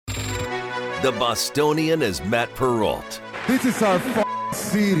The Bostonian is Matt Perrault. This is our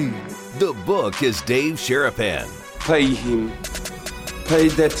city. The Book is Dave Sharapan. Pay him. Pay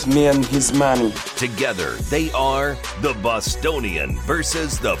that man his money. Together, they are The Bostonian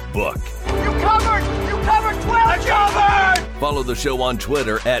versus The Book. You covered! You covered 12! Covered! Follow the show on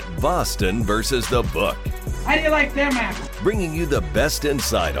Twitter at Boston versus The Book. How do you like them apples? Bringing you the best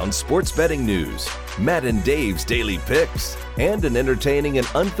insight on sports betting news, Matt and Dave's daily picks, and an entertaining and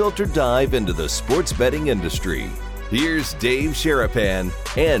unfiltered dive into the sports betting industry. Here's Dave Sharapan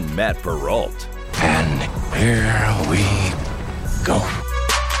and Matt Perrault. And here we go.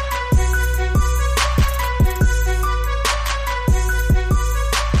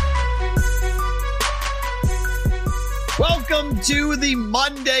 Welcome to the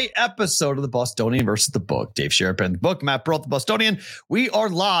Monday episode of the Bostonian versus the Book. Dave Sharapan, the Book, Matt Perrault, the Bostonian. We are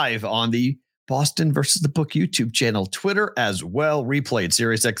live on the Boston versus the Book YouTube channel, Twitter as well, replayed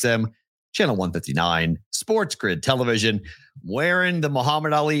SiriusXM, channel 159, Sports Grid Television. Wearing the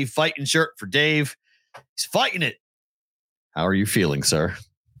Muhammad Ali fighting shirt for Dave. He's fighting it. How are you feeling, sir?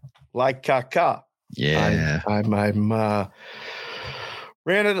 Like Kaka. Yeah. I'm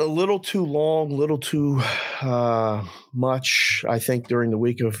ran it a little too long, a little too much, I think, during the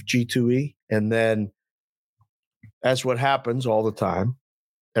week of G2E. And then, as what happens all the time,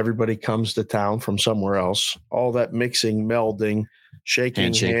 everybody comes to town from somewhere else. All that mixing, melding,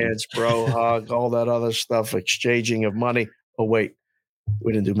 shaking hands, bro, hug, all that other stuff, exchanging of money. Oh, wait,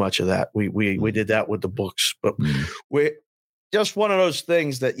 we didn't do much of that. We did that with the books. But we just one of those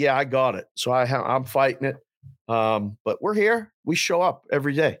things that, yeah, I got it. So I'm fighting it. But we're here. We show up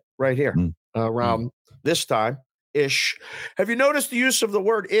every day right here around this time-ish. Have you noticed the use of the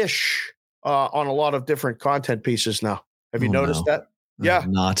word ish on a lot of different content pieces now? Have you noticed that? Yeah.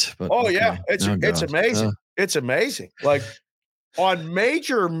 Not. But okay. Yeah. It's amazing. It's amazing. Like on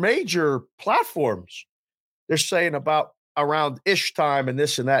major platforms, they're saying about around ish time and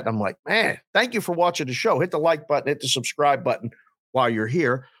this and that. And I'm like, man, thank you for watching the show. Hit the like button, hit the subscribe button while you're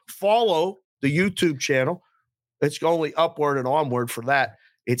here. Follow the YouTube channel. It's only upward and onward for that.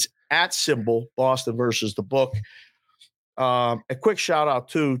 It's at symbol Boston versus the Book. A quick shout out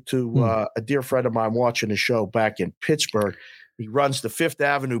to a dear friend of mine watching the show back in Pittsburgh. He runs the Fifth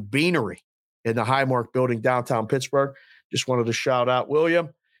Avenue Beanery in the Highmark building downtown Pittsburgh. Just wanted to shout out William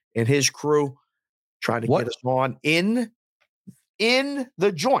and his crew trying to get us on in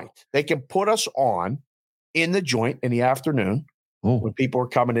the joint. They can put us on in the joint in the afternoon when people are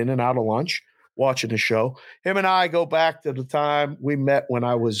coming in and out of lunch, watching the show. Him and I go back to the time we met when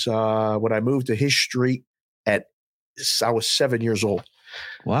I was when I moved to his street I was 7 years old.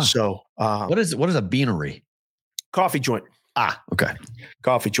 Wow. So what is a beanery? Coffee joint. Ah, okay.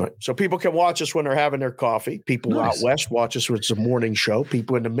 Coffee joint. So people can watch us when they're having their coffee. People out west watch us when it's a morning show.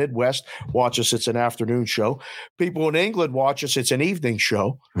 People in the Midwest watch us, it's an afternoon show. People in England watch us, it's an evening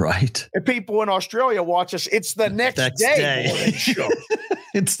show. Right. And people in Australia watch us, it's the next day morning show.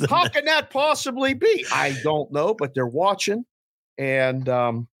 How can that possibly be? I don't know, but they're watching and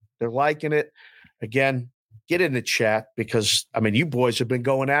they're liking it. Again, get in the chat because, I mean, you boys have been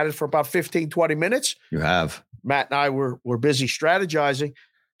going at it for about 15, 20 minutes. You have. Matt and I were busy strategizing,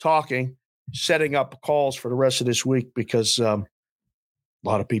 talking, setting up calls for the rest of this week because a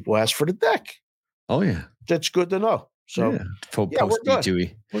lot of people asked for the deck. Oh, yeah. That's good to know. So, we're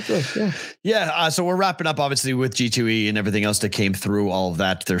good. We're good. Yeah. Yeah. So we're wrapping up, obviously, with G2E and everything else that came through, all of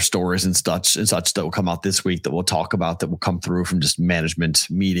that, their stories and such that will come out this week that we'll talk about, that will come through from just management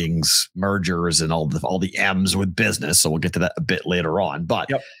meetings, mergers, and all the M's with business. So we'll get to that a bit later on. But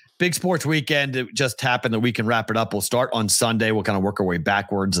big sports weekend. It just happened that we can wrap it up. We'll start on Sunday. We'll kind of work our way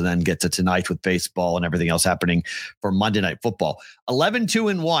backwards and then get to tonight with baseball and everything else happening for Monday Night Football.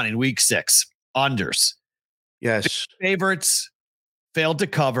 11-2-1 in week 6. Unders. Yes. Favorites failed to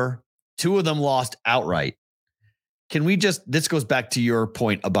cover. 2 of them lost outright. Can we this goes back to your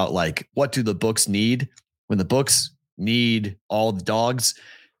point about like, what do the books need when the books need all the dogs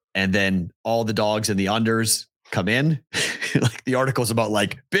and then all the dogs and the unders come in? Like the article's about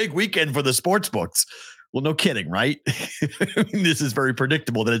like big weekend for the sports books. Well, no kidding, right? I mean, this is very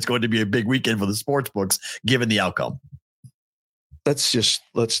predictable that it's going to be a big weekend for the sports books, given the outcome. Let's just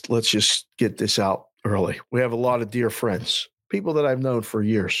get this out early. We have a lot of dear friends, people that I've known for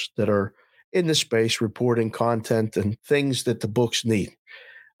years that are in the space reporting content and things that the books need.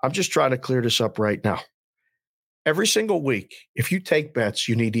 I'm just trying to clear this up right now. Every single week, if you take bets,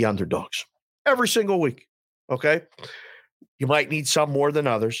 you need the underdogs. Every single week. Okay. You might need some more than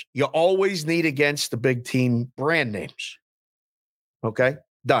others. You always need against the big team brand names. Okay.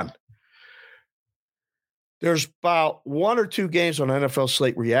 Done. There's about one or two games on NFL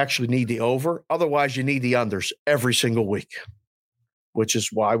slate where you actually need the over. Otherwise, you need the unders every single week, which is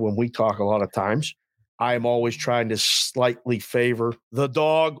why when we talk a lot of times, I am always trying to slightly favor the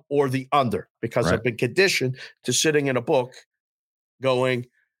dog or the under because I've been conditioned to sitting in a book going,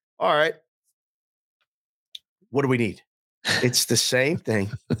 all right, what do we need? It's the same thing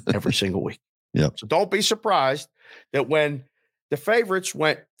every single week. Yep. So don't be surprised that when the favorites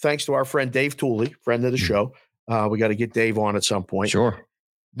went, thanks to our friend Dave Tooley, friend of the show. We got to get Dave on at some point. Sure.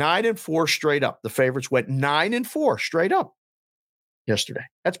 9-4 straight up. The favorites went 9-4 straight up yesterday.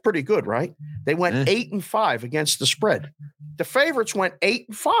 That's pretty good, right? They went 8-5 against the spread. The favorites went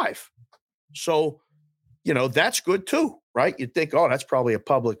 8-5. So, that's good too, right? You'd think, oh, that's probably a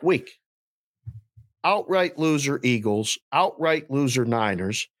public week. Outright loser Eagles, outright loser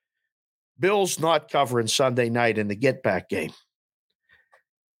Niners. Bills not covering Sunday night in the get-back game.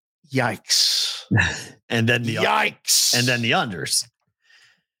 Yikes. And then the yikes. And then the unders.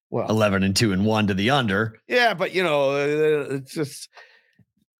 Well, 11-2-1 to the under. Yeah, but it's just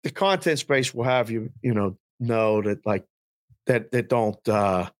the content space will have you, know that like that don't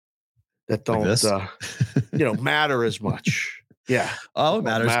matter as much. Yeah. Oh, it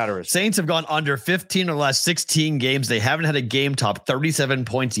matters. Saints have gone under 15 or less 16 games. They haven't had a game top 37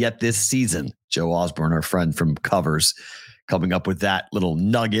 points yet this season. Joe Osborne, our friend from Covers, coming up with that little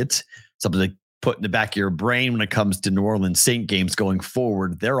nugget, something to put in the back of your brain when it comes to New Orleans Saint games going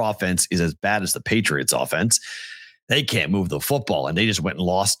forward. Their offense is as bad as the Patriots offense. They can't move the football, and they just went and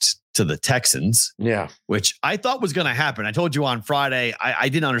lost to the Texans. Yeah. Which I thought was going to happen. I told you on Friday, I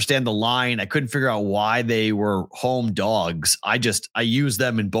didn't understand the line. I couldn't figure out why they were home dogs. I used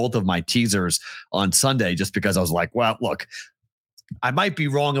them in both of my teasers on Sunday just because I was like, well, look, I might be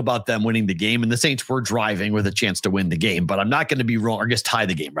wrong about them winning the game, and the Saints were driving with a chance to win the game, but I'm not going to be wrong, or I guess tie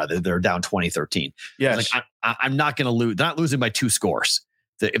the game rather. They're down 20-13. Yes. I'm not going to lose. They're not losing by 2 scores.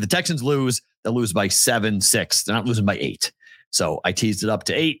 If the Texans lose, they'll lose by 7-6. They're not losing by 8. So I teased it up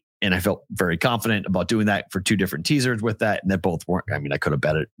to 8, and I felt very confident about doing that for 2 different teasers with that. And they both weren't. I mean, I could have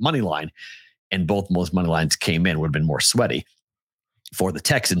bet it money line, and both most money lines came in. Would have been more sweaty for the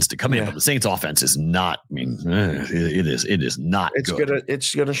Texans to come in, but the Saints offense is not. I mean, it is not.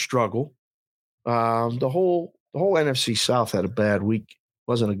 It's gonna struggle. The whole NFC South had a bad week.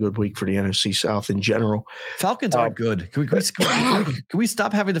 Wasn't a good week for the NFC South in general. Falcons aren't good. Can we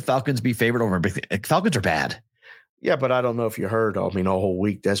stop having the Falcons be favored over everything? Falcons are bad. Yeah, but I don't know if you heard. I mean, a whole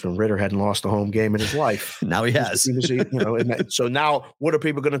week Desmond Ridder hadn't lost a home game in his life. Now he has. So now, what are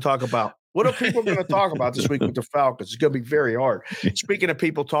people going to talk about? What are people going to talk about this week with the Falcons? It's going to be very hard. Speaking of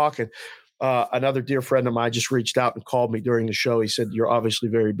people talking, another dear friend of mine just reached out and called me during the show. He said, "You're obviously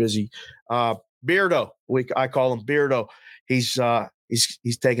very busy." Beardo, I call him Beardo. He's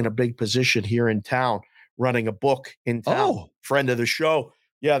taking a big position here in town, running a book in town. Oh. Friend of the show.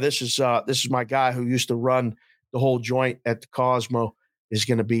 Yeah, this is my guy who used to run the whole joint at the Cosmo, is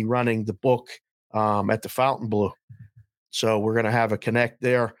going to be running the book at the Fontainebleau. So we're going to have a connect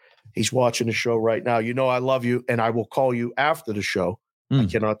there. He's watching the show right now. You know I love you, and I will call you after the show. I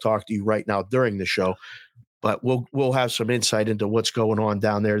cannot talk to you right now during the show, but we'll have some insight into what's going on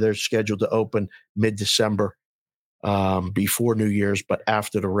down there. They're scheduled to open mid-December, before New Year's, but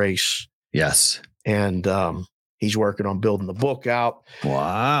after the race. Yes. And he's working on building the book out.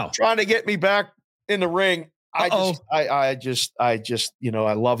 Wow. Trying to get me back in the ring. I just, I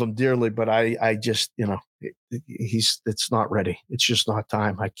love him dearly, but I just, it's not ready. It's just not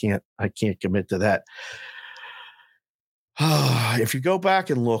time. I can't commit to that. If you go back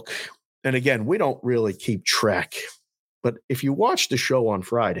and look, and again, we don't really keep track, but if you watch the show on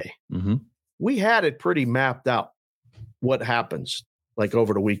Friday, we had it pretty mapped out what happens like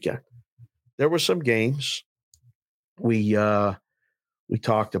over the weekend. There were some games we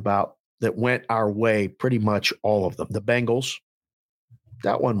talked about that went our way, pretty much all of them. The Bengals,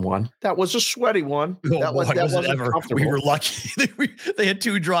 that one won. That was a sweaty one. That wasn't ever. We were lucky. They had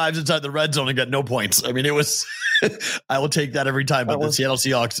 2 drives inside the red zone and got no points. I mean, it was. I will take that every time. But the Seattle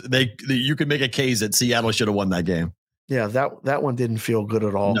Seahawks, you can make a case that Seattle should have won that game. Yeah, that one didn't feel good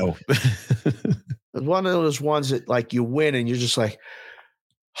at all. No. It's one of those ones that like you win and you're just like,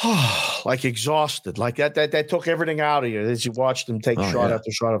 like exhausted, like that took everything out of you as you watched them take shot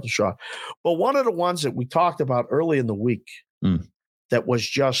after shot after shot. But one of the ones that we talked about early in the week that was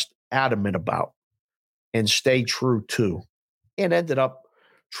just adamant about and stayed true to, and ended up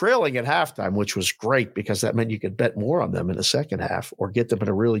trailing at halftime, which was great because that meant you could bet more on them in the second half or get them at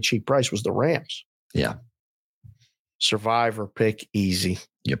a really cheap price, was the Rams. Yeah. Survivor pick, easy.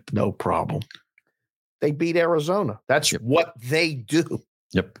 Yep. No problem. They beat Arizona. That's what they do.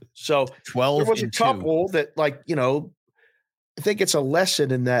 Yep. So 12 there was a and couple that, like, I think it's a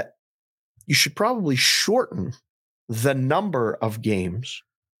lesson in that you should probably shorten the number of games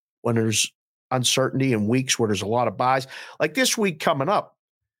when there's uncertainty in weeks where there's a lot of buys. Like this week coming up,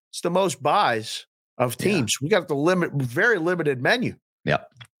 it's the most buys of teams. We got very limited menu. Yep.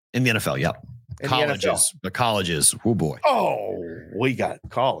 In the NFL. Yep. In colleges. The colleges. Oh boy. Oh, we got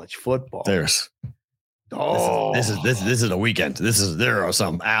college football. This is a weekend. There are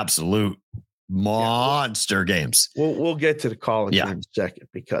some absolute monster games. We'll get to the college in a second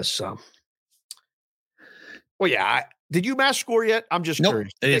because did UMass score yet? I'm just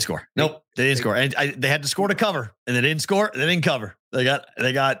curious. They didn't score. Nope, they didn't score. And they had to score to cover, and they didn't score. They didn't cover. They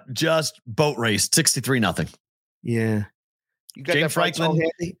got just boat raced 63-0. Yeah. You got James that fight Franklin. song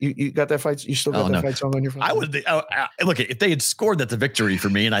handy? You got that fight? You still got that fight song on your phone? I would look. If they had scored, that's a victory for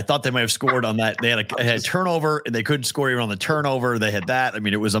me. And I thought they might have scored on that. They had a turnover, and they couldn't score even on the turnover. They had that. I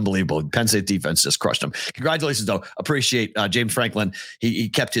mean, it was unbelievable. Penn State defense just crushed them. Congratulations, though. Appreciate James Franklin. He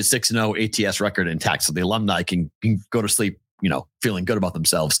kept his 6-0 ATS record intact, so the alumni can go to sleep, feeling good about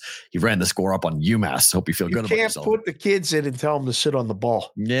themselves. He ran the score up on UMass. Hope you feel good about yourself. You can't put the kids in and tell them to sit on the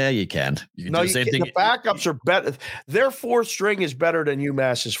ball. Yeah, you can. You can do the same thing. The backups are better. Their fourth string is better than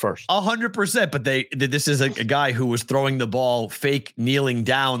UMass's first. 100%. But this is a guy who was throwing the ball, fake kneeling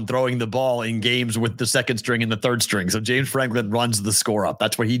down, throwing the ball in games with the second string and the third string. So James Franklin runs the score up.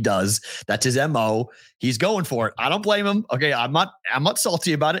 That's what he does. That's his MO. He's going for it. I don't blame him. Okay, I'm not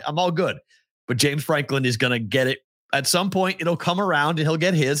salty about it. I'm all good. But James Franklin is going to get it. At some point, it'll come around and he'll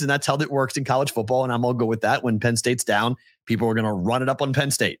get his, and that's how it works in college football. And I'm all good with that. When Penn State's down, people are going to run it up on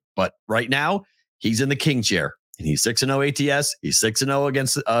Penn State. But right now, he's in the king chair, and he's 6-0 ATS. He's 6-0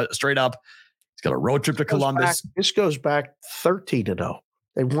 against straight up. He's got a road trip to Columbus. This goes back 13-0.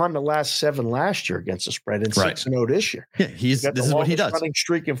 They won the last 7 last year against the spread, and 6-0 this year. Yeah, this is what he does. Running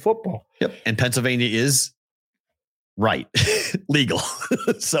streak in football. Yep, and Pennsylvania is right, legal.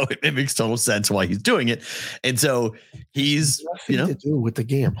 So it makes total sense why he's doing it. And so he's, to do with the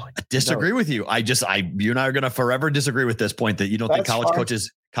gambling. I disagree with you. You and I are going to forever disagree with this point that you don't think college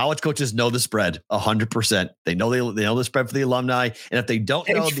coaches know the spread 100%. They know the spread for the alumni. And if they don't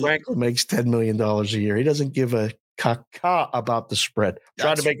know, Franklin makes $10 million a year. He doesn't give a caca about the spread.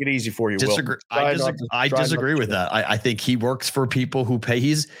 Try to make it easy for you. I disagree with that. I think he works for people who pay.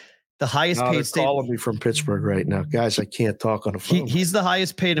 He's the highest paid state. Calling me from Pittsburgh right now, guys. I can't talk on the phone. He's the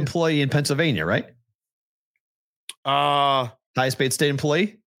highest paid employee in Pennsylvania, right? Highest paid state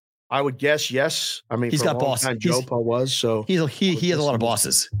employee. I would guess yes. I mean, he's got bosses. Joe Paul was so he has a lot of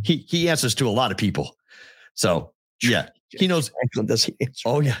bosses. He answers to a lot of people. So yeah, he knows. Does he answer?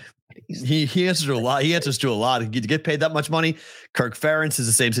 Oh yeah, he answers to a lot. He answers to a lot. To get paid that much money. Kirk Ferentz is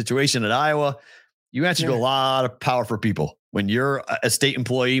the same situation at Iowa. You answer to a lot of powerful people. When you're a state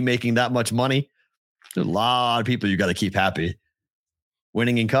employee making that much money, there's a lot of people you got to keep happy.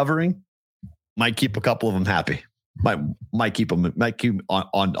 Winning and covering might keep a couple of them happy. Might keep them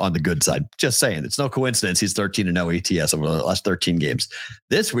on the good side. Just saying, it's no coincidence he's 13-0 ATS over the last 13 games.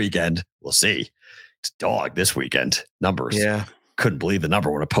 This weekend, we'll see. It's dog this weekend. Numbers. Yeah. Couldn't believe the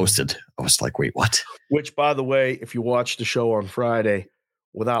number when it posted. I was like, wait, what? Which, by the way, if you watch the show on Friday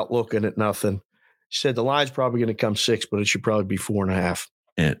without looking at nothing, said the line's probably going to come 6, but it should probably be 4.5.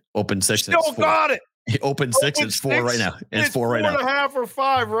 And open 6. Still got it. He opened 6. It's 4 right now. And it's 4 right now. 4.5 or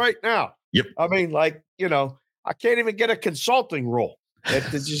 5 right now. Yep. I mean, I can't even get a consulting role.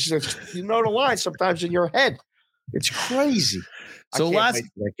 It's just, the line sometimes in your head. It's crazy. So last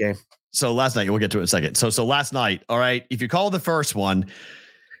night, we'll get to it in a second. So last night, all right, if you call the first one,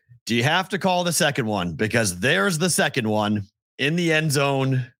 do you have to call the second one? Because there's the second one in the end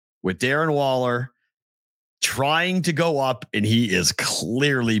zone with Darren Waller trying to go up, and he is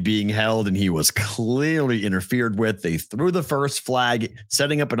clearly being held, and he was clearly interfered with. They threw the first flag,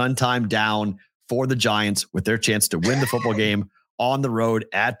 setting up an untimed down for the Giants with their chance to win the football game on the road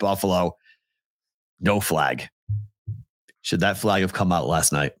at Buffalo. No flag. Should that flag have come out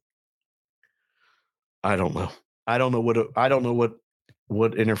last night? I don't know. I don't know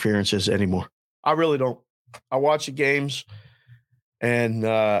what interference is anymore. I really don't. I watch the games, and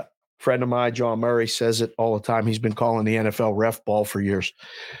friend of mine, John Murray, says it all the time. He's been calling the NFL ref ball for years.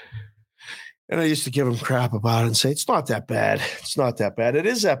 And I used to give him crap about it and say, it's not that bad. It's not that bad. It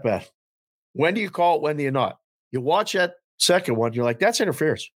is that bad. When do you call it? When do you not? You watch that second one, you're like, that's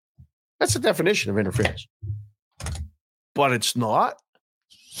interference. That's the definition of interference. But it's not.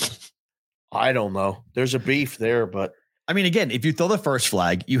 I don't know. There's a beef there, but. I mean, again, if you throw the first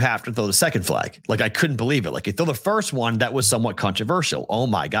flag, you have to throw the second flag. Like, I couldn't believe it. Like, you throw the first one, that was somewhat controversial. Oh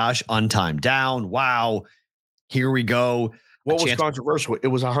my gosh, untimed down. Wow. Here we go. What was controversial? It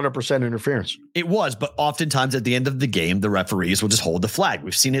was 100% interference. It was, but oftentimes at the end of the game, the referees will just hold the flag.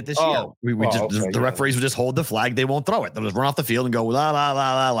 We've seen it this year. The referees will just hold the flag. They won't throw it. They'll just run off the field and go, la, la,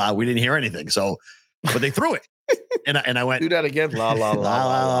 la, la, la. We didn't hear anything. So, but they threw it. And I went, do that again. La, la, la,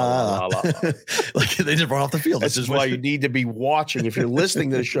 la, la, la, la. Like they just run off the field. This is why you need to be watching. If you're listening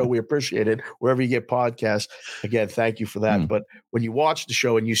to the show, we appreciate it. Wherever you get podcasts, again, thank you for that. But when you watch the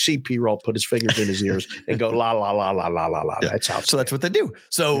show and you see P-Roll put his fingers in his ears and go, la, la, la, la, la, la, la. Yeah. So that's what they do.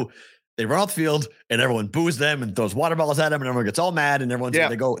 So they run off the field and everyone boos them and throws water bottles at them and everyone gets all mad and everyone's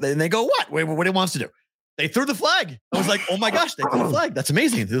they go, what? What he wants to do? They threw the flag. I was like, oh my gosh, they threw the flag. That's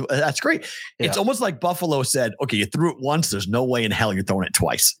amazing. That's great. Yeah. It's almost like Buffalo said, okay, you threw it once. There's no way in hell you're throwing it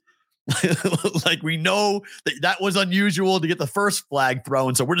twice. Like we know that was unusual to get the first flag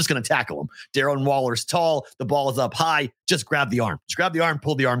thrown. So we're just going to tackle him. Darren Waller's tall. The ball is up high. Just grab the arm. Just grab the arm,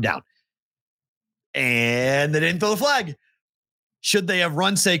 pull the arm down. And they didn't throw the flag. Should they have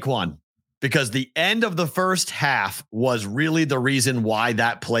run Saquon? Because the end of the first half was really the reason why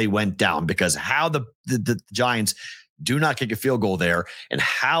that play went down. Because how the Giants do not kick a field goal there, and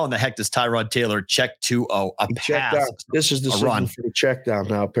how in the heck does Tyrod Taylor check to a pass? Down. This is the run for the check down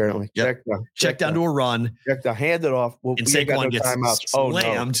now. Apparently, yep. check down to a run. Check down, hand it off. Well, and Saquon gets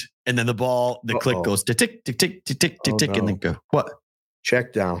slammed, and then the click goes tick tick tick tick tick tick tick tick, and then go what?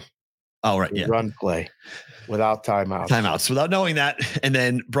 Check down. Oh right, yeah. Run play. Without timeouts, without knowing that, and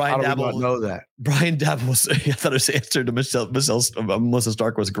then Brian Dabble know that. Brian Dabble, I thought his answer to Melissa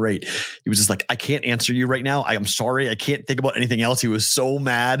Stark was great. He was just like, "I can't answer you right now. I am sorry. I can't think about anything else." He was so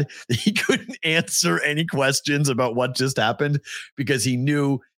mad that he couldn't answer any questions about what just happened because he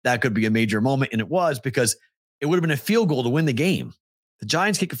knew that could be a major moment, and it was because it would have been a field goal to win the game. The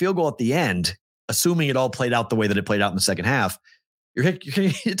Giants kick a field goal at the end, assuming it all played out the way that it played out in the second half.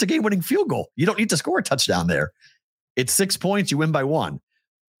 It's a game-winning field goal. You don't need to score a touchdown there. It's 6 points. You win by 1.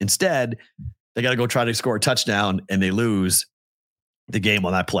 Instead, they got to go try to score a touchdown, and they lose the game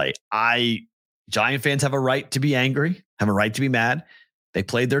on that play. Giant fans have a right to be angry, have a right to be mad. They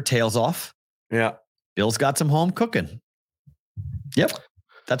played their tails off. Yeah. Bill's got some home cooking. Yep.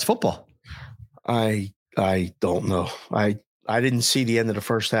 That's football. I don't know. I didn't see the end of the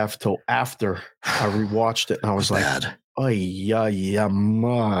first half until after I rewatched it, and I was like, oh yeah,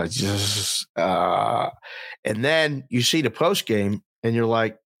 and then you see the post game, and you're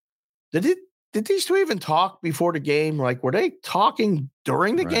like, did these two even talk before the game? Like, were they talking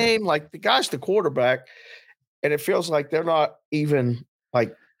during the game? Like, the guy's the quarterback, and it feels like they're not even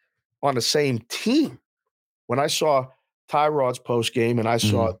like on the same team. When I saw Tyrod's post game and I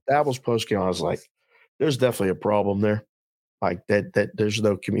saw Dabble's post game, I was like, there's definitely a problem there. Like that there's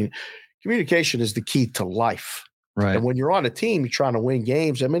no communication is the key to life. Right. And when you're on a team, you're trying to win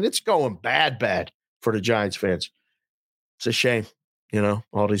games. I mean, it's going bad for the Giants fans. It's a shame,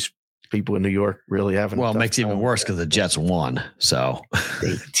 all these people in New York really haven't. Well, it makes it even worse because the Jets won. So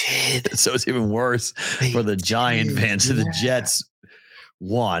they did. So it's even worse for the Giant fans. So the Jets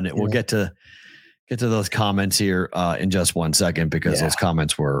won. Yeah. We'll get to those comments here in just 1 second because those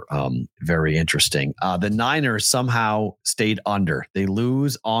comments were very interesting. The Niners somehow stayed under. They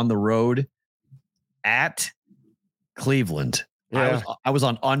lose on the road at Cleveland. Yeah. I was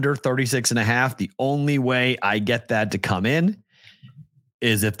on under 36.5. The only way I get that to come in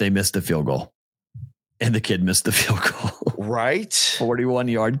is if they missed the field goal. And the kid missed the field goal. Right.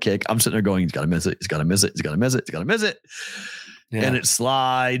 41-yard kick. I'm sitting there going, he's got to miss it. He's got to miss it. He's got to miss it. He's got to miss it. Yeah. And it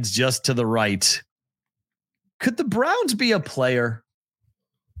slides just to the right. Could the Browns be a player?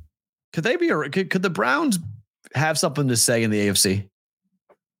 Could they be could the Browns have something to say in the AFC?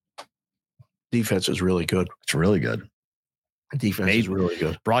 Defense is really good. It's really good. Defense is really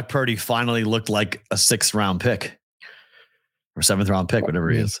good. Brock Purdy finally looked like a 6th-round pick or 7th-round pick, whatever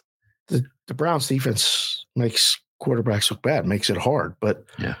he is. The Browns defense makes quarterbacks look bad, makes it hard. But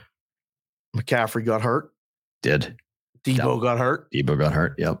McCaffrey got hurt. Debo got hurt.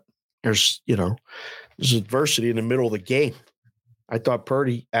 Yep. There's adversity in the middle of the game. I thought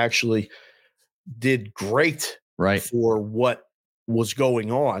Purdy actually did great for what was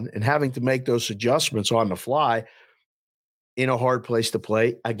going on, and having to make those adjustments on the fly in a hard place to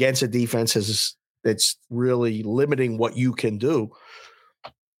play against a defense that's really limiting what you can do.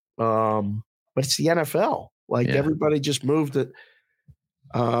 But it's the NFL. Everybody just moved it.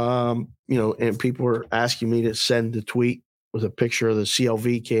 And people were asking me to send a tweet with a picture of the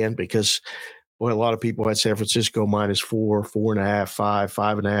CLV can because a lot of people had San Francisco -4, 4.5, 5,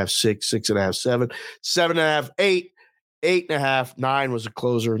 5.5, 6, 6.5, 7, 7.5, 8, 8.5, 9 was a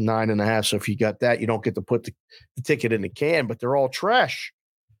closer, 9.5. So if you got that, you don't get to put the ticket in the can, but they're all trash.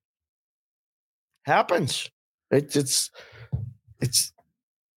 Happens. It's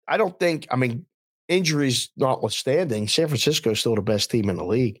I don't think, I mean, injuries notwithstanding, San Francisco is still the best team in the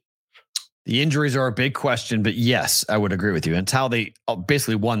league. The injuries are a big question, but yes, I would agree with you. And it's how they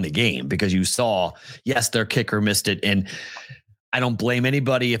basically won the game, because you saw, yes, their kicker missed it. And I don't blame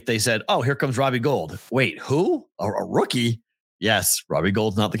anybody if they said, oh, here comes Robbie Gould. Wait, who? A rookie? Yes, Robbie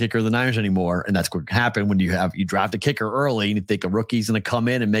Gould's not the kicker of the Niners anymore. And that's what happened when you draft a kicker early and you think a rookie's going to come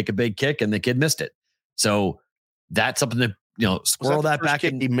in and make a big kick, and the kid missed it. So that's something to, squirrel that back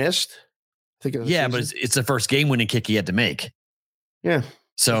in. He missed? Yeah, but it's the first game-winning kick he had to make. Yeah.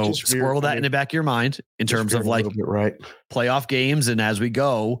 So squirrel that in the back of your mind in terms of like playoff games. And as we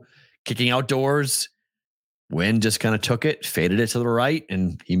go, kicking outdoors, Wynn just kind of took it, faded it to the right,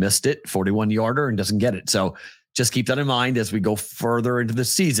 and he missed it, 41-yarder, and doesn't get it. So just keep that in mind as we go further into the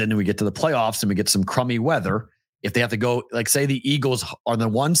season and we get to the playoffs and we get some crummy weather. If they have to go, like say the Eagles are the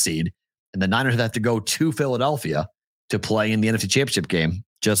 1 seed and the Niners have to go to Philadelphia to play in the NFC Championship game,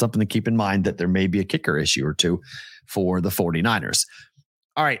 just something to keep in mind that there may be a kicker issue or two for the 49ers.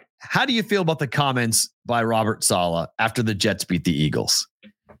 All right. How do you feel about the comments by Robert Saleh after the Jets beat the Eagles?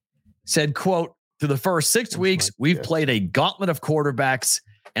 Said, quote, through the first 6 weeks, we've played a gauntlet of quarterbacks,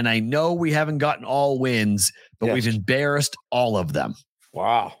 and I know we haven't gotten all wins, but we've embarrassed all of them.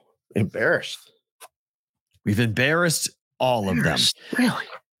 Wow. Embarrassed. We've embarrassed all of them. Really?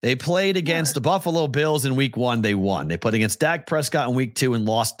 They played against the Buffalo Bills in week 1. They won. They played against Dak Prescott in week 2 and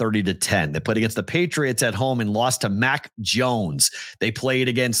lost 30-10. They played against the Patriots at home and lost to Mac Jones. They played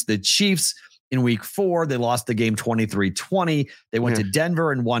against the Chiefs in week 4. They lost the game 23-20. They went to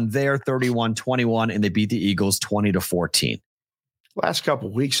Denver and won there 31-21, and they beat the Eagles 20-14. Last couple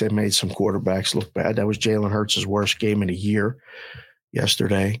of weeks, they made some quarterbacks look bad. That was Jalen Hurts' worst game in a year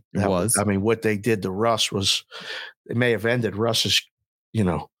yesterday. It was. I mean, what they did to Russ was, they may have ended Russ's,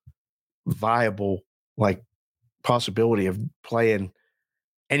 viable possibility of playing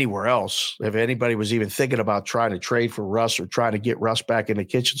anywhere else. If anybody was even thinking about trying to trade for Russ or trying to get Russ back in the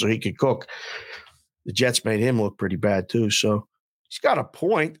kitchen so he could cook, the Jets made him look pretty bad too. So he's got a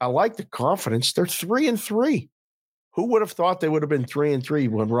point. I like the confidence. They're 3-3. Who would have thought they would have been 3-3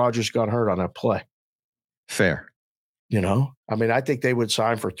 when Rodgers got hurt on that play? Fair. I mean, I think they would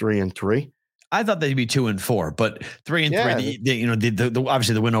sign for 3-3. I thought they'd be 2-4, but 3-3. The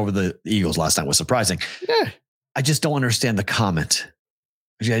obviously the win over the Eagles last night was surprising. Yeah, I just don't understand the comment.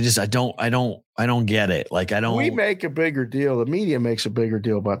 I don't get it. Like, I don't. We make a bigger deal. The media makes a bigger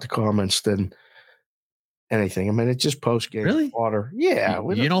deal about the comments than anything. I mean, it's just post game really water. Yeah,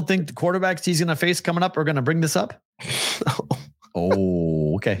 you don't think the quarterbacks he's going to face coming up are going to bring this up? No.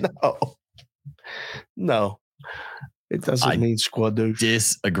 Oh, okay. No. It doesn't mean squad douche.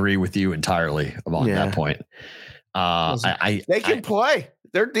 Disagree with you entirely about that point. They can play.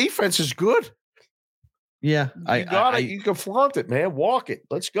 Their defense is good. Yeah, you can flaunt it, man. Walk it.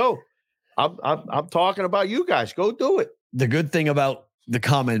 Let's go. I'm talking about you guys. Go do it. The good thing about the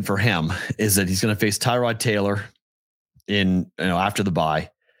comment for him is that he's going to face Tyrod Taylor after the bye,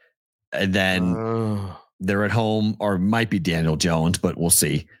 and then they're at home, or might be Daniel Jones, but we'll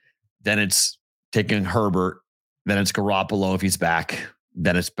see. Then it's taking Herbert. Then it's Garoppolo if he's back.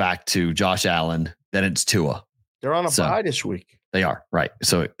 Then it's back to Josh Allen. Then it's Tua. They're on a bye this week. They are, right.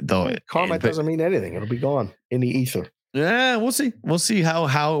 So the comment doesn't mean anything. It'll be gone in the ether. Yeah, we'll see. We'll see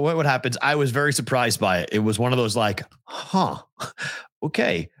what happens. I was very surprised by it. It was one of those like,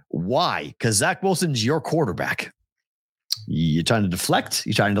 okay, why? Because Zach Wilson's your quarterback. You're trying to deflect.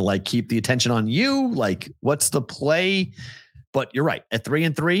 You're trying to keep the attention on you. Like, what's the play? But you're right. At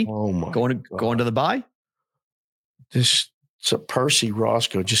 3-3, going to the bye. So Percy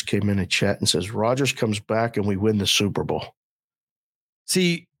Roscoe just came in a chat and says, Rodgers comes back and we win the Super Bowl.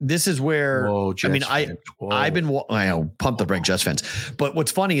 See, this is where, I've been, pump the brake Jets fans. But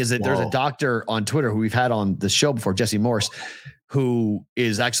what's funny is that there's a doctor on Twitter who we've had on the show before, Jesse Morse, who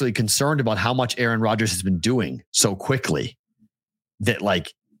is actually concerned about how much Aaron Rodgers has been doing so quickly that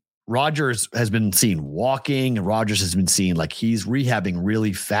Rodgers has been seen walking and Rodgers has been seen he's rehabbing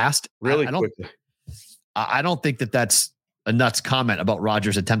really fast. Really quickly. I don't think that that's a nuts comment about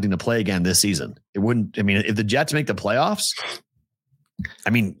Rodgers attempting to play again this season. It wouldn't. I mean, if the Jets make the playoffs,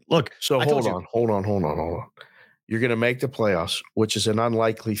 look. So hold on. You're going to make the playoffs, which is an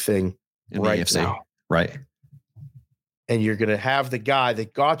unlikely thing in right the AFC, now. Right? And you're going to have the guy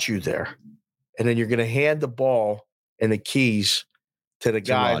that got you there, and then you're going to hand the ball and the keys to the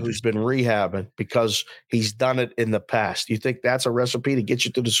guy who's been rehabbing because he's done it in the past. You think that's a recipe to get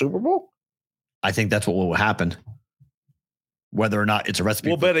you to the Super Bowl? I think that's what will happen. Whether or not it's a recipe.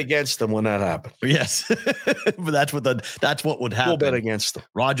 We'll bet against them when that happens. Yes. But that's what would happen. We'll bet against them.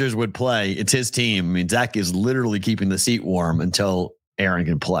 Rodgers would play. It's his team. I mean, Zach is literally keeping the seat warm until Aaron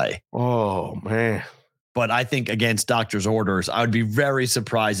can play. Oh, man. But I think against doctor's orders, I would be very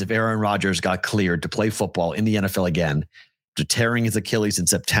surprised if Aaron Rodgers got cleared to play football in the NFL again, to tearing his Achilles in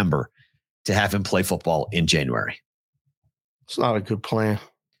September, to have him play football in January. It's not a good plan.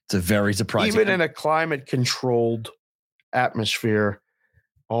 It's a very surprising. Even in a climate-controlled atmosphere,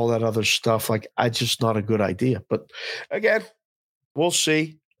 all that other stuff, like, it's just not a good idea. But again, we'll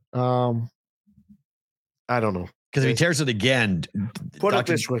see. I don't know. Because if he tears it again, put it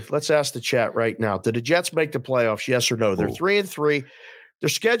this way. Let's ask the chat right now. Did the Jets make the playoffs? Yes or no? They're 3-3. Their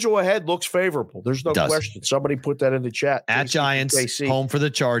schedule ahead looks favorable. There's no question. Somebody put that in the chat. At Giants, home for the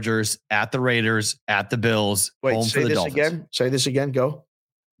Chargers, at the Raiders, at the Bills, home for the Dolphins. Again. Say this again. Go.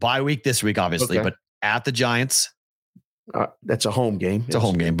 Bye week this week, obviously, but at the Giants. That's a home game. It's a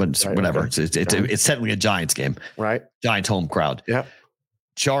home game, but whatever. Okay. It's technically a Giants game. Right. Giants home crowd. Yeah.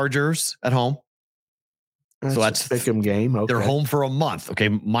 Chargers at home. So that's a pick'em game. Okay. They're home for a month. Okay.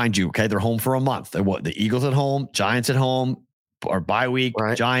 Mind you. Okay. They're home for a month. The Eagles at home, Giants at home, or bye week,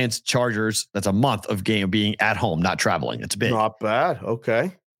 right. Giants, Chargers. That's a month of game being at home, not traveling. It's big. Not bad.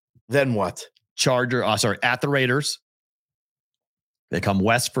 Okay. Then what? At the Raiders. They come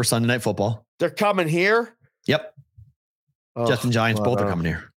west for Sunday Night Football. They're coming here? Yep. Jets and Giants both are coming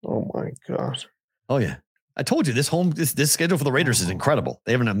here. Oh my God. Oh yeah. I told you this schedule for the Raiders is incredible.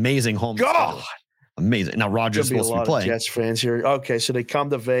 They have an amazing home schedule. Amazing. Now Rodgers is supposed to be playing. Jets fans here. Okay, so they come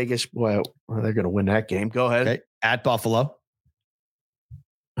to Vegas. Well, they're going to win that game. Go ahead. Okay. At Buffalo.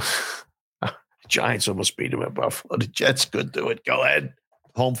 Giants almost beat them at Buffalo. The Jets could do it. Go ahead.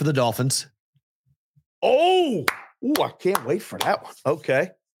 Home for the Dolphins. Oh, I can't wait for that one.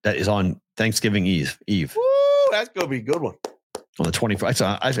 Okay. That is on Thanksgiving Eve. Woo, that's going to be a good one. On the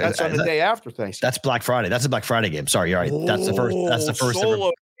 21st. That's on the day after Thanksgiving. That's Black Friday. That's a Black Friday game. Sorry, you're right. That's the first ever.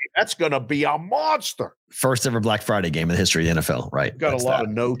 That's going to be a monster. First ever Black Friday game in the history of the NFL, right? Got a lot of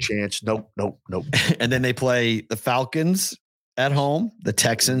no chance. Nope. And then they play the Falcons at home, the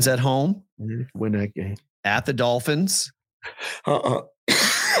Texans at home. Win that game. At the Dolphins.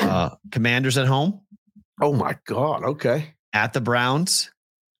 Commanders at home. Oh, my God. Okay. At the Browns.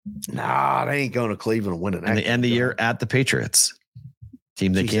 Nah, they ain't going to Cleveland winning that. And the end of the year at the Patriots.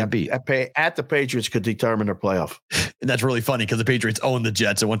 Team they can't beat. At the Patriots could determine their playoff. And that's really funny because the Patriots own the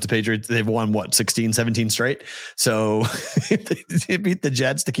Jets. And once the Patriots, they've won, 16, 17 straight. So they beat the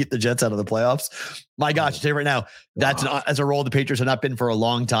Jets to keep the Jets out of the playoffs. My gosh, I tell you right now, that's a role the Patriots have not been for a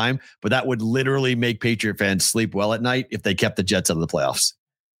long time. But that would literally make Patriot fans sleep well at night if they kept the Jets out of the playoffs.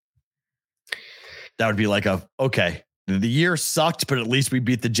 That would be like okay. The year sucked, but at least we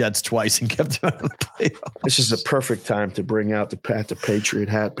beat the Jets twice and kept them out of the playoffs. This is a perfect time to bring out the Patriot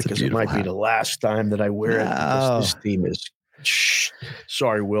hat because it might be the last time that I wear it. Because this team is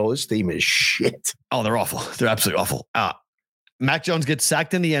sorry, Will. This team is shit. Oh, they're awful. They're absolutely awful. Mac Jones gets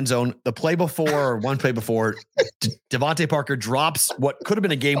sacked in the end zone. The play before, or one play before, Devontae Parker drops what could have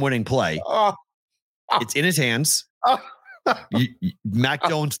been a game-winning play. It's in his hands. Mac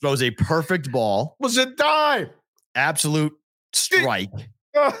Jones throws a perfect ball. Was a dime. Absolute strike.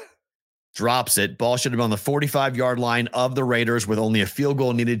 Drops it. Ball should have been on the 45-yard line of the Raiders with only a field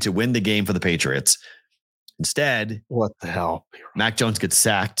goal needed to win the game for the Patriots. Instead, what the hell? Mac Jones gets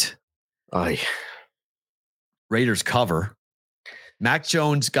sacked. Raiders cover. Mac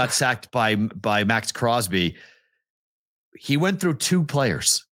Jones got sacked by Max Crosby. He went through two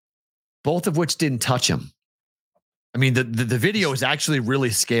players, both of which didn't touch him. I mean, the video is actually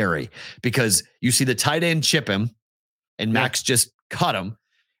really scary because you see the tight end chip him and Max just cut him.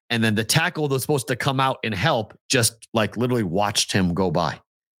 And then the tackle that was supposed to come out and help just literally watched him go by.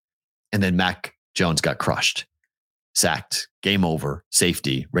 And then Mac Jones got crushed, sacked, game over,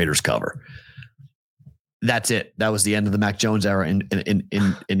 safety, Raiders cover. That's it. That was the end of the Mac Jones era in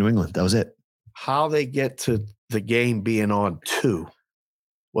New England. That was it. How they get to the game being on 2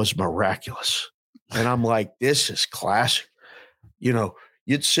 was miraculous. And I'm like, this is classic.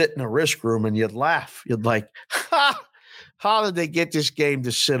 You'd sit in a risk room and you'd laugh. You'd like, how did they get this game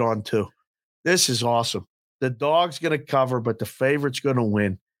to sit on 2? This is awesome. The dog's going to cover, but the favorite's going to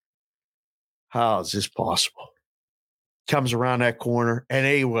win. How is this possible? Comes around that corner, and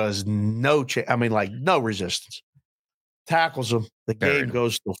he was no chance. I mean, no resistance. Tackles him. The game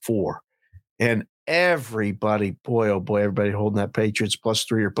goes to 4. And everybody, boy, oh boy, everybody holding that Patriots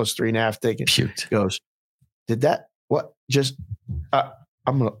 +3 or +3.5 ticket goes, did that? What? Just,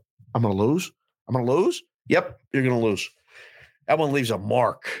 I'm going to lose? I'm going to lose? Yep, you're going to lose. That one leaves a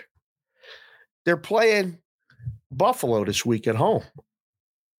mark. They're playing Buffalo this week at home.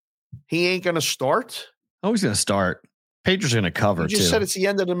 He ain't going to start. Oh, he's going to start. Patriots are going to cover, too. You just said it's the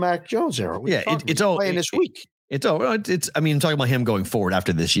end of the Mac Jones era. It's playing this week. It's over. I'm talking about him going forward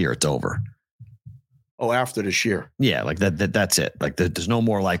after this year. It's over. Oh, after this year. Yeah, like that's it. Like there's no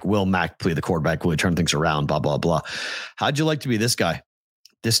more like, will Mac play the quarterback? Will he turn things around? Blah, blah, blah. How'd you like to be this guy?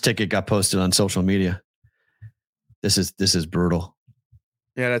 This ticket got posted on social media. This is brutal.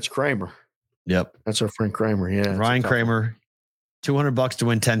 Yeah, that's Kramer. Yep. That's our friend Kramer. Yeah. Ryan Kramer, $200 to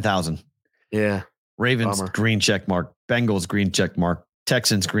win 10,000. Yeah. Ravens, bummer. Green check mark. Bengals, green check mark.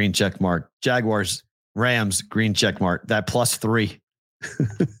 Texans, green check mark. Jaguars, Rams, green check mark. That +3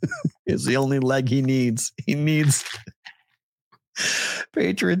 is the only leg he needs. He needs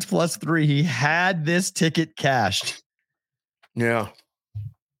Patriots +3. He had this ticket cashed. Yeah.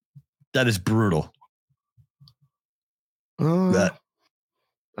 That is brutal. That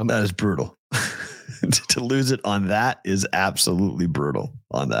is brutal. To lose it on that is absolutely brutal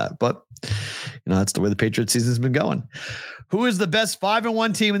on that. But, that's the way the Patriots season's been going. Who is the best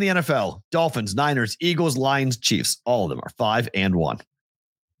 5-1 team in the NFL? Dolphins, Niners, Eagles, Lions, Chiefs. All of them are 5-1.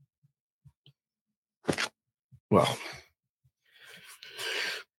 Well,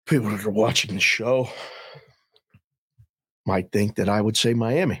 people that are watching the show might think that I would say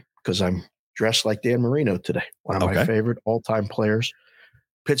Miami because I'm dressed like Dan Marino today. One of my favorite all-time players,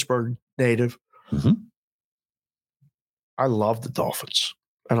 Pittsburgh native. Mm-hmm. I love the Dolphins.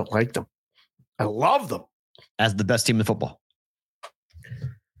 I don't like them. I love them. As the best team in football.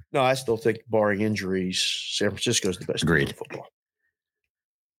 No, I still think, barring injuries, San Francisco's the best team in football.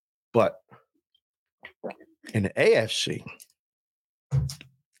 But in the AFC,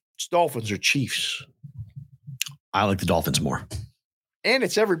 it's Dolphins or Chiefs. I like the Dolphins more. And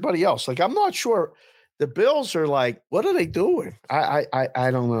it's everybody else. Like, I'm not sure. The Bills are like, what are they doing? I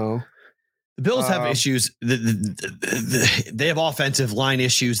don't know. The Bills have issues. They have offensive line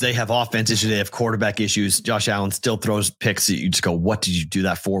issues. They have offense issues. They have quarterback issues. Josh Allen still throws picks. You just go, what did you do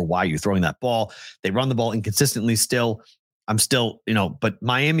that for? Why are you throwing that ball? They run the ball inconsistently still. I'm still, but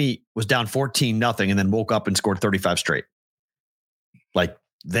Miami was down 14-0 and then woke up and scored 35 straight. Like,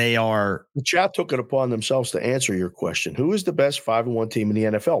 they are. The chat took it upon themselves to answer your question. Who is the best 5-1 team in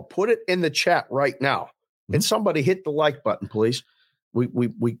the NFL? Put it in the chat right now. Mm-hmm. And somebody hit the like button, please.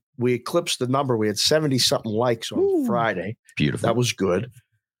 We eclipsed the number. We had 70-something likes on Friday. Beautiful. That was good.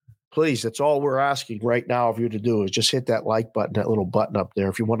 Please, that's all we're asking right now of you to do is just hit that like button, that little button up there.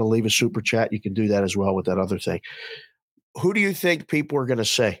 If you want to leave a super chat, you can do that as well with that other thing. Who do you think people are going to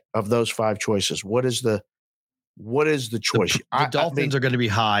say of those 5 choices? What is the choice? The Dolphins are going to be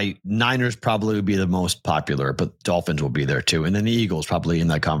high. Niners probably would be the most popular, but Dolphins will be there too. And then the Eagles probably in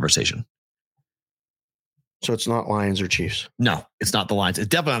that conversation. So it's not Lions or Chiefs? No, it's not the Lions. It's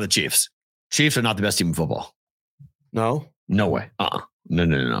definitely not the Chiefs. Chiefs are not the best team in football. No? No way.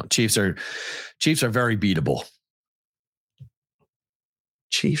 No. Chiefs are very beatable.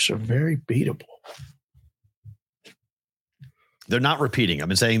 Chiefs are very beatable. They're not repeating. I've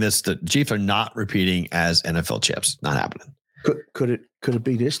been saying this. The Chiefs are not repeating as NFL champs. Not happening. Could it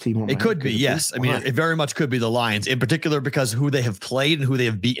be this team? It could be, yes. I mean, it very much could be the Lions, in particular because who they have played and who they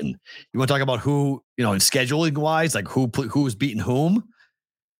have beaten. You want to talk about who, in scheduling wise, like who's beaten whom?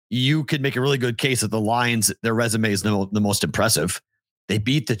 You could make a really good case that the Lions, their resume is the most impressive. They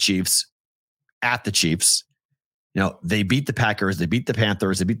beat the Chiefs at the Chiefs. They beat the Packers, they beat the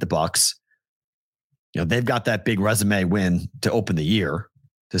Panthers, they beat the Bucks. They've got that big resume win to open the year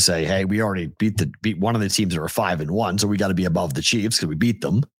to say, hey, we already beat one of the teams that are 5-1, so we got to be above the Chiefs because we beat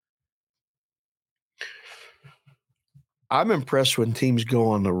them. I'm impressed when teams go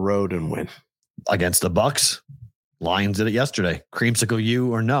on the road and win. Against the Bucks, Lions did it yesterday. Creamsicle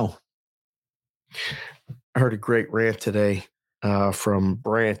you or no? I heard a great rant today from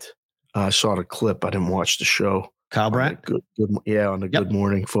Brandt. I saw the clip. I didn't watch the show. Kyle Brandt? On the Good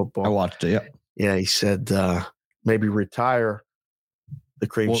Morning Football. I watched it, Yeah, he said maybe retire the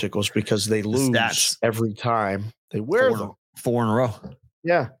creamsicles because they lose every time they wear them. 4 in a row.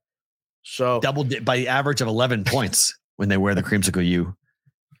 Yeah. So doubled by average of 11 points when they wear the creamsicle U.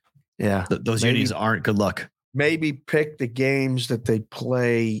 Yeah. Those unis aren't good luck. Maybe pick the games that they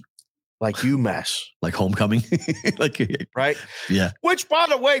play like UMass. Like homecoming. Right? Yeah. Which, by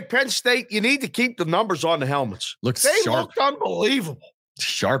the way, Penn State, you need to keep the numbers on the helmets. They sharp. looked unbelievable.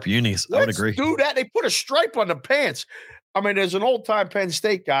 Sharp unis. I would agree. Do that. They put a stripe on the pants. I mean, as an old-time Penn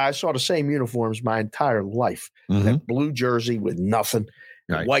State guy, I saw the same uniforms my entire life. Mm-hmm. That blue jersey with nothing,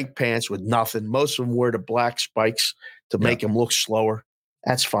 right. White pants with nothing. Most of them wear the black spikes to make them look slower.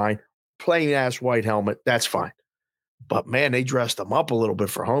 That's fine. Plain-ass white helmet. That's fine. But, man, they dressed them up a little bit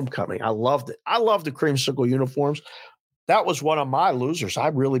for homecoming. I loved it. I love the creamsicle uniforms. That was one of my losers. I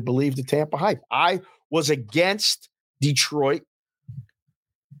really believed the Tampa hype. I was against Detroit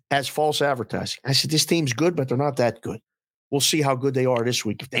as false advertising. I said, this team's good, but they're not that good. We'll see how good they are this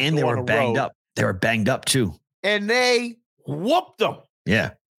week. And they were banged up. They were banged up, too. And they whooped them.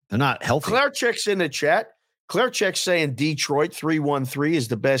 Yeah. They're not healthy. Claire Chick's in the chat. Claire Chick's saying Detroit 3-1-3 is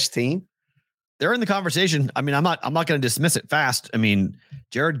the best team. They're in the conversation. I mean, I'm not going to dismiss it fast. I mean,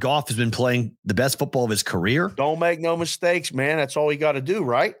 Jared Goff has been playing the best football of his career. Don't make no mistakes, man. That's all you got to do,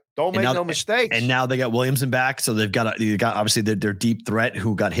 right? Don't make no mistakes. And now they got Williamson back, so they've got obviously their deep threat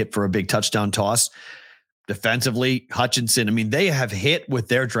who got hit for a big touchdown toss. Defensively, Hutchinson. I mean, they have hit with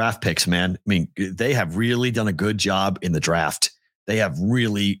their draft picks, man. I mean, they have really done a good job in the draft. They have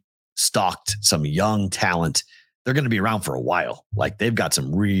really stocked some young talent. They're going to be around for a while. Like, they've got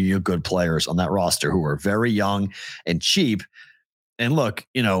some real good players on that roster who are very young and cheap. And look,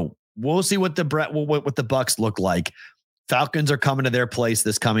 we'll see what the Bucs look like. Falcons are coming to their place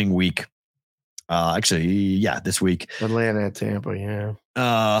this coming week. This week. Atlanta at Tampa, yeah.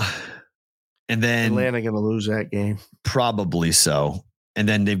 And then Atlanta going to lose that game. Probably so. And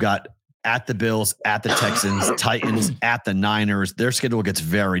then they've got at the Bills, at the Texans, Titans, at the Niners. Their schedule gets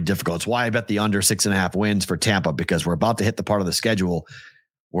very difficult. It's why I bet the under 6.5 wins for Tampa, because we're about to hit the part of the schedule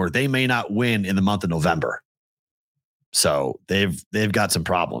where they may not win in the month of November. So they've got some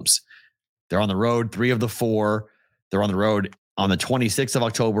problems. They're on the road 3 of the 4. They're on the road on the 26th of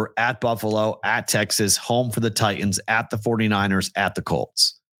October at Buffalo, at Texas, home for the Titans, at the 49ers, at the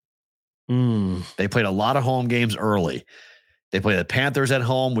Colts. They played a lot of home games early. They play the Panthers at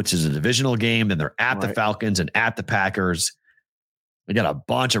home, which is a divisional game. Then they're at the Falcons and at the Packers. We got a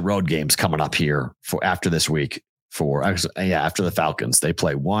bunch of road games coming up here for after this week. After the Falcons, they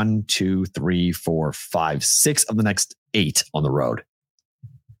play 1, 2, 3, 4, 5, 6 of the next 8 on the road.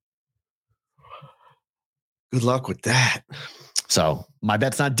 Good luck with that. So my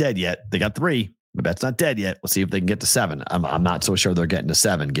bet's not dead yet. They got 3. My bet's not dead yet. We'll see if they can get to 7. I'm not so sure they're getting to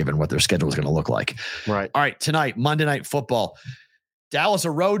 7, given what their schedule is going to look like. Right. All right. Tonight, Monday Night Football. Dallas,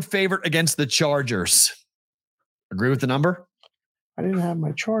 a road favorite against the Chargers. Agree with the number? I didn't have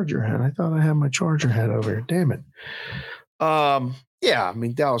my Charger hat. I thought I had my Charger hat over here. Damn it. Yeah, I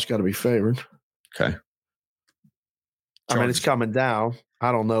mean, Dallas got to be favored. Okay. I mean, it's coming down.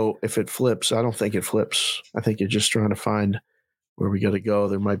 I don't know if it flips. I don't think it flips. I think you're just trying to find where we got to go.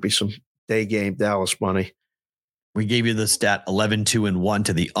 There might be some day game Dallas money. We gave you the stat 11-2-1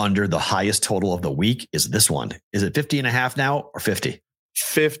 to the under. The highest total of the week is this one. Is it 50.5 now or 50?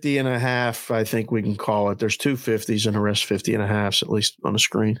 50.5. I think we can call it. There's 2 50s and the rest 50.5s, at least on the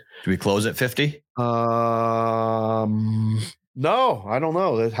screen. Do we close at 50? No, I don't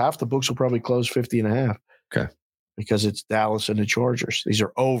know. Half the books will probably close 50.5. Okay. Because it's Dallas and the Chargers. These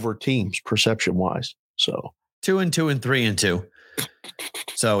are over teams perception wise. So 2-2 and 3-2.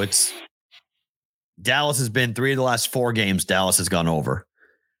 So it's Dallas has been 3 of the last 4 games. Dallas has gone over.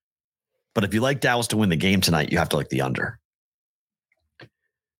 But if you like Dallas to win the game tonight, you have to like the under.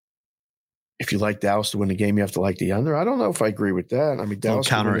 If you like Dallas to win the game, you have to like the under. I don't know if I agree with that. I mean, Dallas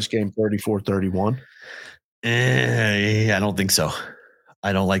can win this game 34-31. I don't think so.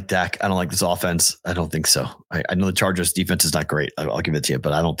 I don't like Dak. I don't like this offense. I don't think so. I know the Chargers defense is not great. I'll give it to you,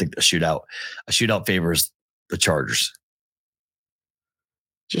 but I don't think a shootout favors the Chargers.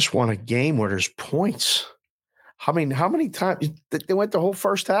 Just want a game where there's points. I mean, how many times they went the whole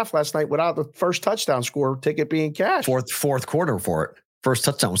first half last night without the first touchdown score ticket being cashed? Fourth quarter for it. First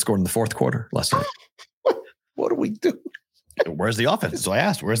touchdown was scored in the fourth quarter last night. What do we do? Where's the offense? So I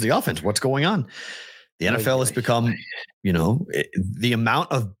asked, where's the offense? What's going on? The NFL has become, the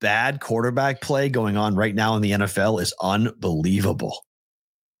amount of bad quarterback play going on right now in the NFL is unbelievable.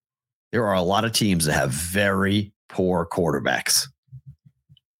 There are a lot of teams that have very poor quarterbacks.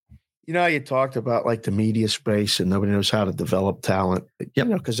 You know, you talked about like the media space and nobody knows how to develop talent,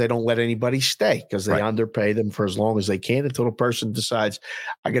 because they don't let anybody stay because they underpay them for as long as they can until the person decides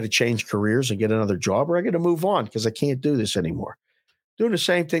I got to change careers and get another job or I got to move on because I can't do this anymore. Doing the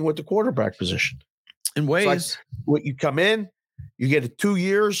same thing with the quarterback position. In ways, what you come in, you get it 2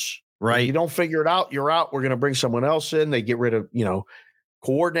 years, right? You don't figure it out. You're out. We're going to bring someone else in. They get rid of,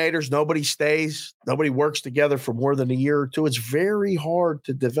 coordinators. Nobody stays. Nobody works together for more than a year or 2. It's very hard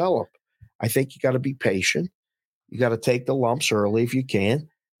to develop. I think you got to be patient. You got to take the lumps early if you can. I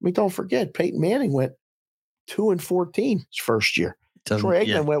mean, don't forget, Peyton Manning went 2-14 his first year. Troy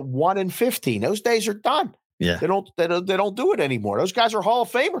Aikman went 1-15. Those days are done. Yeah, they don't do it anymore. Those guys are Hall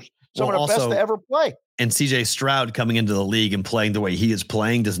of Famers. Some of the best to ever play. And CJ Stroud coming into the league and playing the way he is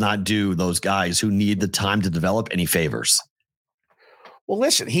playing does not do those guys who need the time to develop any favors. Well,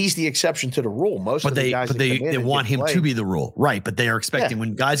 listen, he's the exception to the rule. Most of the guys they want him to be the rule. Right. But they are expecting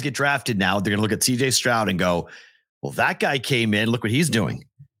when guys get drafted now, they're going to look at CJ Stroud and go, well, that guy came in. Look what he's doing.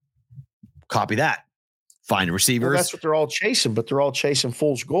 Copy that. Find receivers. Well, that's what they're all chasing, but they're all chasing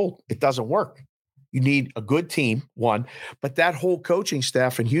fool's gold. It doesn't work. You need a good team, one. But that whole coaching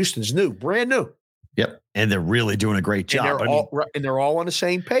staff in Houston's new, brand new. Yep. And they're really doing a great job. And they're all on the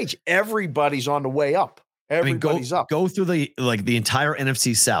same page. Everybody's on the way up. Everybody's up. Go through the entire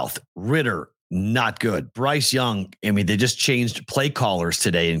NFC South. Ritter, not good. Bryce Young, I mean, they just changed play callers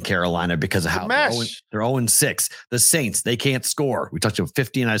today in Carolina because of how they're 0-6. The Saints, they can't score. We talked about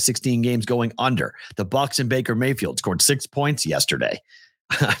 15 out of 16 games going under. The Bucs and Baker Mayfield scored 6 points yesterday.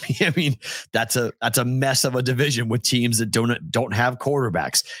 I mean, that's a mess of a division with teams that don't have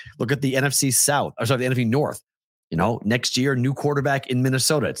quarterbacks. Look at the NFC South, the NFC North. Next year, new quarterback in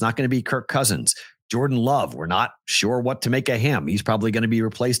Minnesota. It's not going to be Kirk Cousins. Jordan Love, we're not sure what to make of him. He's probably going to be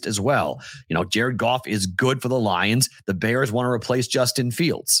replaced as well. Jared Goff is good for the Lions. The Bears want to replace Justin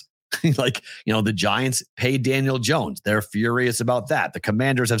Fields. The Giants paid Daniel Jones. They're furious about that. The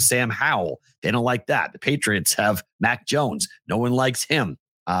Commanders have Sam Howell. They don't like that. The Patriots have Mac Jones. No one likes him.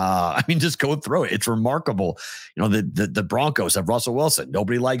 Just go through it. It's remarkable. The Broncos have Russell Wilson.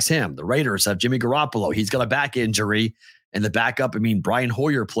 Nobody likes him. The Raiders have Jimmy Garoppolo. He's got a back injury. And the backup, Brian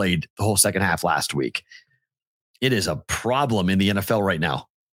Hoyer played the whole second half last week. It is a problem in the NFL right now.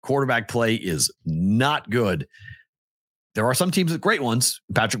 Quarterback play is not good. There are some teams with great ones.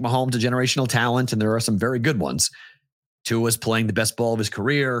 Patrick Mahomes, a generational talent, and there are some very good ones. Tua's playing the best ball of his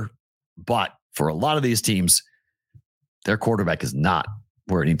career. But for a lot of these teams, their quarterback is not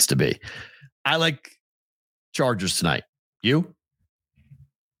where it needs to be. I like Chargers tonight. You?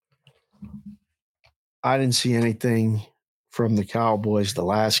 I didn't see anything from the Cowboys the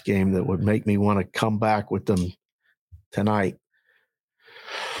last game that would make me want to come back with them tonight.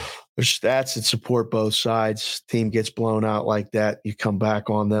 There's stats that support both sides. Team gets blown out like that, you come back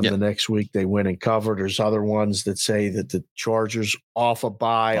on them the next week, they win and cover. There's other ones that say that the Chargers off a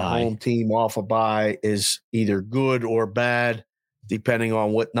bye, a home team off a bye is either good or bad, depending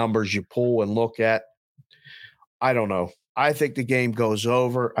on what numbers you pull and look at. I don't know. I think the game goes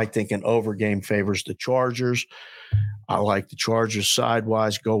over. I think an over game favors the Chargers. I like the Chargers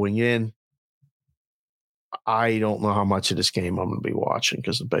sidewise going in. I don't know how much of this game I'm going to be watching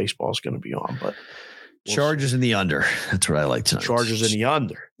because the baseball is going to be on. But Chargers in the under. That's what I like tonight. Chargers in the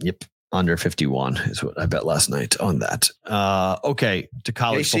under. Yep. Under 51 is what I bet last night on that. Okay. To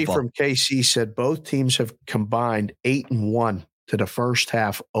college football. From KC said both teams have combined 8-1 to the first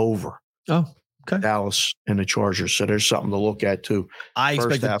half over. Oh, okay. Dallas and the Chargers. So there's something to look at too. I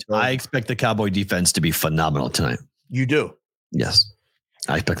expect the Cowboy defense to be phenomenal tonight. You do? Yes.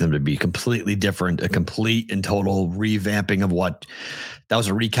 I expect them to be completely different, a complete and total revamping of that was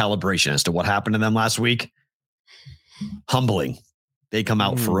a recalibration as to what happened to them last week. Humbling. They come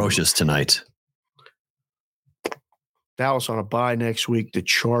out ferocious tonight. Dallas on a bye next week. The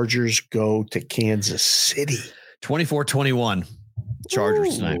Chargers go to Kansas City. 24-21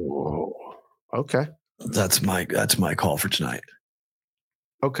 Chargers tonight. Okay. That's my call for tonight.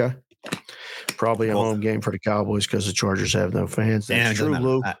 Okay. Probably a home game for the Cowboys because the Chargers have no fans. That's true,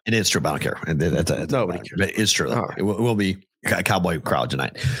 Lou. It is true, but I don't care. Nobody cares. It is true. Right. It will be a Cowboy crowd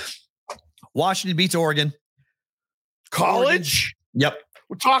tonight. Washington beats Oregon. College? Yep.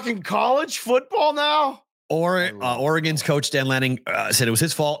 We're talking college football now? Oregon's coach, Dan Lanning, said it was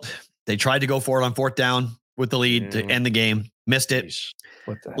his fault. They tried to go for it on fourth down with the lead to end the game. Missed it.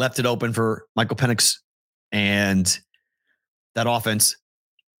 Left it open for Michael Penix and that offense.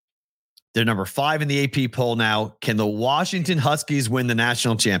 They're number 5 in the AP poll now. Can the Washington Huskies win the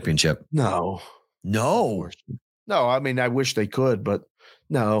national championship? No. I mean, I wish they could, but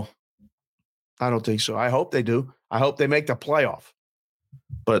no, I don't think so. I hope they do. I hope they make the playoff.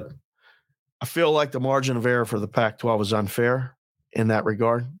 But I feel like the margin of error for the Pac-12 is unfair in that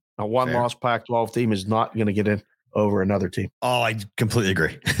regard. A one-loss Pac-12 team is not going to get in over another team. Oh, I completely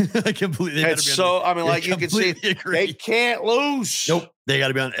agree. I completely. And so, I mean, like you can see, they can't lose. Nope. They got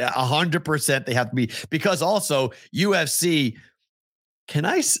to be on 100%. They have to be, because also UFC. Can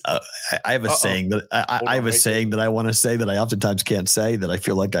I have a saying that I have a saying that I want to say that I oftentimes can't say that I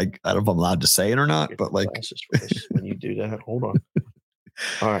feel like I don't know if I'm allowed to say it or not, but like when you do that, hold on.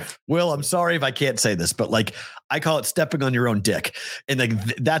 All right. Will, I'm sorry if I can't say this, but like I call it stepping on your own dick. And like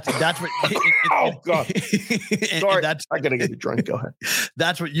that's what oh God. Sorry, I gotta get a drink. Go ahead.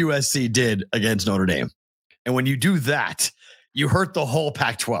 That's what USC did against Notre Dame. And when you do that, you hurt the whole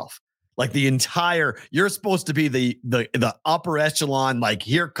Pac-12. Like the entire, you're supposed to be the upper echelon. Like,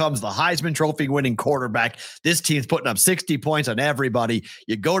 here comes the Heisman Trophy winning quarterback. This team's putting up 60 points on everybody.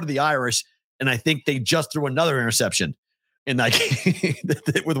 You go to the Irish, and I think they just threw another interception in like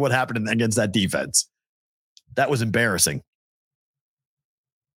with what happened against that defense. That was embarrassing.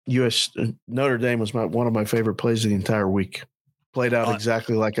 Notre Dame was one of my favorite plays of the entire week. Played out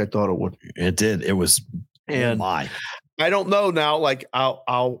exactly like I thought it would. It did. It was. And I don't know now. Like,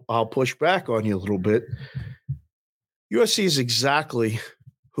 I'll push back on you a little bit. USC is exactly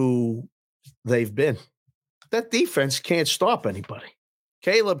who they've been. That defense can't stop anybody.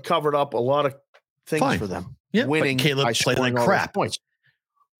 Caleb covered up a lot of things for them. Yeah, winning. Caleb played like crap. Points.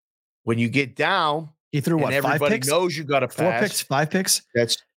 When you get down, he threw what? Everybody 5 picks? knows you got to pass. 4 picks, 5 picks.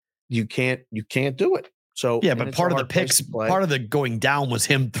 You can't do it. So yeah, but part of the picks, part of the going down was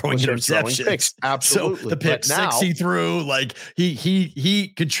him throwing interceptions. Absolutely. So the pick 6 he threw, like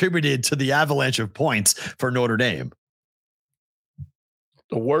he contributed to the avalanche of points for Notre Dame.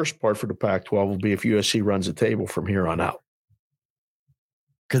 The worst part for the Pac-12 will be if USC runs a table from here on out.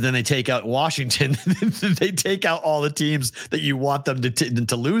 Because then they take out Washington. They take out all the teams that you want them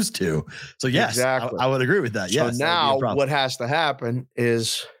to lose to. So yes, exactly. I would agree with that. Yes. So now what has to happen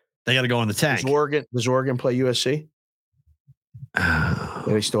is they got to go in the tank. Does Oregon play USC?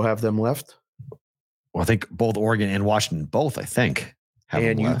 Do they still have them left? Well, I think both Oregon and Washington, I think.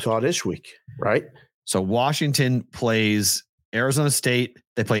 And Utah this week, right? So Washington plays Arizona State.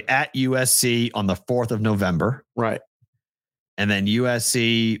 They play at USC on the 4th of November. Right. And then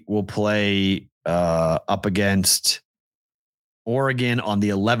USC will play up against Oregon on the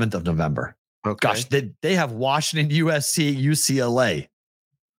 11th of November. Okay. Gosh, they have Washington, USC, UCLA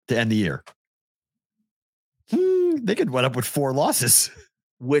to end the year. They could wind up with 4 losses.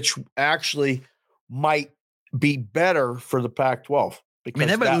 Which actually might be better for the Pac-12. I mean,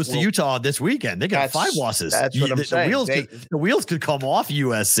 they might lose to Utah this weekend. They got 5 losses. That's what I'm saying. The wheels could come off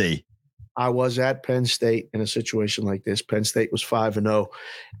USC. I was at Penn State in a situation like this. Penn State was 5-0,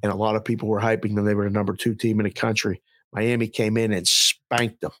 and a lot of people were hyping them. They were the number 2 team in the country. Miami came in and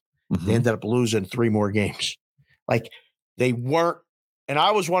spanked them. Mm-hmm. They ended up losing 3 more games. Like, they weren't. And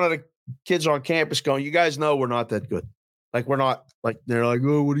I was one of the kids on campus going, you guys know we're not that good. Like, we're not. Like, they're like,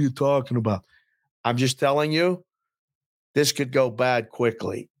 oh, what are you talking about? I'm just telling you, this could go bad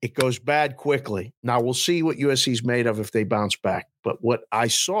quickly. It goes bad quickly. Now, we'll see what USC's made of if they bounce back. But what I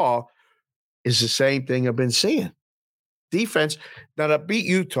saw is the same thing I've been seeing. Defense. Now, to beat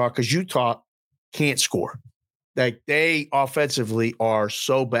Utah, because Utah can't score. Like, they offensively are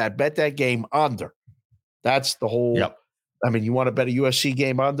so bad. Bet that game under. That's the whole. Yep. I mean, you want to bet a USC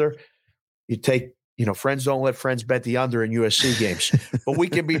game under? You take, friends don't let friends bet the under in USC games. But we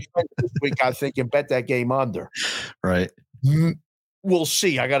can be friends this week, I think, and bet that game under. Right. We'll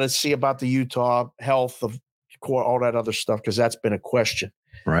see. I got to see about the Utah health of core, all that other stuff, because that's been a question.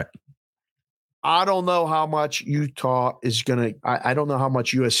 Right. I don't know how much Utah is going to – I don't know how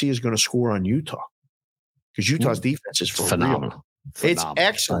much USC is going to score on Utah, because Utah's defense is phenomenal. It's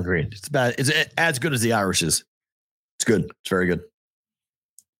excellent. I agree. It's bad. It's as good as the Irish's. It's good. It's very good.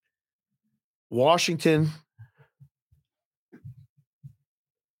 Washington,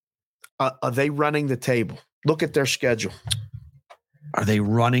 are they running the table? Look at their schedule. Are they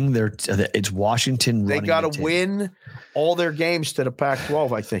running their? It's Washington. They got to win all their games to the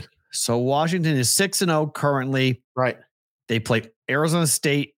Pac-12, I think. So Washington is 6-0 currently. Right. They play Arizona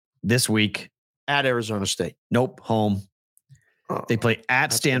State this week. At Arizona State. Nope. Home. They play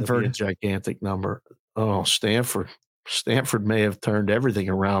at Stanford. A gigantic number. Oh, Stanford. Stanford may have turned everything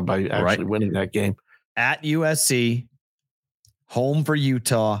around by actually winning that game. At USC, home for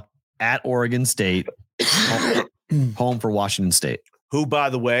Utah, at Oregon State, home for Washington State. Who, by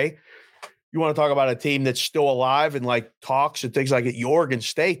the way, you want to talk about a team that's still alive and like talks and things like it, Oregon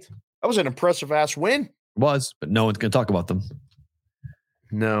State. That was an impressive ass win. It was, but no one's going to talk about them.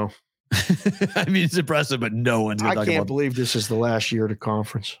 No. I mean, it's impressive, but no one's going to talk about them. I can't believe this is the last year of the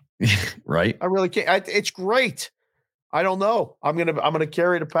conference. Right? I really can't. It's great. I don't know. I'm gonna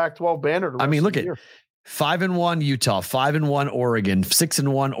carry the Pac-12 banner. I mean, look at 5-1 Utah, 5-1 Oregon,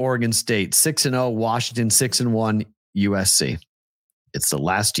 6-1 Oregon State, 6-0 Washington, 6-1 USC. It's the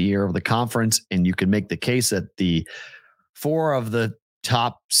last year of the conference, and you can make the case that the 4 of the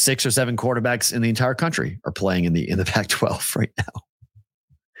top 6 or 7 quarterbacks in the entire country are playing in the Pac-12 right now.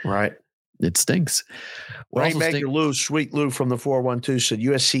 Right. It stinks. Rainmaker Lou, Sweet Lou from the 412 said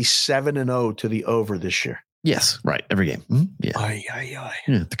USC 7-0 to the over this year. Yes, right. Every game. Mm-hmm. Yeah.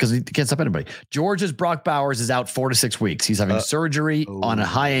 Yeah, because he can't stop anybody. Georgia's Brock Bowers is out 4 to 6 weeks. He's having surgery on a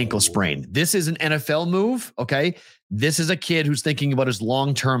high ankle sprain. This is an NFL move. Okay. This is a kid who's thinking about his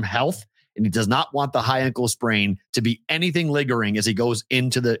long-term health, and he does not want the high ankle sprain to be anything lingering as he goes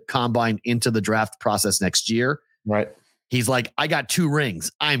into the combine, into the draft process next year. Right. He's like, I got 2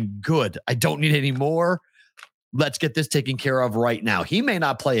 rings. I'm good. I don't need any more. Let's get this taken care of right now. He may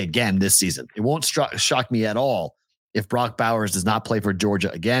not play again this season. It won't shock me at all if Brock Bowers does not play for Georgia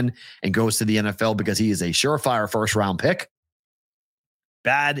again and goes to the NFL because he is a surefire first-round pick.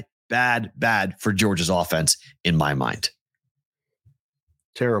 Bad for Georgia's offense in my mind.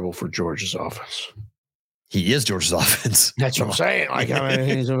 Terrible for Georgia's offense. He is Georgia's offense. That's what I'm saying. Like, I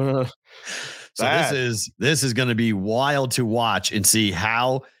mean, he's so this is going to be wild to watch and see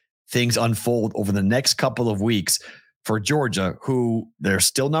how things unfold over the next couple of weeks for Georgia, who they're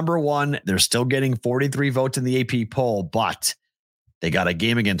still number 1. They're still getting 43 votes in the AP poll, but they got a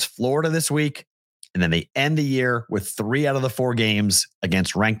game against Florida this week. And then they end the year with 3 out of the 4 games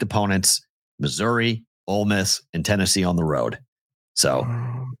against ranked opponents, Missouri, Ole Miss, and Tennessee on the road. So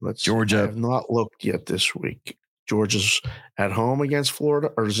Georgia. I have not looked yet this week. Georgia's at home against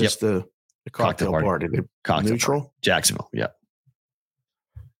Florida, or is this the cocktail party? Cocktail neutral? Party. Jacksonville, yeah.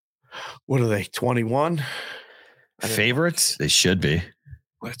 What are they, 21? Favorites? They should be.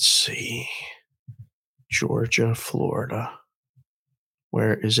 Let's see. Georgia, Florida.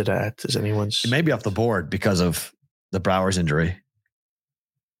 Where is it at? Does anyone see? It may be off the board because of the Bowers injury.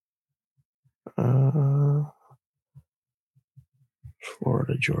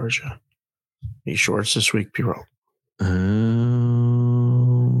 Florida, Georgia. Are you sure it's this week, P-Roll?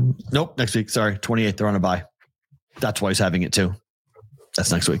 Nope, next week. Sorry, 28th. They're on a bye. That's why he's having it too.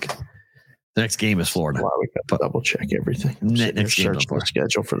 That's next week. The next game is Florida. Wow, we got to double check everything. Next game search the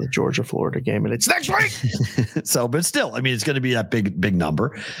schedule for the Georgia-Florida game, and it's next week. So, but still, I mean, it's going to be that big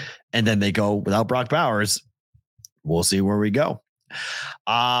number. And then they go without Brock Bowers. We'll see where we go.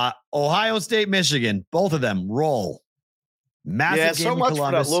 Ohio State, Michigan, both of them roll. Massive game so much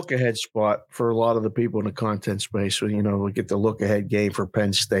for that look-ahead spot for a lot of the people in the content space. So, you know, we get the look-ahead game for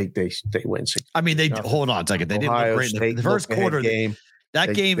Penn State. They win 6. I mean, hold on a second. They didn't look great in the first quarter game.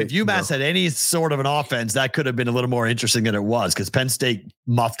 That game, if UMass had any sort of an offense, that could have been a little more interesting than it was because Penn State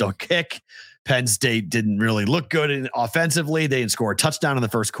muffed a kick. Penn State didn't really look good offensively. They didn't score a touchdown in the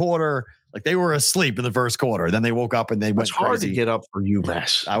first quarter. Like they were asleep in the first quarter. Then they woke up and they went crazy. It's hard to get up for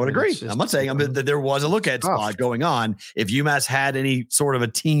UMass. I would agree. I'm not saying that there was a look-ahead spot going on. If UMass had any sort of a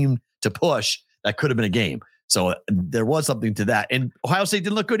team to push, that could have been a game. So there was something to that. And Ohio State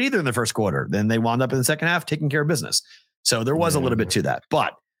didn't look good either in the first quarter. Then they wound up in the second half taking care of business. So there was a little bit to that.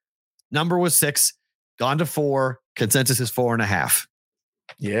 But number was 6, gone to 4. Consensus is 4.5.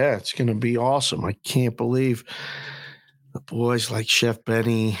 Yeah, it's going to be awesome. I can't believe the boys like Chef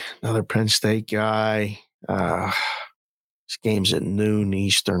Benny, another Penn State guy. This game's at noon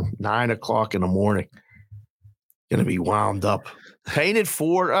Eastern, 9 o'clock in the morning. Going to be wound up. Painted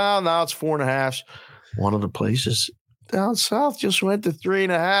 4. Oh, now it's 4.5. One of the places down south just went to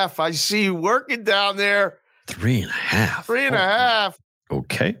 3.5. I see you working down there. 3.5. 3.5.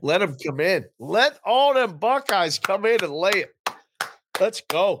 Okay. Let them come in. Let all them Buckeyes come in and lay it. Let's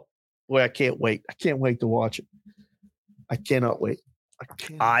go. Boy, I can't wait. I can't wait to watch it. I cannot wait.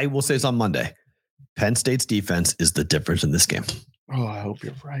 I will say this on Monday. Penn State's defense is the difference in this game. Oh, I hope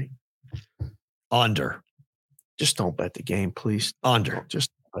you're right. Under. Just don't bet the game, please. Under.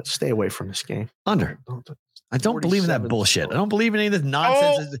 Just stay away from this game. Under. I don't believe in that bullshit. I don't believe in any of this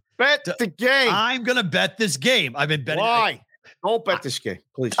nonsense. Bet the game. I'm going to bet this game. I've been betting. Why? Don't bet this game,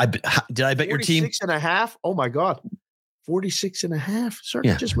 please. Did I bet your team? 46.5. Oh, my God. 46.5. Sir,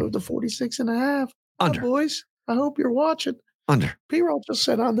 just moved to 46.5. Under. Boys, I hope you're watching. Under. P-Roll just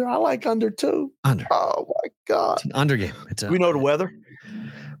said under. I like under, too. Under. Oh, my God. It's an under game. We know the weather?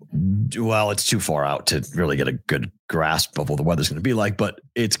 Well, it's too far out to really get a good grasp of what the weather's going to be like, but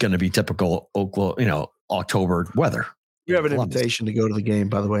it's going to be typical Oklahoma, October weather. You have an invitation to go to the game,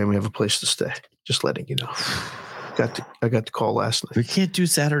 by the way, and we have a place to stay. Just letting you know. I got the call last night. We can't do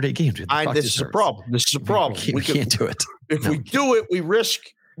Saturday games. This is a problem. This is a problem. We can't do it. If we do it, we risk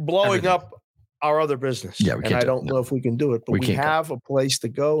blowing up our other business. Yeah, we can't. And I don't know if we can do it, but we have a place to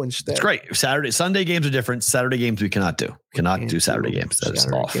go instead. It's great. Sunday games are different. Saturday games we cannot do. We cannot do Saturday games. That's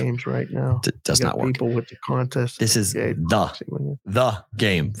off. Games right now. It does not work. People with the contest. This is the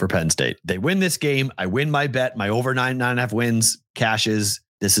game for Penn State. They win this game. I win my bet. My over 9.5 wins cashes.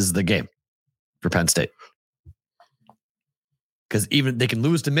 This is the game for Penn State. Because even they can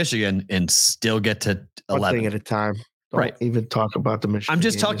lose to Michigan and still get to 11. One thing at a time. Don't even talk about the Michigan. I'm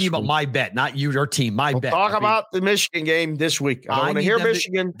just talking about my bet, not your team. My bet. Talk about the Michigan game this week. I want to hear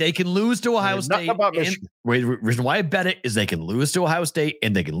Michigan. They can lose to Ohio State. About Michigan. The reason why I bet it is they can lose to Ohio State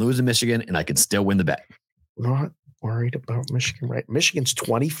and they can lose to Michigan, and I can still win the bet. Not worried about Michigan, right? Michigan's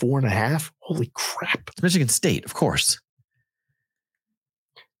 24.5. Holy crap. It's Michigan State, of course.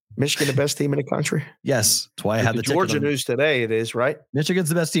 Michigan, the best team in the country? Yes. That's why I had the Georgia news today. It is, right? Michigan's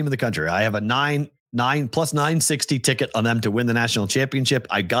the best team in the country. I have a 9+960 ticket on them to win the national championship.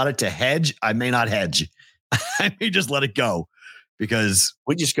 I got it to hedge. I may not hedge. I may just let it go because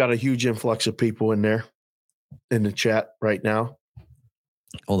we just got a huge influx of people in there in the chat right now.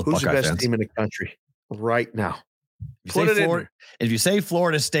 All the Who's Buckeye the best fans team in the country right now? Put it in. If you say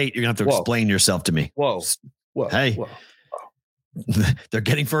Florida State, you're going to have to explain yourself to me. Whoa. Hey, they're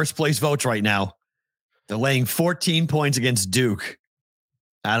getting first place votes right now. They're laying 14 points against Duke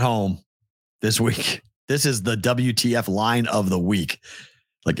at home this week. This is the WTF line of the week.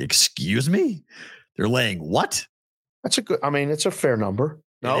 Like, excuse me? They're laying what? That's a good, it's a fair number.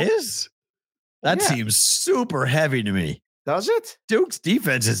 No? It is. That seems super heavy to me. Does it? Duke's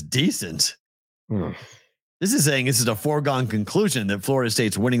defense is decent. This is saying this is a foregone conclusion that Florida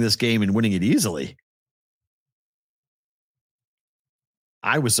State's winning this game and winning it easily.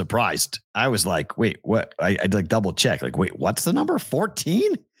 I was surprised. I was like, wait, what? I'd like double check. Like, wait, what's the number?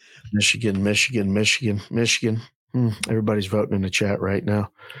 14? Michigan. Everybody's voting in the chat right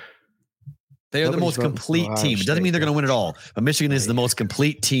now. They are the most complete team. It doesn't mean they're going to win it all, but Michigan is the most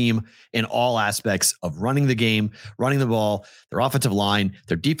complete team in all aspects of running the game, running the ball, their offensive line,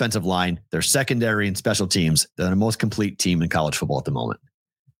 their defensive line, their secondary and special teams. They're the most complete team in college football at the moment.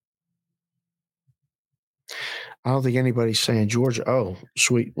 I don't think anybody's saying Georgia. Oh,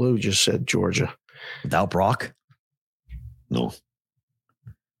 Sweet Blue just said Georgia. Without Brock? No.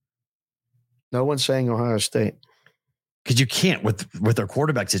 No one's saying Ohio State. Because you can't with their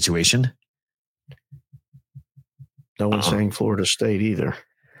quarterback situation. No one's saying Florida State either.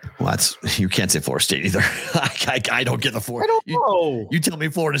 Well, you can't say Florida State either. I don't get the Florida. I don't know. You tell me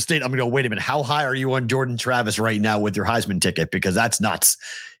Florida State, I'm going to go, wait a minute. How high are you on Jordan Travis right now with your Heisman ticket? Because that's nuts.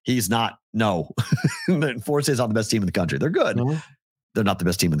 He's not. No. Florida State's not the best team in the country. They're good. Mm-hmm. They're not the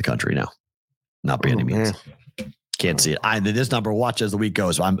best team in the country now. Not by any means. Can't see it. This number, watch as the week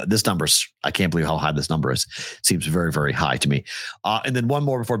goes. This number's, I can't believe how high this number is. It seems very, very high to me. And then one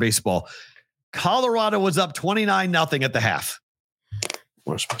more before baseball. Colorado was up 29-0 at the half.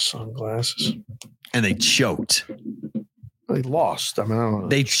 Where's my sunglasses? And they choked. They lost. I don't know.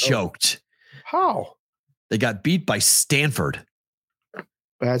 They choked. How? They got beat by Stanford.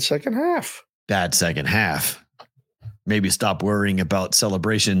 Bad second half. Maybe stop worrying about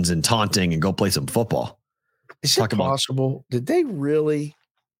celebrations and taunting and go play some football. Is it possible? Did they really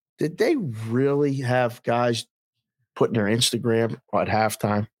have guys putting their Instagram at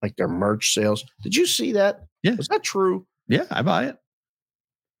halftime, like their merch sales? Did you see that? Yeah. Was that true? Yeah, I buy it.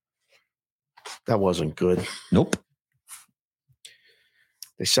 That wasn't good. Nope.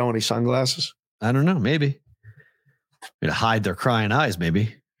 They sell any sunglasses? I don't know. Maybe. To hide their crying eyes,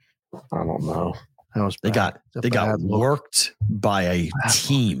 maybe. I don't know. That was bad. They got worked by a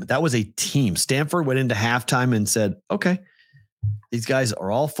team. That was a team. Stanford went into halftime and said, okay, these guys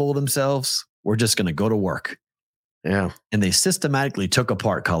are all full of themselves. We're just going to go to work. Yeah. And they systematically took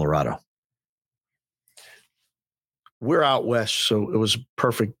apart Colorado. We're out west, so it was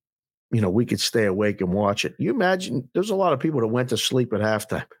perfect. We could stay awake and watch it. You imagine there's a lot of people that went to sleep at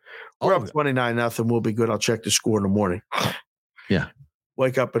halftime. We're up 29-0. We'll be good. I'll check the score in the morning. Yeah.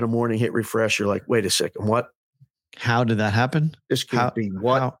 Wake up in the morning, hit refresh. You're like, wait a second. What? How did that happen? This can't be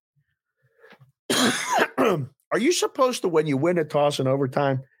what? Are you supposed to, when you win a toss in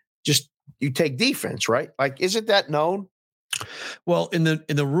overtime, just you take defense, right? Like, isn't that known? Well, in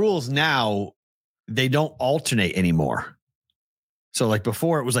the rules now, they don't alternate anymore. So like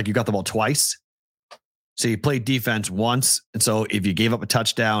before, it was like you got the ball twice. So you played defense once. And so if you gave up a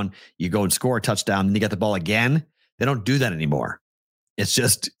touchdown, you go and score a touchdown, and you get the ball again. They don't do that anymore. It's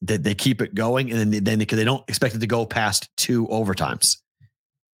just that they keep it going. And then because they don't expect it to go past 2 overtimes,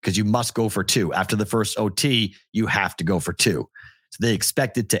 because you must go for 2. After the first OT, you have to go for 2. So they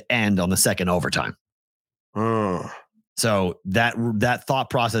expect it to end on the second overtime. So that thought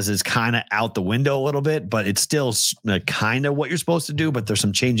process is kind of out the window a little bit, but it's still kind of what you're supposed to do. But there's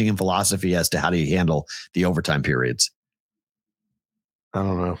some changing in philosophy as to how do you handle the overtime periods. I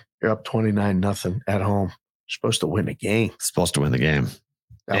don't know. You're up 29-0 at home. You're supposed to win the game.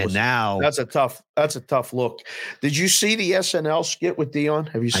 Now that's a tough look. Did you see the SNL skit with Dion?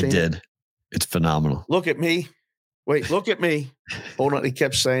 Have you seen it? I did. It's phenomenal. Look at me. Wait, look at me. Hold on. He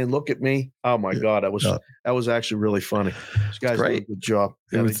kept saying, look at me. Oh my God. That was actually really funny. These guys did a good job.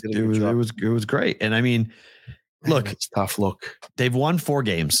 It was great. And I mean, look, it's tough look. They've won 4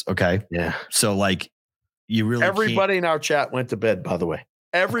 games. Okay. Yeah. So like you really everybody in our chat went to bed, by the way.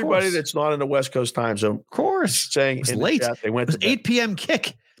 Everybody that's not in the West Coast time zone, of course, saying it was in late. The chat, they went it was to 8 p.m.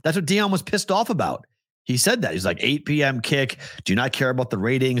 kick. That's what Dion was pissed off about. He said that. He's like, 8 p.m. kick. Do not care about the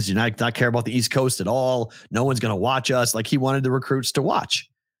ratings. Do not care about the East Coast at all. No one's going to watch us. Like, he wanted the recruits to watch.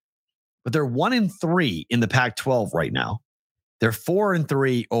 But they're 1-3 in the Pac-12 right now. They're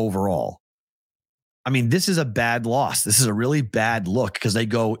 4-3 overall. I mean, this is a bad loss. This is a really bad look because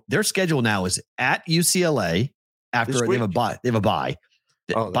their schedule now is at UCLA after they have a bye. They have a bye.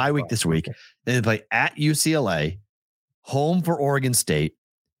 Bye week this week. Okay. Then they play at UCLA, home for Oregon State,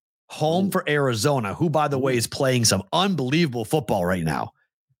 home for Arizona, who, by the way, is playing some unbelievable football right now.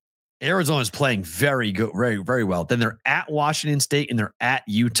 Arizona is playing very good, very, very well. Then they're at Washington State and they're at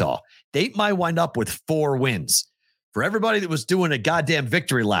Utah. They might wind up with 4 wins. For everybody that was doing a goddamn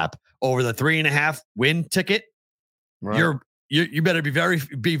victory lap over the 3.5 win ticket, right. You better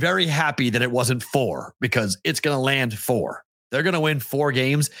be very happy that it wasn't 4 because it's going to land 4. They're going to win 4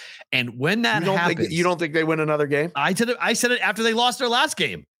 games, and when that happens, you don't think they win another game? I said it after they lost their last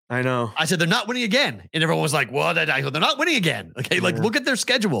game. I know. I said they're not winning again, and everyone was like, "Well, they're not winning again." Okay, like look at their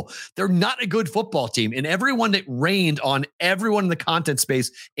schedule. They're not a good football team, and everyone that rained on everyone in the content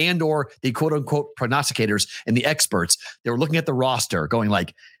space and/or the quote unquote prognosticators and the experts, they were looking at the roster, going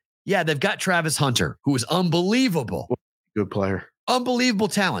like, "Yeah, they've got Travis Hunter, who is unbelievable, good player, unbelievable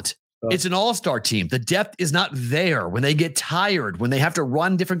talent." It's an all-star team. The depth is not there. When they get tired, when they have to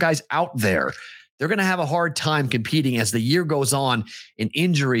run different guys out there, they're going to have a hard time competing as the year goes on and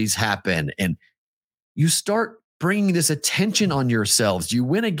injuries happen. And you start bringing this attention on yourselves. You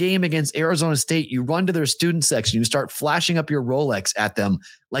win a game against Arizona State. You run to their student section. You start flashing up your Rolex at them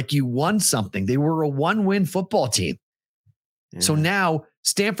like you won something. They were a 1-win football team. Yeah. So now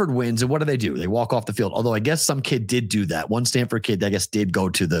Stanford wins, and what do? They walk off the field. Although I guess some kid did do that. One Stanford kid, I guess, did go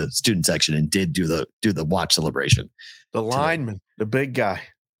to the student section and did do the watch celebration. The lineman, the big guy.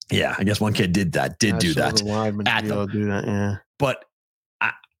 Yeah, I guess one kid did that. Do that. The lineman do that. Yeah, but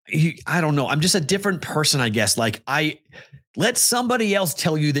I don't know. I'm just a different person, I guess. Like let somebody else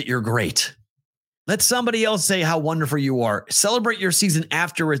tell you that you're great. Let somebody else say how wonderful you are. Celebrate your season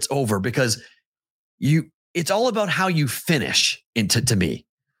after it's over because it's all about how you finish to me.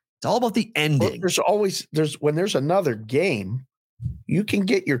 It's all about the ending. Well, when there's another game, you can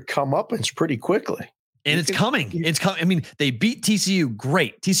get your comeuppance pretty quickly. And it's coming. I mean, they beat TCU.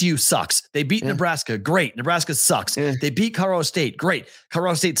 Great. TCU sucks. They beat Nebraska. Great. Nebraska sucks. They beat Colorado State. Great.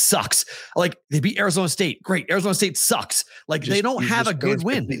 Colorado State sucks. Like, they beat Arizona State. Great. Arizona State sucks. Like, they don't have a good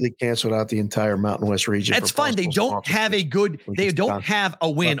win. Completely canceled out the entire Mountain West region. That's fine. They don't have a good. They don't have a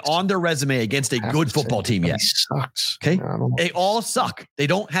win on their resume against a good football team yet. Sucks. Okay. They all suck. They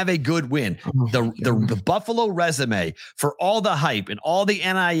don't have a good win. The Buffalo resume for all the hype and all the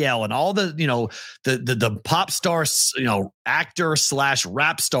NIL and all the the pop star, actor /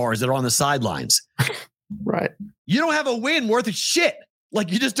 rap stars that are on the sidelines. Right. You don't have a win worth of shit.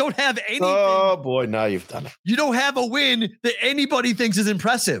 Like, you just don't have anything. Oh boy, now you've done it. You don't have a win that anybody thinks is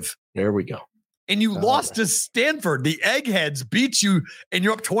impressive. There we go. And you lost to Stanford. The Eggheads beat you and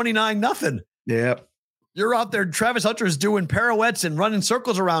you're up 29-0. Yep. You're out there. Travis Hunter's doing pirouettes and running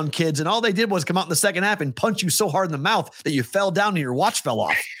circles around kids. And all they did was come out in the second half and punch you so hard in the mouth that you fell down and your watch fell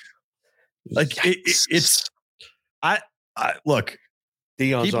off. Like, look,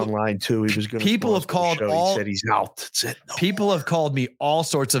 Dion's online too. He was going to. People have called he said he's out. That's it. No. People have called me all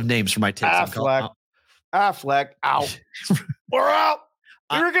sorts of names for my takes. Affleck out. We're out.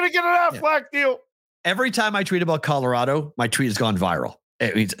 We were going to get an Affleck deal. Every time I tweet about Colorado, my tweet has gone viral.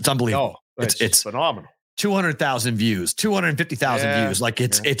 It's unbelievable. It's phenomenal. 200,000 views, 250,000 views. Like,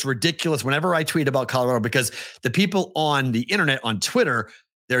 it's ridiculous whenever I tweet about Colorado, because the people on the internet, on Twitter,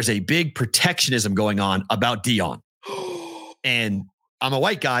 there's a big protectionism going on about Dion. And I'm a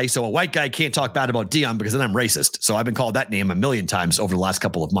white guy, so a white guy can't talk bad about Dion because then I'm racist. So I've been called that name a million times over the last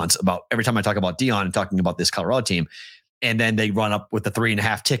couple of months about every time I talk about Dion and talking about this Colorado team. And then they run up with the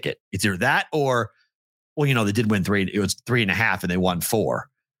 3.5 ticket. It's either that or, well, they did win 3. It was 3.5 and they won 4.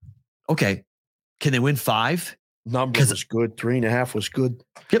 Okay. Can they win 5? Number was good. 3.5 was good.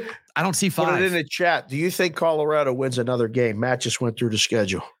 Yep. I don't see 5. Put it in the chat. Do you think Colorado wins another game? Matt just went through the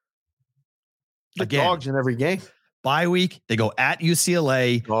schedule. The Dogs in every game. Bye week. They go at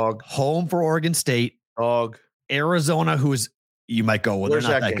UCLA. Dog. Home for Oregon State. Dog. Arizona, you might go, well, they're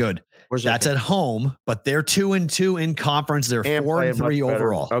not that good. That's at home, but they're 2-2 in conference. They're 4-3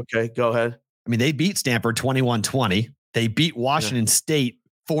 overall. Okay, go ahead. I mean, they beat Stanford 21-20. They beat Washington State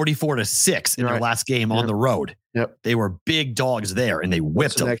 44-6 in their last game on the road. Yep. They were big dogs there, and they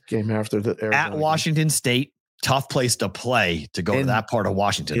whipped them. Next game after the Arizona at Washington State. Tough place to play to go to that part of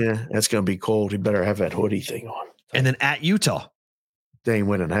Washington. Yeah, that's going to be cold. You better have that hoodie thing on. And then at Utah. they ain't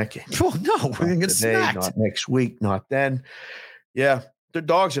winning that game. Oh, no, we're going to get today, smacked. not next week, not then. Yeah, they're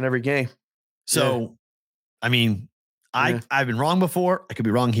dogs in every game. So, I mean, I've been wrong before. I could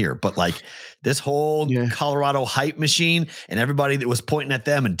be wrong here, but like this whole Colorado hype machine and everybody that was pointing at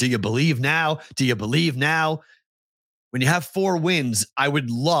them and do you believe now? Do you believe now? When you have 4 wins, I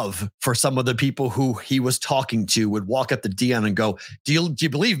would love for some of the people who he was talking to would walk up to Dion and go, do you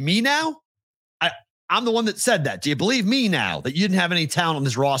believe me now? I'm the one that said that. Do you believe me now that you didn't have any talent on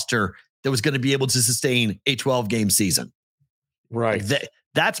this roster that was going to be able to sustain a 12-game season? Right. Like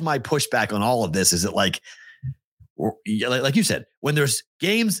that's my pushback on all of this. Is it like you said, when there's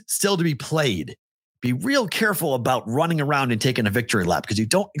games still to be played, be real careful about running around and taking a victory lap because you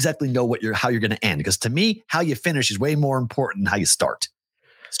don't exactly know how you're going to end. Because to me, how you finish is way more important than how you start.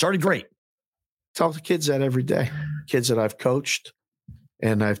 Started great. Tell the kids that every day. Kids that I've coached,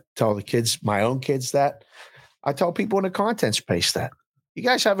 and I tell the kids, my own kids, that. I tell people in the content space that. You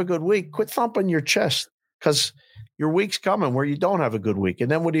guys have a good week. Quit thumping your chest because your week's coming where you don't have a good week. And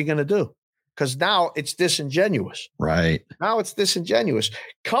then what are you going to do? Because now it's disingenuous. Right. Now it's disingenuous.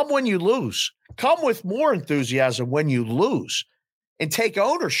 Come when you lose. Come with more enthusiasm when you lose and take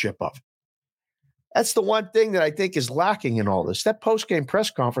ownership of it. That's the one thing that I think is lacking in all this. That post-game press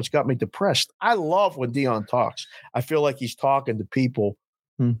conference got me depressed. I love when Dion talks. I feel like he's talking to people.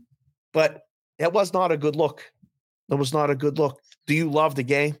 But it was not a good look. It was not a good look. Do you love the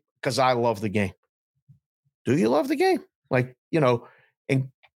game? Because I love the game. Do you love the game? Like, and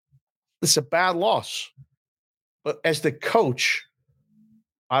it's a bad loss. But as the coach,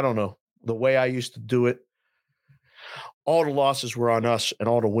 I don't know. The way I used to do it, all the losses were on us and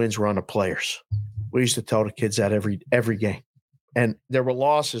all the wins were on the players. We used to tell the kids that every game. And there were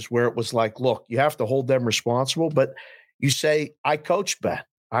losses where it was like, look, you have to hold them responsible, but you say, I coached bad.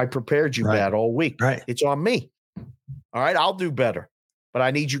 I prepared you bad all week. Right. It's on me. All right, I'll do better. But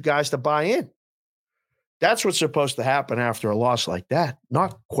I need you guys to buy in. That's what's supposed to happen after a loss like that.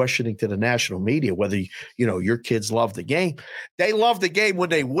 Not questioning to the national media whether, your kids love the game. They love the game when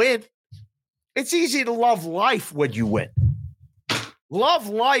they win. It's easy to love life when you win. Love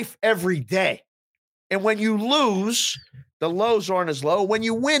life every day. And when you lose, the lows aren't as low. When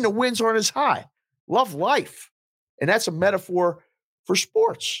you win, the wins aren't as high. Love life. And that's a metaphor for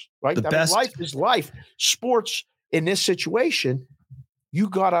sports, right? Life is life. Sports in this situation, you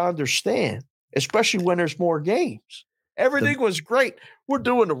got to understand, especially when there's more games. Everything was great. We're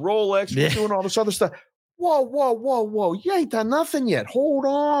doing the Rolex. We're doing all this other stuff. Whoa. You ain't done nothing yet. Hold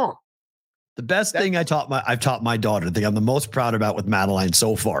on. The best thing I've taught my daughter, the thing I'm the most proud about with Madeline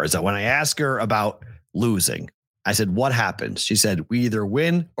so far is that when I ask her about losing, I said, what happens? She said, we either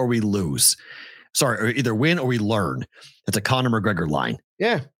win or we lose. Or either win or we learn. That's a Conor McGregor line.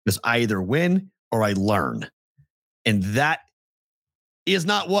 Yeah. Because I either win or I learn. And that is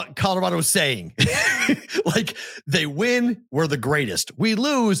not what Colorado is saying. Like they win, we're the greatest. We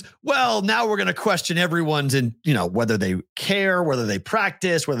lose, well, now we're going to question everyone's whether they care, whether they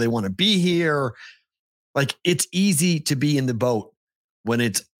practice, whether they want to be here. Like it's easy to be in the boat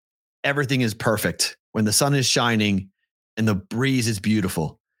when everything is perfect, when the sun is shining and the breeze is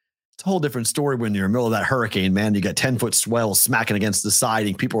beautiful. It's a whole different story when you're in the middle of that hurricane, man. You got 10-foot swells smacking against the side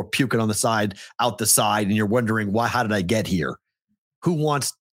and people are puking on the side, out the side, and you're wondering, how did I get here? Who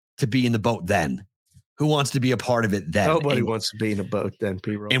wants to be in the boat then? Who wants to be a part of it then? Nobody wants to be in a boat then,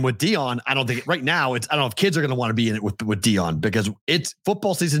 P-Roll. And with Dion, I don't think right now I don't know if kids are going to want to be in it with Dion because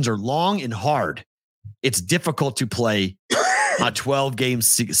football seasons are long and hard. It's difficult to play a 12-game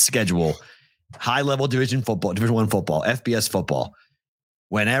schedule, high-level Division I football, FBS football,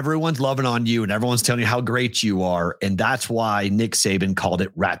 when everyone's loving on you and everyone's telling you how great you are. And that's why Nick Saban called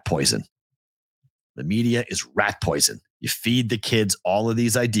it rat poison. The media is rat poison. You feed the kids all of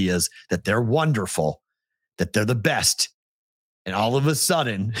these ideas that they're wonderful, that they're the best. And all of a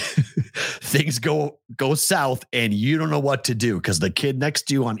sudden, things go south and you don't know what to do because the kid next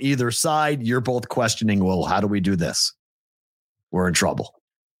to you on either side, you're both questioning, well, how do we do this? We're in trouble.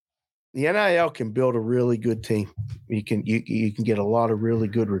 The NIL can build a really good team. You can get a lot of really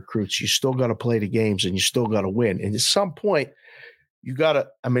good recruits. You still got to play the games and you still got to win. And at some point, you got to,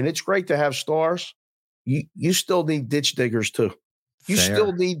 it's great to have stars. You still need ditch diggers too. You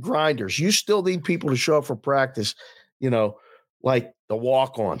still need grinders. You still need people to show up for practice, like the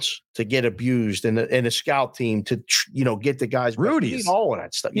walk-ons to get abused and a scout team to, get the guys. Rudies. You need all of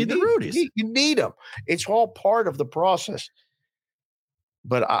that stuff. You need the Rudies. You need them. It's all part of the process.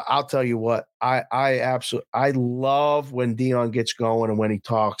 But I'll tell you what, I love when Dion gets going and when he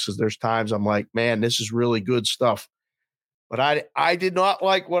talks, because there's times I'm like, man, this is really good stuff. But I did not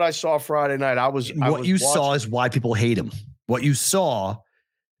like what I saw Friday night. What you saw is why people hate him. What you saw,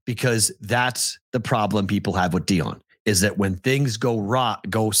 because that's the problem people have with Dion, is that when things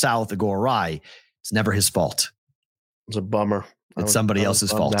go south or go awry, it's never his fault. It's a bummer. It's somebody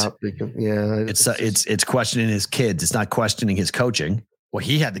else's fault. It's questioning his kids. It's not questioning his coaching. Well,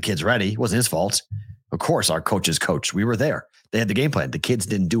 he had the kids ready. It wasn't his fault. Of course, our coaches coached. We were there. They had the game plan. The kids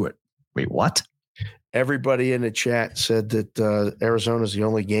didn't do it. Wait, what? Everybody in the chat said that Arizona is the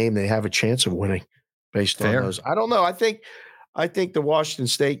only game they have a chance of winning based on those. I don't know. I think the Washington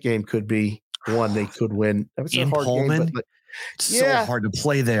State game could be one they could win. It's a hard Pullman? game, but It's so hard to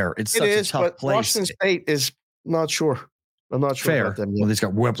play there. It's such a tough place. Washington State is not sure. I'm not sure about them yet. Well, these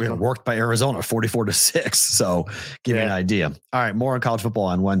got worked by Arizona 44-6. So give you an idea. All right, more on college football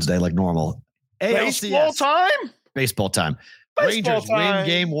on Wednesday, like normal. Baseball time. Baseball time. Rangers win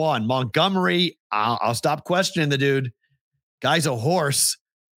game 1. Montgomery, I'll stop questioning the dude. Guy's a horse.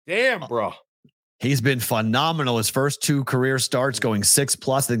 Damn, bro. He's been phenomenal. His first 2 career starts going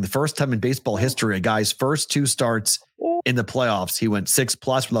 6+. I think the first time in baseball history, a guy's first 2 starts in the playoffs, he went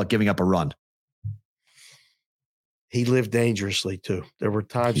 6+ without giving up a run. He lived dangerously too. There were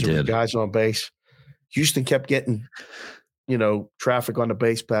times there were guys on base. Houston kept getting, traffic on the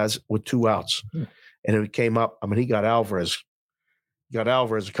base paths with 2 outs. And it came up. I mean, he got Alvarez.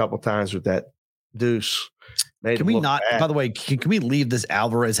 A couple times with that deuce. Can we not, by the way, can we leave this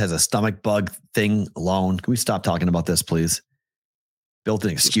Alvarez has a stomach bug thing alone? Can we stop talking about this, please? Built-in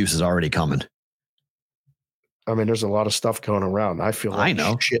excuse is already coming. I mean, there's a lot of stuff going around. I feel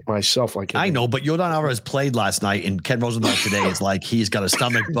like shit myself. I know, but Yordan Alvarez played last night, and Ken Rosenthal today is like, he's got a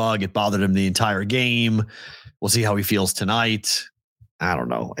stomach bug. It bothered him the entire game. We'll see how he feels tonight. I don't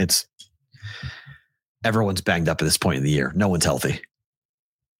know. Everyone's banged up at this point in the year. No one's healthy.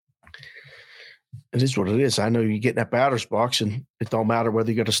 It is what it is. I know you get in that batter's box, and it don't matter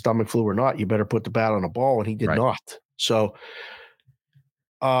whether you got a stomach flu or not. You better put the bat on the ball, and he did not. So,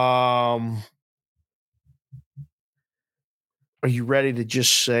 are you ready to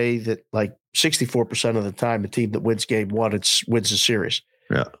just say that like 64% of the time, the team that wins game 1, wins the series?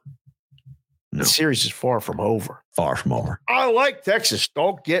 Yeah. No. The series is far from over. Far from over. I like Texas.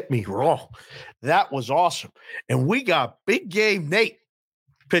 Don't get me wrong. That was awesome. And we got big game Nate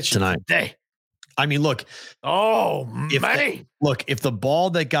pitching tonight. Today. I mean, look. Oh, man. If the ball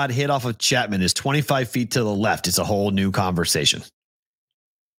that got hit off of Chapman is 25 feet to the left, it's a whole new conversation.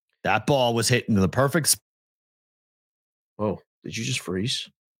 That ball was hit into the perfect spot. Oh, did you just freeze?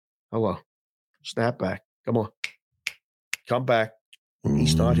 Hello. Snap back. Come on. Come back.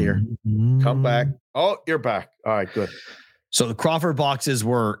 He's not here. Come back. Oh, you're back. All right, good. So the Crawford boxes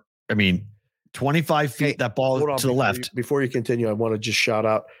were, 25 feet, that ball to the left. Before you continue, I want to just shout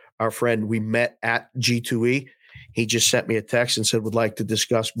out our friend we met at G2E. He just sent me a text and said would like to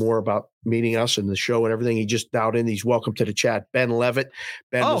discuss more about meeting us and the show and everything. He just dialed in. He's welcome to the chat. Ben Levitt.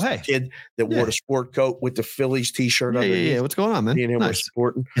 Ben was the kid that wore the sport coat with the Phillies T-shirt. Yeah. What's going on, man? Me and him were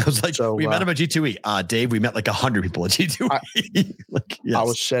sporting. I was like, we met him at G2E. Dave, we met like 100 people at G2E. I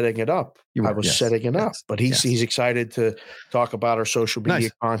was setting it up. But he's excited to talk about our social media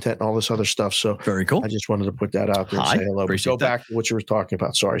content and all this other stuff. So very cool. I just wanted to put that out there and say hello. Go back to what you were talking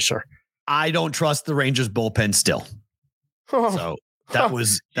about. Sorry, sir. I don't trust the Rangers bullpen still. So that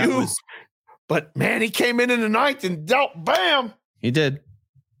was. But man, he came in the ninth and dealt. Bam. He did.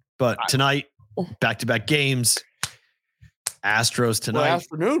 But tonight, back-to-back games. Astros tonight. Well,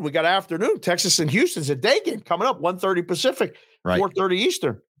 afternoon. We got afternoon. Texas and Houston's a day game coming up. 1:30 Pacific. 4:30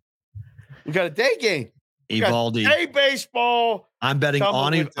 Eastern. We got a day game. Evaldi. Day baseball. I'm betting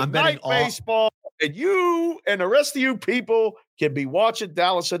on. I'm betting on baseball. And you and the rest of you people can be watching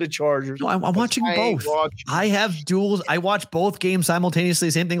Dallas and the Chargers. No, I'm watching both. I have duels. I watch both games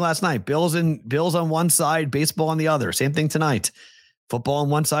simultaneously. Same thing last night. Bills on one side, baseball on the other. Same thing tonight. Football on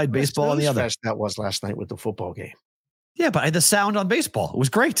one side, baseball on the other. That was last night with the football game. Yeah, but I had the sound on baseball. It was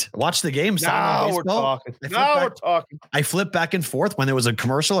great. I watched the game. Now we're talking. I flipped back and forth when there was a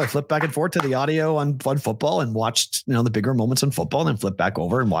commercial. I flipped back and forth to the audio on football and watched, the bigger moments in football, and then flipped back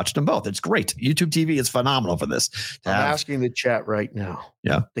over and watched them both. It's great. YouTube TV is phenomenal for this. I'm asking the chat right now.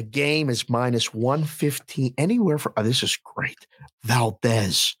 Yeah. The game is minus 115 anywhere for. Oh, this is great.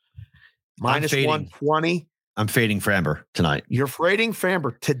 Valdez minus 120. I'm fading Framber tonight. You're fading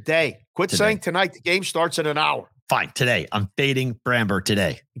Framber today. Quit saying tonight. The game starts in an hour. Fine. Today. I'm fading Framber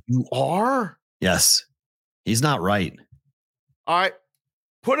today. You are? Yes. He's not right. All right.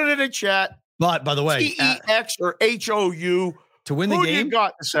 Put it in the chat. But by the way, TEX or HOU. To win the game. Who you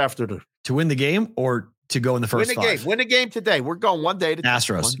got this afternoon? To win the game or to go in the first five? Win the game today. We're going one day to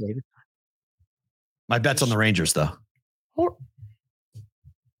Astros. My bet's on the Rangers, though. Hold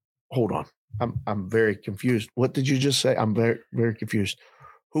on. I'm very confused. What did you just say? I'm very, very confused.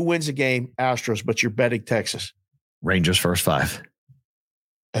 Who wins the game? Astros, but you're betting Texas. Rangers first 5.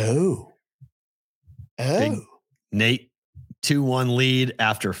 Oh. Big Nate, 2-1 lead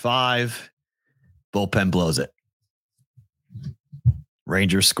after 5. Bullpen blows it.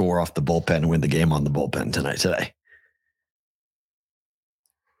 Rangers score off the bullpen and win the game on the bullpen today.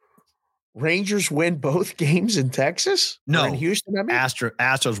 Rangers win both games in Texas? No, or in Houston. I mean,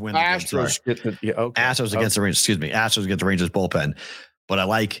 Astros win. Astros the get the okay. Astros against the Rangers. Excuse me, Astros against the Rangers bullpen. But I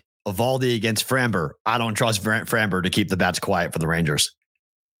like Evaldi against Framber. I don't trust Framber to keep the bats quiet for the Rangers.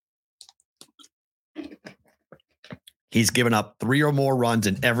 He's given up 3 or more runs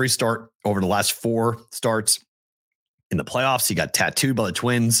in every start over the last 4 starts. In the playoffs, he got tattooed by the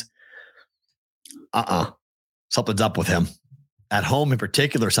Twins. Something's up with him. At home in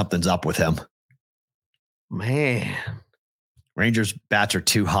particular, something's up with him. Man. Rangers bats are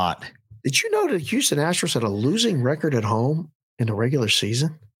too hot. Did you know that Houston Astros had a losing record at home in the regular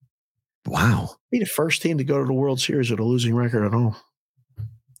season? Wow. Be the first team to go to the World Series with a losing record at home.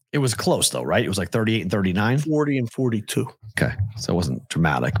 It was close though, right? It was like 38 and 39. 40 and 42. Okay. So it wasn't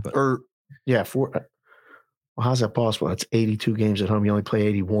dramatic, but well, how's that possible? That's 82 games at home. You only play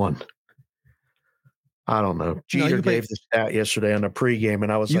 81. I don't know. Jeter gave the stat yesterday on the pregame,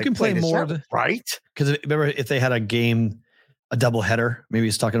 and I was you can play more, right? Because remember, if they had a double header, maybe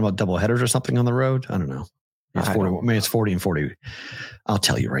he's talking about double headers or something on the road. I don't know. It's 40. Maybe it's 40 and 40. I'll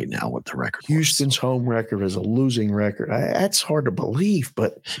tell you right now what the record. Houston's home record is a losing record. That's hard to believe,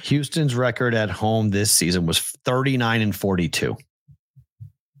 but Houston's record at home this season was 39 and 42.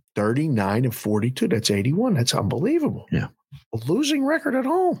 39 and 42. That's 81. That's unbelievable. Yeah. A losing record at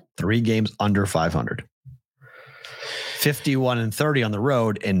home. 3 games under 500. 51 and 30 on the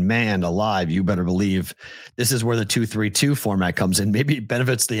road. And man alive, you better believe this is where the 2-3-2 format comes in. Maybe it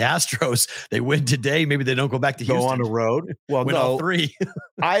benefits the Astros. They win today. Maybe they don't go back to Houston. Go on the road. Well, win all 3.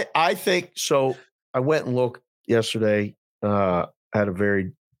 I think so. I went and looked yesterday. Had a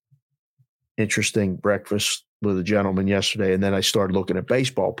very interesting breakfast with a gentleman yesterday. And then I started looking at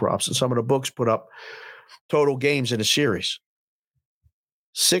baseball props, and some of the books put up total games in a series.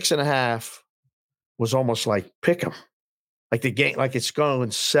 6.5 was almost like pick 'em. Like the game, like it's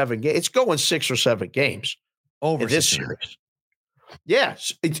going 7 games. It's going 6 or 7 games over in this series.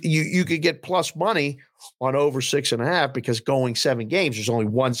 Yes, you could get plus money on over 6.5 because going 7 games, there's only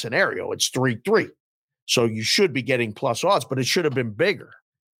one scenario. It's 3-3. So you should be getting plus odds, but it should have been bigger.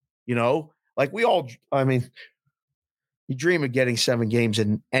 You know, like you dream of getting 7 games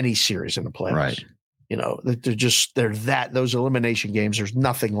in any series in the playoffs. Right. You know, those elimination games, there's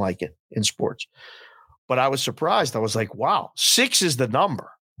nothing like it in sports. But I was surprised. I was like, wow, 6 is the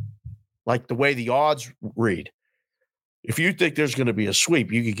number. Like the way the odds read. If you think there's going to be a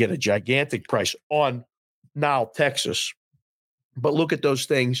sweep, you could get a gigantic price on now Texas. But look at those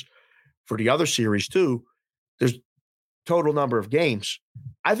things for the other series too. There's total number of games.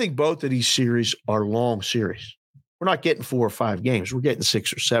 I think both of these series are long series. We're not getting 4 or 5 games. We're getting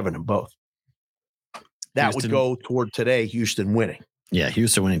 6 or 7 in both. That would go toward today, Houston winning. Yeah,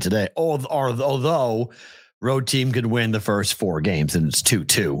 Houston winning today. Although road team could win the first 4 games and it's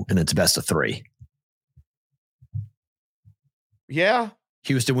 2-2 and it's best of 3. Yeah.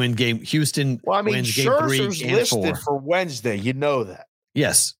 Houston wins game 3, Scherzer's game listed 4. for Wednesday. You know that.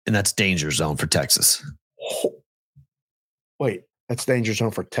 Yes, and that's danger zone for Texas. Wait, that's danger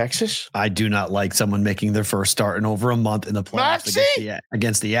zone for Texas? I do not like someone making their first start in over a month in the playoffs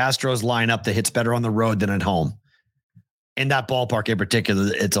against the Astros lineup that hits better on the road than at home. In that ballpark in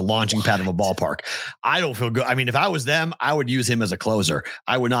particular, it's a launching pad of a ballpark. I don't feel good. I mean, if I was them, I would use him as a closer.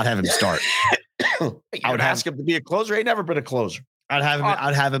 I would not have him start. I would ask him to be a closer. He'd never been a closer. I'd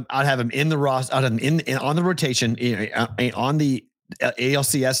have him in the roster. I'd have him in on the rotation on the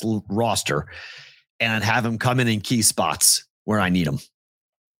ALCS roster, and I'd have him come in key spots where I need him.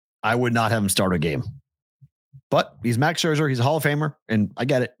 I would not have him start a game. But he's Max Scherzer. He's a Hall of Famer, and I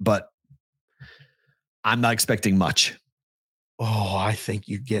get it. But I'm not expecting much. Oh, I think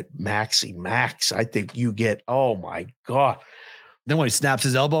you get Maxi Max. I think you get, oh my God. Then when he snaps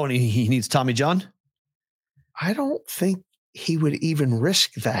his elbow and he needs Tommy John? I don't think he would even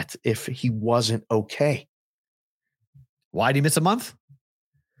risk that if he wasn't okay. Why'd he miss a month?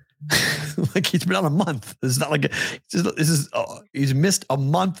 Like he's been on a month. This is not like he's missed a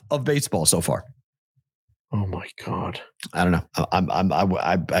month of baseball so far. Oh my God. I don't know.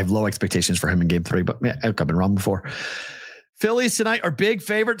 I have low expectations for him in game 3, but yeah, I've been wrong before. Phillies tonight are big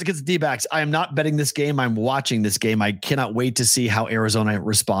favorites against the D-backs. I am not betting this game. I'm watching this game. I cannot wait to see how Arizona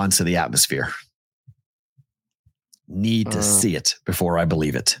responds to the atmosphere. Need to see it before I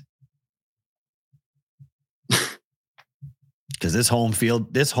believe it. because this home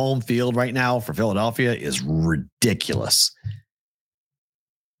field right now for Philadelphia is ridiculous.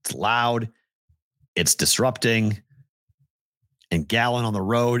 It's loud. It's disrupting. And Gallon on the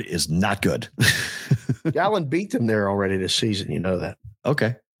road is not good. Gallon beat them there already this season. You know that.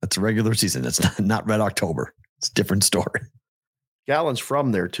 Okay. That's a regular season. It's not Red October. It's a different story. Gallon's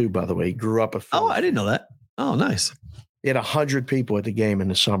from there too, by the way. He grew up at Philly. Oh, I didn't know that. Oh, nice. He had 100 people at the game in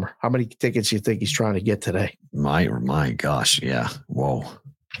the summer. How many tickets do you think he's trying to get today? My gosh. Yeah. Whoa.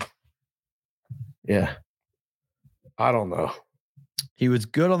 Yeah. I don't know. He was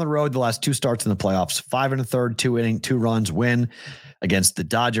good on the road the last 2 starts in the playoffs. 5 1/3, 2 inning, 2 runs win against the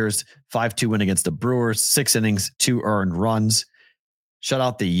Dodgers. 5-2 win against the Brewers. 6 innings, 2 earned runs. Shut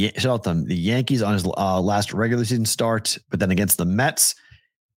out the Yankees on his last regular season start, but then against the Mets,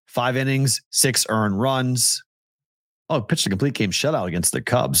 5 innings, 6 earned runs. Oh, pitched a complete game shutout against the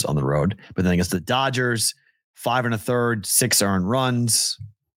Cubs on the road, but then against the Dodgers, 5 1/3, 6 earned runs.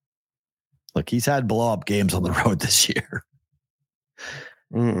 Look, he's had blow up games on the road this year.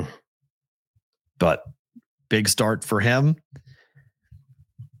 But big start for him.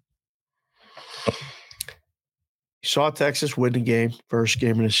 You saw Texas win the game, first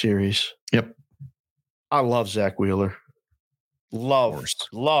game in the series. Yep. I love Zach Wheeler. Love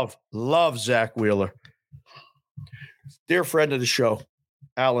Zach Wheeler. Dear friend of the show,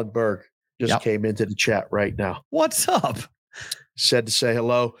 Alan Berg, just came into the chat right now. What's up? Said to say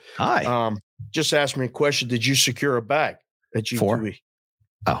hello. Hi. Just asked me a question. Did you secure a bag at G2E? 4?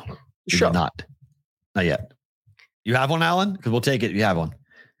 Oh, not yet. You have one, Alan? Because we'll take it. You have one.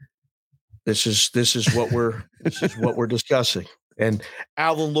 This is what we're discussing. And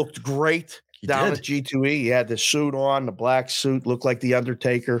Alan looked great down at G2E. He had the suit on, the black suit, looked like the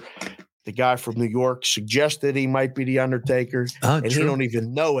Undertaker. The guy from New York suggested he might be the Undertaker, and he don't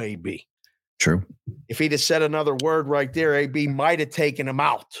even know AB. True. If he'd have said another word right there, AB might have taken him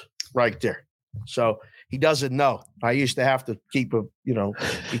out right there. So he doesn't know. I used to have to keep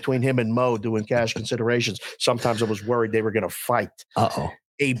between him and Mo doing cash considerations. Sometimes I was worried they were going to fight.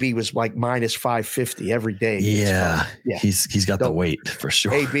 AB was like minus 550 every day. Yeah. He's got the weight for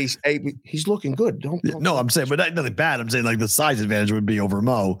sure. AB, he's looking good. No, I'm saying, but nothing bad. I'm saying like the size advantage would be over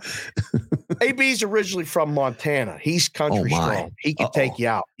Mo. AB's originally from Montana. He's country strong. He can take you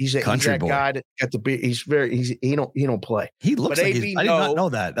out. He's that guy that got the beat. He don't play. He looks like AB. I did not know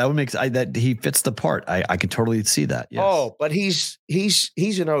that. That would make that he fits the part. I can totally see that. Yes. Oh, but he's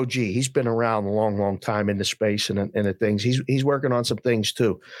an OG. He's been around a long time in the space and the things. He's working on some things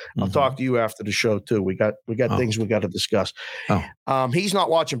too. I'll talk to you after the show too. We got things we got to discuss. He's not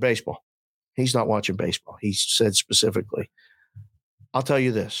watching baseball. He said specifically. I'll tell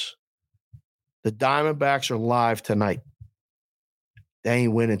you this. The Diamondbacks are live tonight. They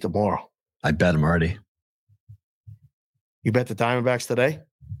ain't winning tomorrow. I bet them already. You bet the Diamondbacks today?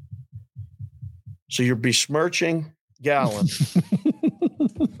 So you're besmirching Gallon,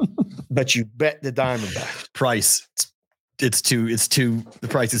 but you bet the Diamondbacks. Price. The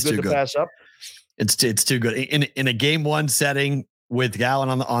price is too good. Pass up? It's too good. In a game 1 setting with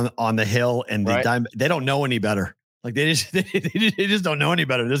Gallon on the hill and they don't know any better. Like they just don't know any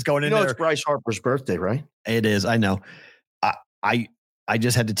better. Just going in there. It's Bryce Harper's birthday, right? It is. I know. I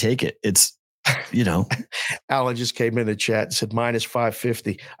just had to take it. It's, Alan just came in the chat and said minus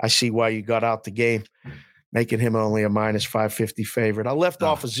 550. I see why you got out the game, making him only a minus 550 favorite. I left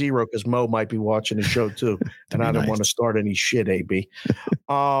off a 0 because Mo might be watching the show too, and I didn't want to start any shit. AB.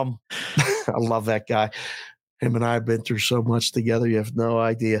 I love that guy. Him and I have been through so much together. You have no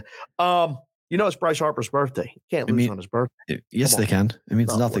idea. It's Bryce Harper's birthday. You can't lose on his birthday. Yes, they can. It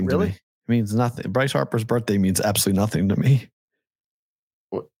means nothing to me. It means nothing. Bryce Harper's birthday means absolutely nothing to me.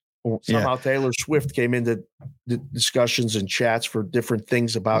 Somehow Taylor Swift came into the discussions and chats for different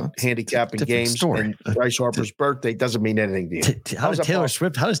things about handicapping games. Story. And Bryce Harper's birthday doesn't mean anything to you. How does Taylor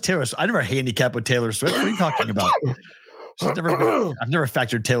Swift? I never handicap with Taylor Swift. What are you talking about? I've never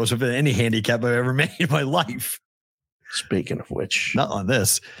factored Taylor Swift in any handicap I've ever made in my life. Speaking of which, not on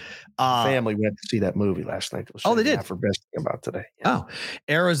this. Family went to see that movie last night. They did. For best thing about today. Yeah.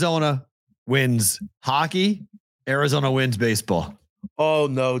 Arizona wins hockey. Arizona wins baseball. Oh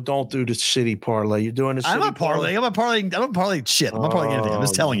no! Don't do the city parlay. You're doing the city. I'm not parlaying. I don't parlay shit. I'm not parlaying anything. I'm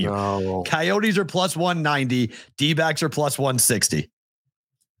just telling you. Coyotes are plus 190. D-backs are plus 160.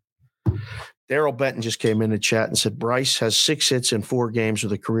 Daryl Benton just came in the chat and said Bryce has 6 hits in 4 games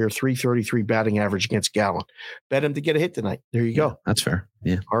with a career .333 batting average against Gallon. Bet him to get a hit tonight. There you go. That's fair.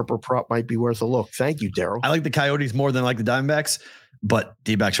 Yeah. Harper prop might be worth a look. Thank you, Daryl. I like the Coyotes more than I like the Diamondbacks, but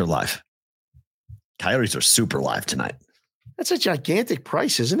D-backs are live. Coyotes are super live tonight. That's a gigantic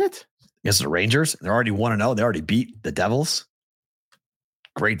price, isn't it? Against the Rangers. They're already 1-0. They already beat the Devils.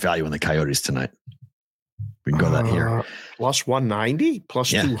 Great value in the Coyotes tonight. We can go that here. Plus 190, plus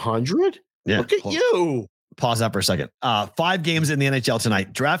 200. Yeah. Look at you. Pause that for a second. 5 games in the NHL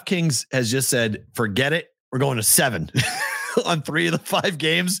tonight. DraftKings has just said, forget it. We're going to 7 on 3 of the 5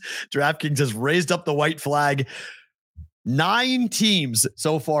 games. DraftKings has raised up the white flag. 9 teams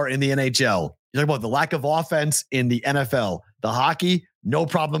so far in the NHL. You talk about the lack of offense in the NFL. The hockey, no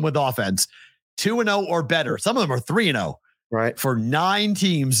problem with offense. 2-0 or better. Some of them are 3-0. Right. For 9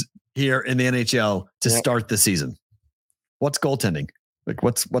 teams here in the NHL to start the season. What's goaltending? Like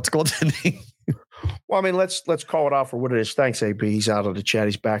what's goaltending? Well, I mean, let's call it out for what it is. Thanks, AB. He's out of the chat.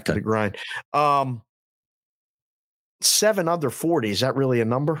 He's back to the grind. 7 under 40. Is that really a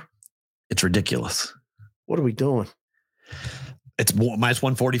number? It's ridiculous. What are we doing? It's minus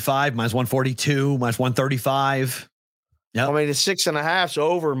 145, minus 142, minus 135. Yeah, I mean, it's 6.5's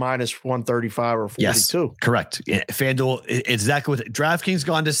over minus 135 or 42. Yes, correct. FanDuel, exactly what DraftKings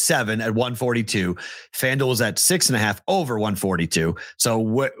gone to 7 at 142. FanDuel is at 6.5 over 142. So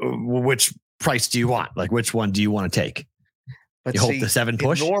which price do you want? Like, which one do you want to take? But you hope the 7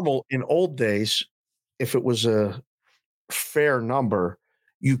 push? In old days, if it was a fair number,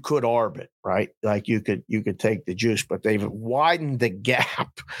 you could arb it, right? Like you could take the juice, but they've widened the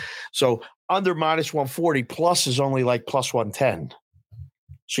gap. So under minus 140 plus is only like plus 110.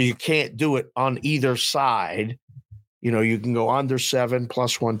 So you can't do it on either side. You know, you can go under 7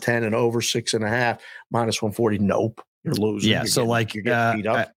 plus 110 and over 6.5 minus 140. Nope. You're losing. Yeah. You're getting beat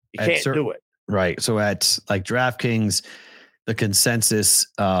up. You can't do it. Right. So at like DraftKings, the consensus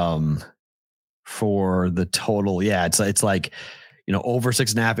for the total, it's like, you know, over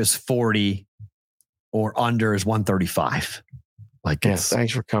 6.5 is 40 or under is 135. Like,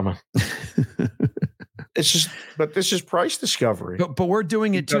 thanks for coming. This is price discovery. But we're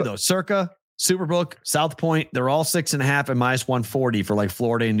doing it too, though. Circa, Superbook, South Point, they're all 6.5 and minus 140 for like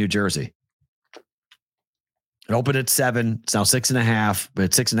Florida and New Jersey. It opened at 7. It's now 6.5, but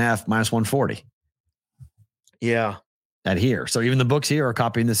it's 6.5 minus 140. Yeah. At here. So even the books here are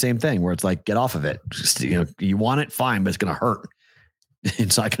copying the same thing where it's like, get off of it. Just, you know, you want it, fine, but it's going to hurt.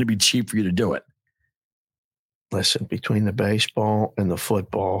 It's not going to be cheap for you to do it. Listen, between the baseball and the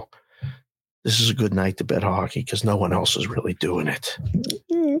football, this is a good night to bet hockey because no one else is really doing it.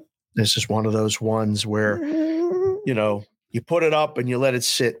 This is one of those ones where, you know, you put it up and you let it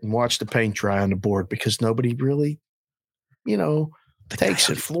sit and watch the paint dry on the board because nobody really, you know, takes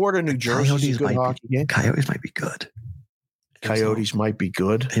it. Florida, New Jersey is a good hockey game. Coyotes might be good. Coyotes might be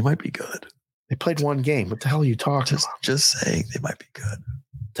good. They might be good. They played one game. What the hell are you talking about? Just saying they might be good.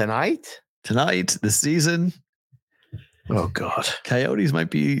 Tonight, this season. Oh God. Coyotes might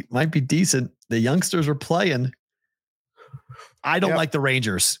be decent. The youngsters are playing. I don't like the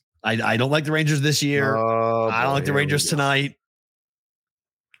Rangers. I don't like the Rangers this year. I don't like the Rangers tonight.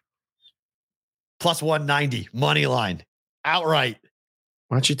 Plus 190 money line outright.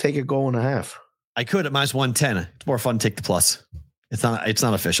 Why don't you take a goal and a half? I could at minus 110. It's more fun to take the plus. It's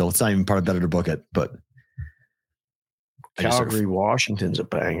not official. It's not even part of better to book it, but Calgary, Washington's a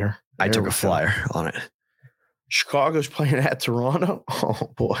banger. I took a flyer on it. Chicago's playing at Toronto.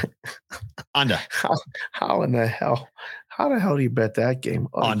 Oh boy. Under. How in the hell? How the hell do you bet that game?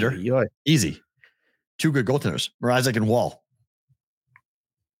 Under. Easy. 2 good goaltenders. Mrazek and Wall.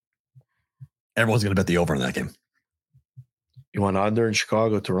 Everyone's going to bet the over in that game. You want under in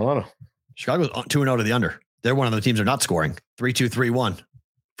Chicago, Toronto? Chicago's 2-0 to the under. They're one of the teams that are not scoring. 3-2, 3-1.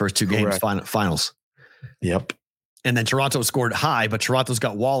 First 2 games, finals. Yep. And then Toronto scored high, but Toronto's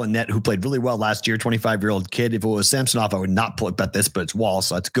got Wall in net, who played really well last year, 25-year-old kid. If it was Samsonov, I would not bet this, but it's Wall,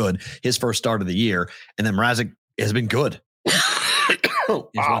 so that's good. His first start of the year. And then Mrazek has been good.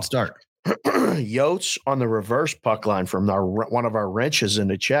 One start. Yotes on the reverse puck line from one of our wrenches in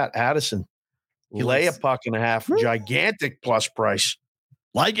the chat. Addison, lay a puck and a half, gigantic plus price.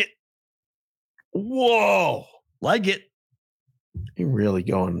 Like it. Whoa. Like it. You're really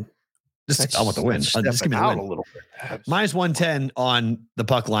going. I want the win. Just give me the win. A little bit. Minus 110 on the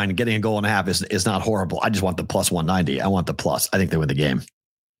puck line and getting a goal and a half is not horrible. I just want the plus 190. I want the plus. I think they win the game.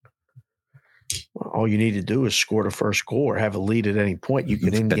 Well, all you need to do is score the first goal or have a lead at any point. You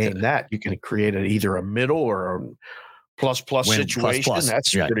can in-game that. You can create either a middle or a plus win, situation. Plus.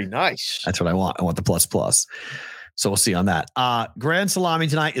 That's pretty nice. That's what I want. I want the plus. So we'll see on that. Grand Salami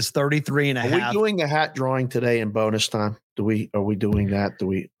tonight is 33.5. Are we doing the hat drawing today in bonus time? Are we doing that?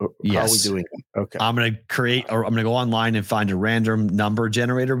 Yes. How are we doing that? Okay. I'm going to go online and find a random number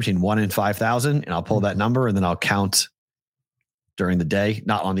generator between 1 and 5,000, and I'll pull that number and then I'll count during the day,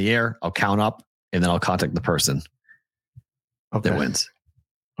 not on the air. I'll count up and then I'll contact the person that wins.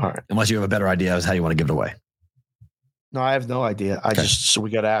 All right. Unless you have a better idea of how you want to give it away. No, I have no idea. So we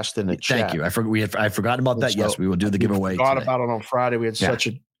got asked in the chat. Thank you. I forgot about that. Yes, we will do the giveaway. Forgot about it on Friday. We had such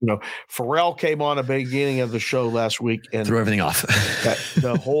a, Pharrell came on at the beginning of the show last week and threw everything off.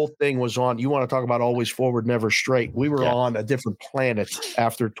 The whole thing was on. You want to talk about always forward, never straight. We were on a different planet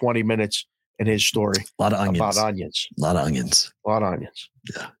after 20 minutes in his story. A lot of onions. About onions. A lot of onions.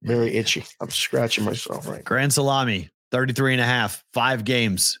 Yeah. Very itchy. I'm scratching myself right now. Grand Salami, 33.5, 5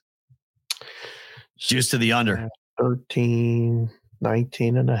 games. Juice to the under. 13,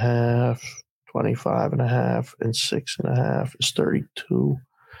 19.5, 25.5, and 6.5 is 32,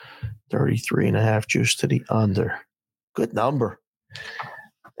 33.5 juice to the under. Good number.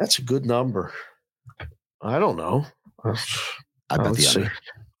 That's a good number. I don't know. I bet the under.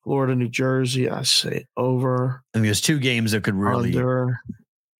 Florida, New Jersey, I say over. And there's 2 games that could really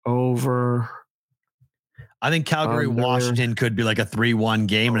over. I think Calgary, Washington could be like a 3-1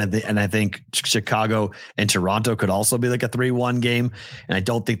 game, and I think Chicago and Toronto could also be like a 3-1 game. And I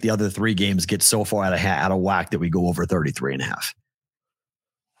don't think the other 3 games get so far out of whack that we go over 33.5.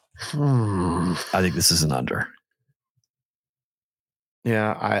 I think this is an under.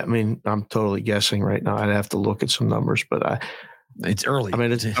 Yeah, I mean, I'm totally guessing right now. I'd have to look at some numbers, but it's early. I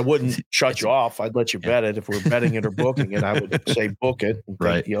mean, I wouldn't shut you off. I'd let you bet it. If we're betting it or booking it, I would say book it and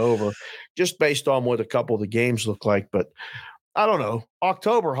take the over, just based on what a couple of the games look like. But I don't know.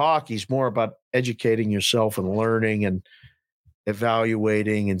 October hockey is more about educating yourself and learning and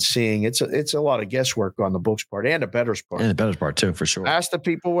evaluating and seeing. It's a lot of guesswork on the books part and the bettors part. And the bettors part too, for sure. Ask the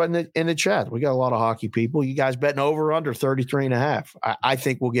people in the chat. We got a lot of hockey people. You guys betting over or under 33.5? I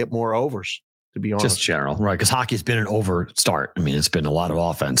think we'll get more overs. To be honest, just general, right? Because hockey's been an over start. I mean, it's been a lot of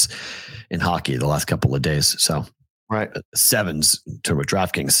offense in hockey the last couple of days. So, right, 7s to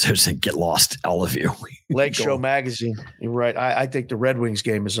DraftKings. Get lost, all of you. Leg Show Magazine. You're right. I think the Red Wings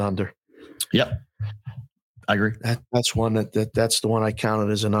game is under. Yep, I agree. That's one that's the one I counted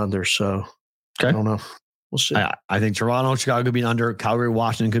as an under. So, I don't know. We'll see. I think Toronto, Chicago could be an under. Calgary,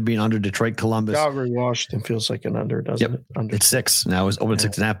 Washington could be an under. Detroit, Columbus. Calgary, Washington feels like an under, doesn't it? Under. It's 6. Now it's open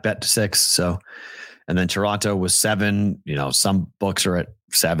 6.5, bet to 6. So, and then Toronto was 7. Some books are at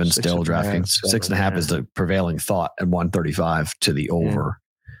 7 still. DraftKings 6.5 is the prevailing thought, and 135 to the over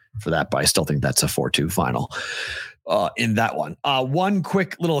for that. But I still think that's a 4-2 final. In that one. One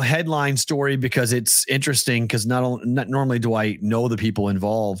quick little headline story, because it's interesting, because not normally do I know the people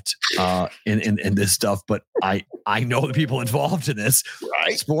involved in this stuff, but I know the people involved in this.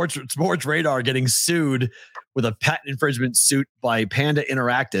 Right. Sports Radar getting sued with a patent infringement suit by Panda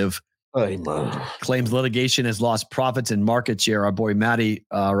Interactive. Claims litigation has lost profits and market share. Our boy Matty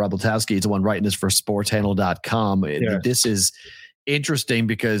Rabotowski is the one writing this for sportshandle.com. Yeah. This is interesting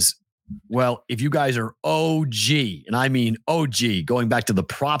because, well, if you guys are OG, and I mean OG, going back to the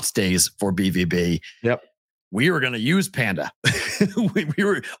props days for BvB, we were going to use Panda.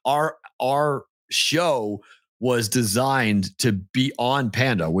 Our show was designed to be on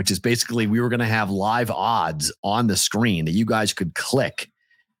Panda, which is basically we were going to have live odds on the screen that you guys could click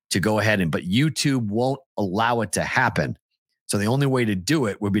to go ahead but YouTube won't allow it to happen. So the only way to do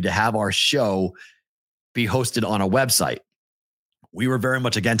it would be to have our show be hosted on a website. We were very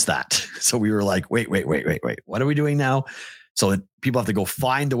much against that. So we were like, wait. What are we doing now? So people have to go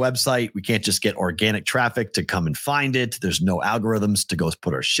find the website. We can't just get organic traffic to come and find it. There's no algorithms to go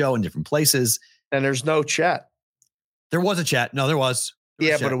put our show in different places. And there's no chat. There was a chat. No, there was.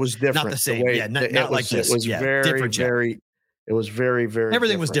 But it was different. Not the same. Not like this. It was it was very, very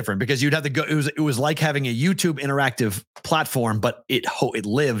everything was different because you'd have to go. It was like having a YouTube interactive platform, but it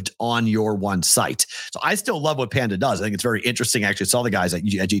lived on your one site. So I still love what Panda does. I think it's very interesting. Actually, I saw the guys at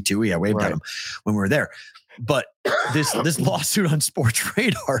G2E. I waved at them when we were there. But this lawsuit on Sports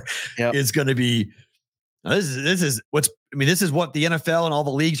Radar is going to be this is what the NFL and all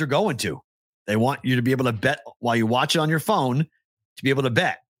the leagues are going to. They want you to be able to bet while you watch it on your phone to be able to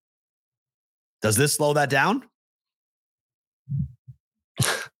bet. Does this slow that down?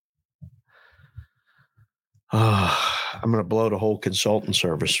 I'm going to blow the whole consultant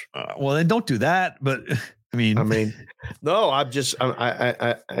service. Well, then don't do that. But I mean, no, I just,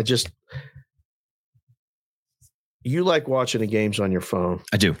 you like watching the games on your phone.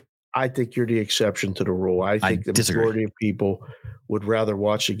 I do. I think you're the exception to the rule. I think the majority of people would rather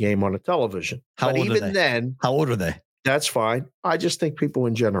watch a game on a television. How old are they? That's fine. I just think people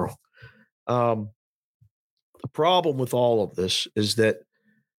in general. The problem with all of this is that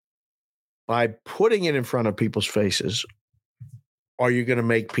by putting it in front of people's faces, are you going to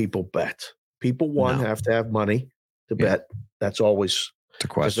make people bet? People, have to have money to bet. That's always the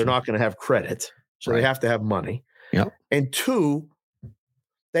question. Because they're not going to have credit. So they have to have money. Yep. And 2,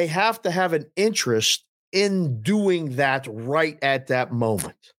 they have to have an interest in doing that right at that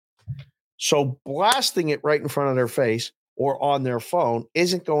moment. So blasting it right in front of their face or on their phone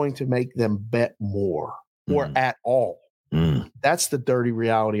isn't going to make them bet more or at all. That's the dirty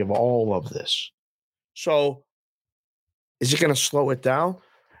reality of all of this. So is it going to slow it down?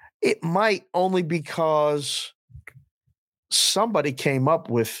 It might, only because somebody came up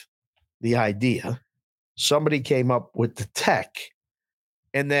with the idea. Somebody came up with the tech.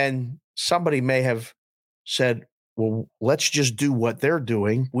 And then somebody may have said, well, let's just do what they're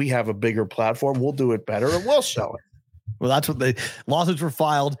doing. We have a bigger platform. We'll do it better and we'll sell it. Well, that's what the lawsuits were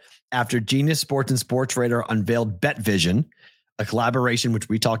filed after Genius Sports and Sports Radar unveiled BetVision, a collaboration which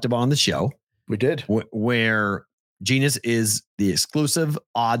we talked about on the show. We did. Where Genius is the exclusive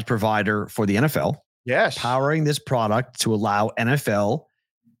odds provider for the NFL. Yes. Powering this product to allow NFL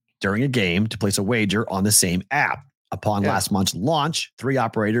during a game to place a wager on the same app. Upon last month's launch, 3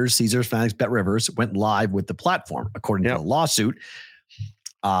 operators, Caesars, Fanatics, BetRivers, went live with the platform. According to the lawsuit,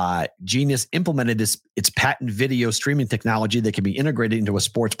 Genius implemented its patent video streaming technology that can be integrated into a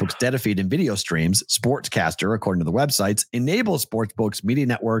sportsbook's data feed and video streams. Sportscaster, according to the websites, enables sportsbooks, media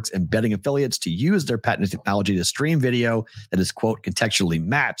networks, and betting affiliates to use their patented technology to stream video that is, quote, contextually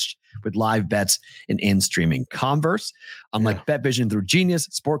matched with live bets and in-streaming converse. Unlike BetVision through Genius,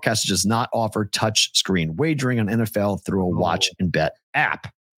 Sportcaster does not offer touch screen wagering on NFL through a watch and bet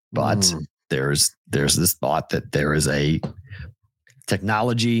app. But there's this thought that there is a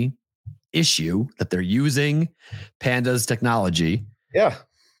technology issue that they're using Panda's technology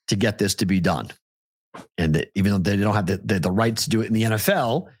to get this to be done. And that even though they don't have the rights to do it in the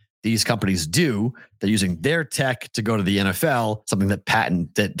NFL, these companies do. They're using their tech to go to the NFL, something that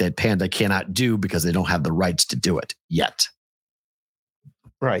that Panda cannot do because they don't have the rights to do it yet.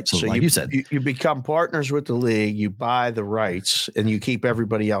 Right. So like you said, you become partners with the league, you buy the rights, and you keep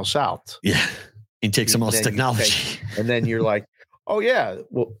everybody else out. Yeah. And take some else's technology. And then you're like, oh, yeah,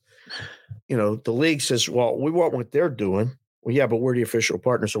 well, the league says, well, we want what they're doing. Well, yeah, but we're the official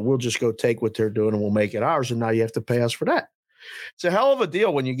partner, so we'll just go take what they're doing and we'll make it ours, and now you have to pay us for that. It's a hell of a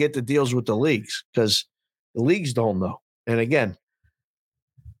deal when you get the deals with the leagues because the leagues don't know. And again,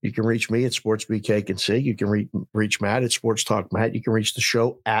 you can reach me at SportsBKC. You can reach Matt at Sports Talk Matt. You can reach the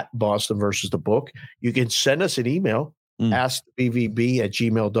show at Boston versus the Book. You can send us an email,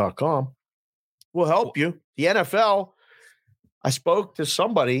 askbvb@gmail.com. We'll help you. The NFL, I spoke to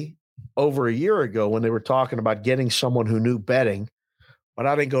somebody over a year ago when they were talking about getting someone who knew betting, but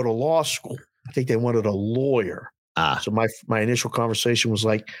I didn't go to law school. I think they wanted a lawyer. So my initial conversation was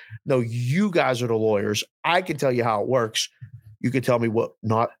like, no, you guys are the lawyers. I can tell you how it works. You can tell me what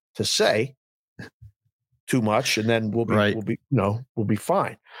not to say too much, and then we'll be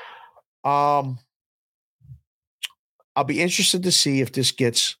fine. I'll be interested to see if this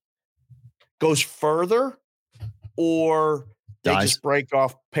goes further or they just break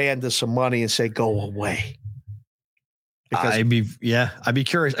off Panda some money and say, go away. Because I'd be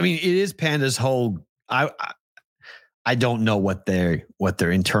curious. I mean, it is Panda's whole, I don't know what their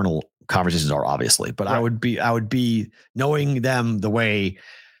internal conversations are, obviously, but right. I would be knowing them the way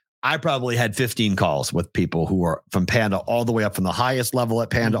I probably had 15 calls with people who are from Panda all the way up from the highest level at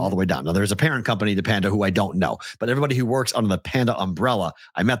Panda all the way down. Now there's a parent company to Panda who I don't know, but everybody who works under the Panda umbrella,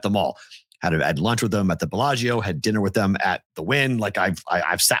 I met them all. Had lunch with them at the Bellagio, had dinner with them at the Wynn. Like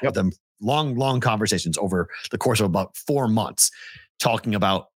I've sat with them, long conversations over the course of about 4 months, talking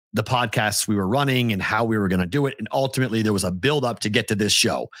about the podcasts we were running and how we were going to do it. And ultimately there was a build up to get to this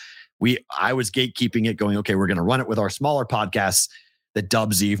show. I was gatekeeping it, going, okay, we're going to run it with our smaller podcasts that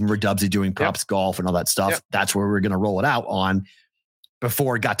Dubsy, from Dubsy doing props golf and all that stuff. Yep. That's where we're going to roll it out on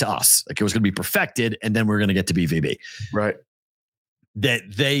before it got to us. Like it was going to be perfected. And then we're going to get to BvB. Right. That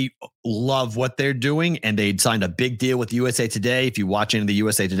they love what they're doing, and they'd signed a big deal with USA Today. If you watch any of the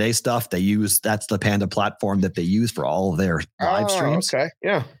USA Today stuff, that's the Panda platform that they use for all of their live streams. Okay.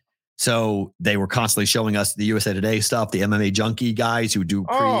 Yeah. So they were constantly showing us the USA Today stuff, the MMA junkie guys who do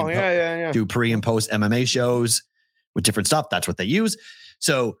do pre and post MMA shows with different stuff. That's what they use.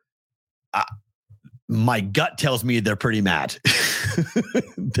 So my gut tells me they're pretty mad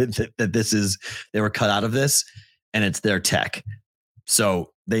that they were cut out of this, and it's their tech.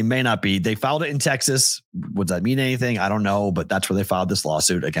 So they may not be. They filed it in Texas. Would that mean anything? I don't know, but that's where they filed this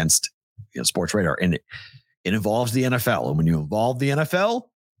lawsuit against Sports Radar, and it involves the NFL. And when you involve the NFL,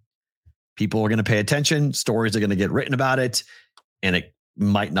 people are going to pay attention. Stories are going to get written about it, and it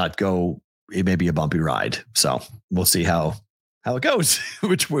might not go. It may be a bumpy ride. So we'll see how it goes.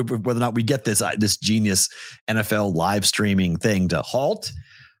 Whether or not we get this genius NFL live streaming thing to halt,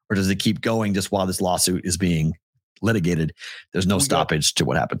 or does it keep going just while this lawsuit is being litigated, there's no stoppage to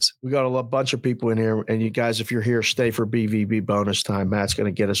what happens. We got a bunch of people in here, and you guys, if you're here, stay for BvB bonus time. Matt's going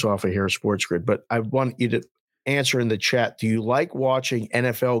to get us off of here, Sports Grid. But I want you to answer in the chat. Do you like watching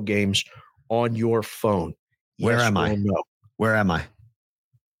NFL games on your phone? Where am I? No. Where am I?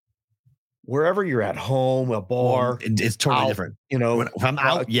 Wherever you're at, home, a bar. It's totally different. If I'm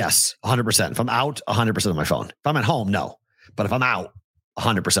out, yes, 100%. If I'm out, 100% on my phone. If I'm at home, no. But if I'm out,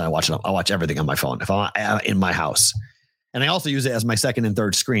 100% I watch everything on my phone. If I'm in my house. And I also use it as my second and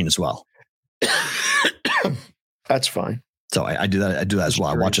third screen as well. That's fine. So I do that. I do that as well.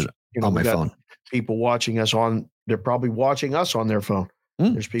 I watch it on my phone. People watching us they're probably watching us on their phone.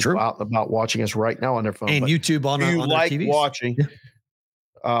 There's people out and about watching us right now on their phone. And YouTube on their TVs. Do you like watching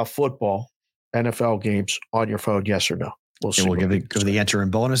football, NFL games on your phone? Yes or no? We'll see. We'll give the answer in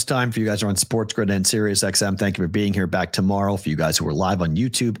bonus time for you guys who are on Sports Grid and Sirius XM. Thank you for being here. Back tomorrow for you guys who are live on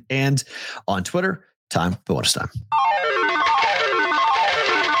YouTube and on Twitter. Time for bonus time.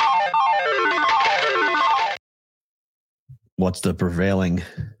 What's the prevailing?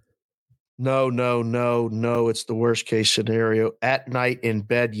 No. It's the worst case scenario. At night in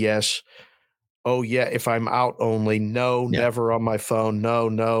bed, yes. Oh, yeah. If I'm out only, no. Yeah. Never on my phone.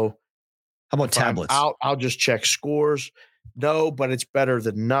 No. How about if tablets? I'm out, I'll just check scores. No, but it's better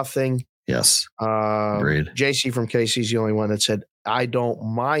than nothing. Yes. Agreed. JC from KC's the only one that said, I don't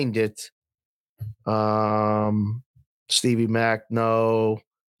mind it. Stevie Mac, no.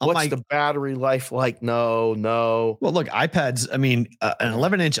 What's the battery life like? No. Well, look, iPads. I mean, an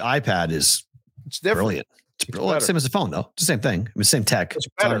 11-inch iPad it's different. Brilliant. It's same as a phone, though. It's the same thing. I mean, same tech. It's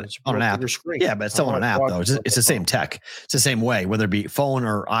better. It's on an app. Screen. Yeah, but it's still on an app, though. It's the same tech. It's the same way, whether it be phone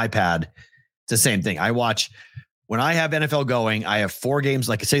or iPad. It's the same thing. I watch when I have NFL going. I have 4 games.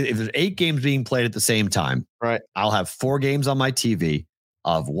 Like I say, if there's 8 games being played at the same time, right? I'll have 4 games on my TV.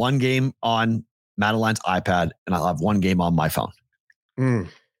 I'll have 1 game on Madeline's iPad, and I'll have 1 game on my phone.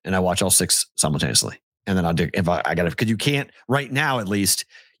 And I watch all 6 simultaneously. And then I'll do, if I got to, because you can't right now, at least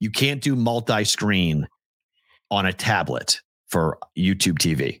you can't do multi-screen on a tablet for YouTube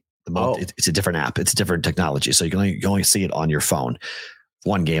TV. It's a different app. It's a different technology. So you can only see it on your phone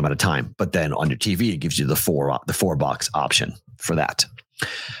 1 game at a time, but then on your TV, it gives you the 4 box option for that.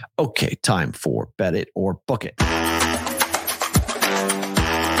 Okay. Time for Bet It or Book It.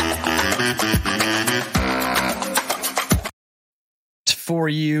 For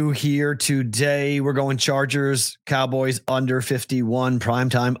you here today, we're going Chargers, Cowboys under 51,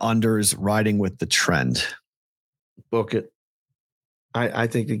 primetime unders, riding with the trend. Book it. I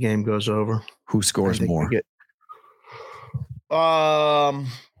think the game goes over. Who scores more? I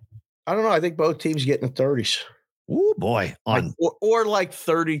don't know. I think both teams get in the 30s. Oh boy, or like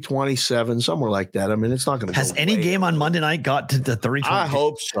 30-27, somewhere like that. I mean, it's not going to. Has any game on Monday night got to the 30? I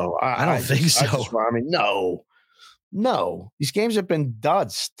hope so. I don't think so. No, these games have been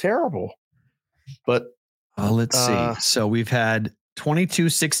duds, terrible. But let's see. So we've had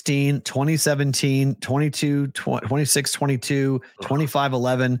 22-16, 2017, 26-22,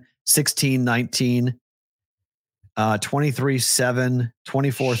 25-11, 16-19, 23-7,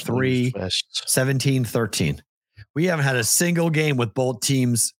 24-3, 17-13. We haven't had a single game with both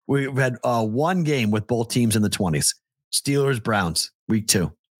teams. We've had 1 game with both teams in the 20s. Steelers, Browns, week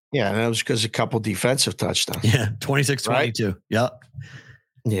 2. Yeah, and that was because a couple defensive touchdowns. Yeah, 26-22. Right? Yep.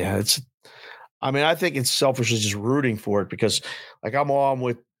 Yeah, I think it's selfishly just rooting for it because, like, I'm on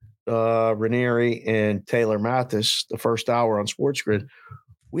with Ranieri and Taylor Mathis the first hour on Sports Grid.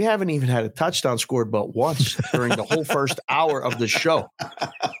 We haven't even had a touchdown scored but once during the whole first hour of the show.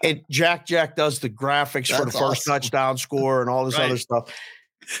 And Jack does the graphics for the first touchdown score and all this other stuff.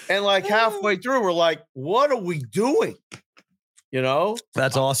 And like halfway through, we're like, what are we doing? You know,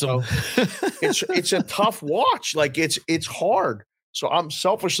 that's awesome. So it's a tough watch. Like it's hard. So I'm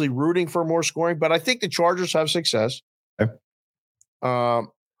selfishly rooting for more scoring, but I think the Chargers have success. Okay.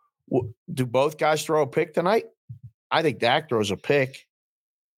 Do both guys throw a pick tonight? I think Dak throws a pick.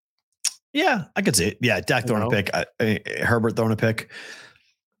 Yeah, I could see it. Yeah, Dak throwing a pick. Herbert throwing a pick.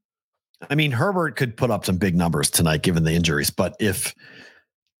 I mean, Herbert could put up some big numbers tonight given the injuries, but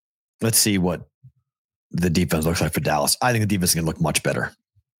let's see what the defense looks like for Dallas. I think the defense is going to look much better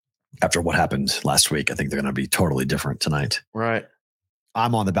after what happened last week. I think they're going to be totally different tonight. Right.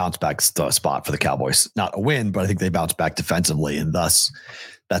 I'm on the bounce back spot for the Cowboys. Not a win, but I think they bounce back defensively, and thus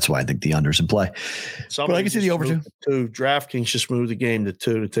that's why I think the under's in play. But I can see the over 2. DraftKings just moved the game to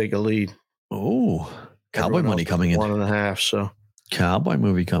 2 to take a lead. Oh, Cowboy money coming in 1.5. So Cowboy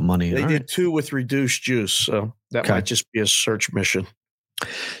movie money. They did 2 with reduced juice, so that might just be a search mission.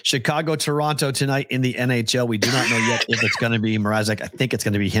 Chicago, Toronto tonight in the NHL. We do not know yet if it's going to be Mrazek. I think it's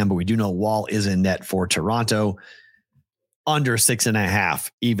going to be him, but we do know Wall is in net for Toronto. Under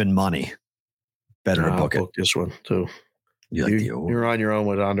 6.5, even money. Better to book it. This one too. You're on your own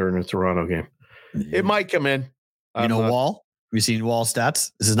with under in the Toronto game. Yeah. It might come in. Wall? Have you seen Wall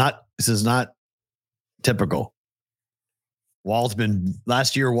stats? This is not typical. Wall's been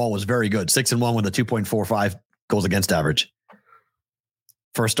last year. Wall was very good. 6-1 with a 2.45 goals against average.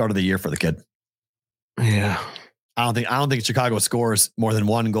 First start of the year for the kid. Yeah. I don't think Chicago scores more than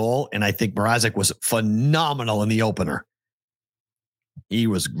one goal. And I think Mrazek was phenomenal in the opener. He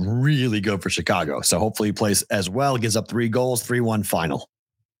was really good for Chicago. So hopefully he plays as well. Gives up 3 goals, 3-1 final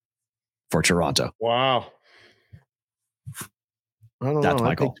for Toronto. Wow. I don't know.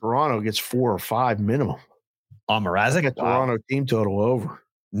 I think Toronto gets 4 or 5 minimum. On Mrazek? Get Toronto team total over.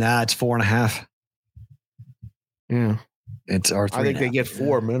 Nah, it's 4.5. Yeah. It's our 3. I think they get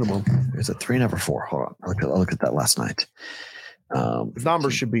 4 minimum. Is it 3.5 or 4? Hold on. I'll look at that last night. The number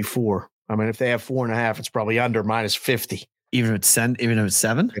should be 4. I mean, if they have 4.5, it's probably under -50. Even if it's 7?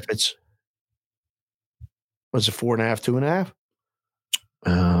 If it's was it 4.5, 2.5?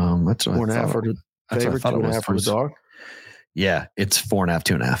 That's 4.5 for the favorite, 2.5 for the dog. Yeah, it's 4.5,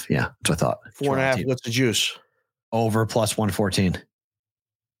 2.5. Yeah, that's what I thought. 4.5. What's the juice? Over plus 114.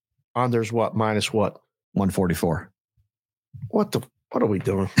 Under's what? Minus what? 144. What are we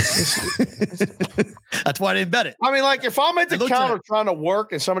doing? That's why I didn't bet it. I mean, like if I'm at the counter trying to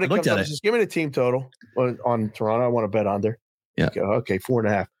work and somebody comes up and says, give me the team total on Toronto, I want to bet under. Yeah. Okay,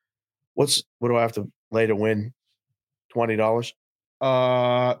 4.5. What do I have to lay to win? $20?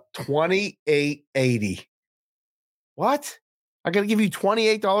 $28.80. What? I got to give you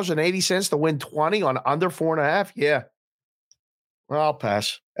 $28.80 to win 20 on under 4.5? Yeah. Well, I'll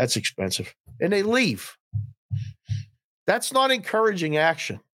pass. That's expensive. And they leave. That's not encouraging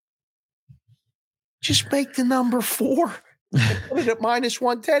action. Just make the number 4. Put it at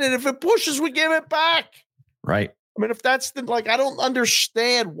 -110. And if it pushes, we give it back. Right. I mean, if that's I don't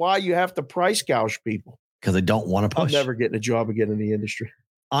understand why you have to price gouge people. Because they don't want to push. I'm never getting a job again in the industry.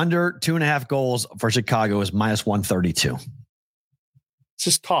 Under 2.5 goals for Chicago is -132. It's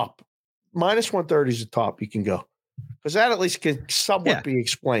just top. -130 is the top you can go. Because that at least can somewhat be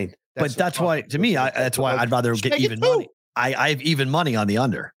explained. That's why, to me, that's why I'd rather get even money. I have even money on the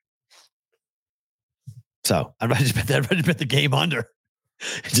under. So I'd rather bet the game under.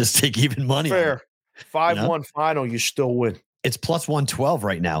 Just take even money. Fair. 5-1 final, you still win. It's plus 112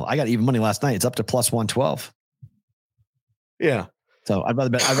 right now. I got even money last night. It's up to plus 112. Yeah. So I'd rather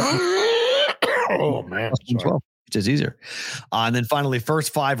bet. Oh, man. Which is easier. And then finally,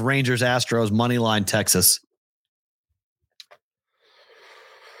 first 5 Rangers, Astros, money line, Texas.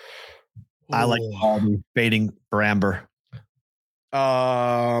 I like baiting for Amber.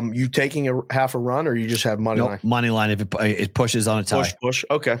 You taking a half a run or you just have money line? Money line if it pushes on a tie. Push.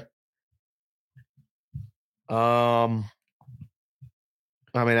 Okay. I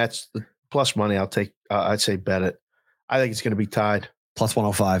mean, that's the plus money. I'll take. I'd say bet it. I think it's going to be tied. Plus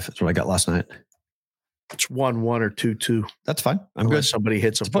 105. That's what I got last night. It's 1-1 or 2-2. That's fine. I'm Unless good. Somebody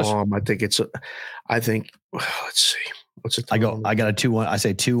hits a bomb. I think it's. Let's see. What's it? I got a 2-1. I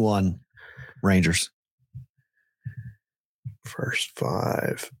say 2-1 Rangers. First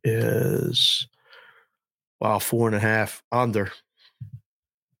 5 is 4.5 under.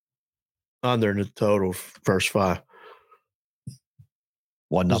 Under in the total first 5.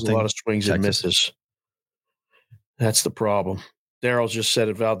 1-0. There's a lot of swings and misses. That's the problem. Daryl just said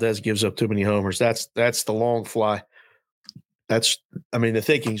it. Valdez gives up too many homers. That's the long fly. The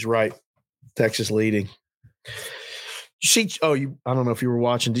thinking's right. Texas leading. You see? I don't know if you were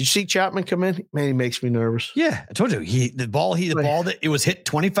watching. Did you see Chapman come in? Man, he makes me nervous. Yeah, I told you. The ball that it was hit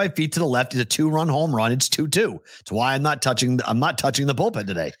 25 feet to the left. It's a 2-run home run. It's 2-2. That's why I'm not touching the bullpen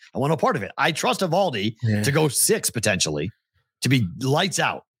today. I want no part of it. I trust Evaldi to go 6 potentially, to be lights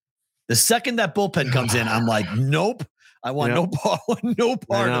out. The second that bullpen comes in, I'm like, nope. I want no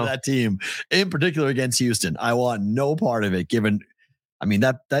part of that team, in particular against Houston. I want no part of it. Given,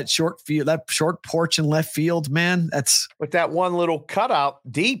 that short field, that short porch in left field, man. That's with that one little cutout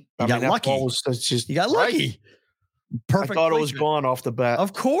deep. You got lucky. You got lucky. Perfect. I thought it was gone off the bat.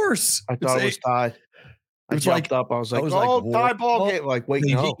 Of course, I thought it was tied. I jumped up. I was like, tie ball game. Like, wait,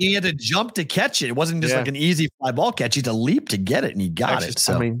 no. He had to jump to catch it. It wasn't just like an easy fly ball catch. He had to leap to get it, and he got it.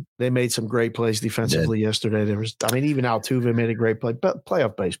 So they made some great plays defensively yesterday. Even Altuve made a great play. But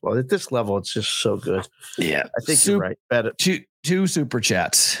playoff baseball at this level, it's just so good. Yeah, I think you're right. Bet it. Two super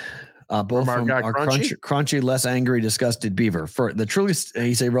chats. Both from our crunchy, less angry, disgusted beaver. For the truly,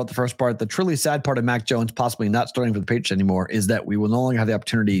 he wrote the first part. The truly sad part of Mac Jones possibly not starting for the Patriots anymore is that we will no longer have the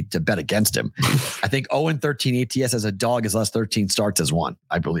opportunity to bet against him. I think 0-13 ATS as a dog is less 13 starts as 1.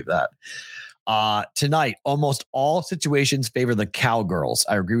 I believe that. Tonight, almost all situations favor the Cowgirls.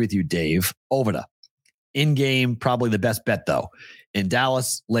 I agree with you, Dave. Ovida. In-game, probably the best bet, though. In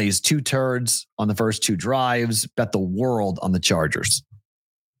Dallas, lays 2 turds on the first 2 drives. Bet the world on the Chargers.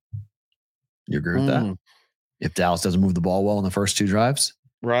 You agree with that? If Dallas doesn't move the ball well in the first 2 drives?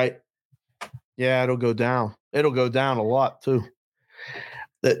 Right. Yeah, it'll go down. It'll go down a lot, too.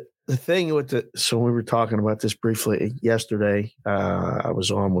 The thing with so we were talking about this briefly yesterday. I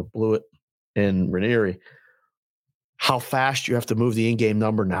was on with Blewett and Ranieri. How fast you have to move the in-game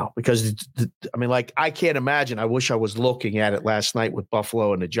number now. Because, I can't imagine. I wish I was looking at it last night with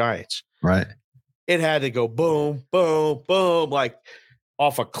Buffalo and the Giants. Right. It had to go boom, boom, boom, like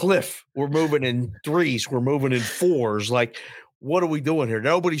off a cliff. We're moving in 3s. We're moving in 4s. Like, what are we doing here?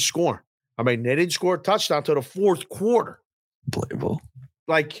 Nobody's scoring. They didn't score a touchdown until the 4th quarter. Unbelievable.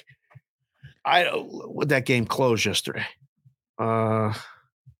 Like, would that game close yesterday? Let's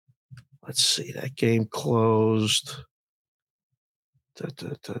see. That game closed.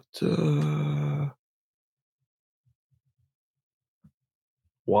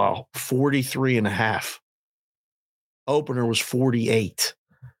 Wow. 43.5. Opener was 48.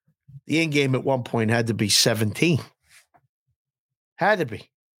 The in-game at one point had to be 17. Had to be.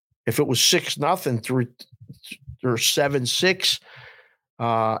 If it was 6-0 through or 7-6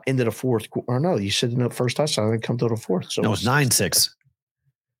 into the 4th quarter. Or no, you said in the first touchdown, it didn't come to the 4th. So no, it was 9-6. It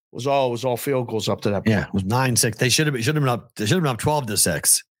was all field goals up to that point. Yeah, it was 9-6. They should have been up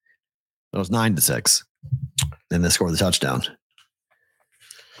 12-6. It was 9-6. Then they scored the touchdown.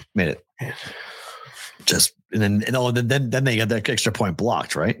 Made it. Just then they got that extra point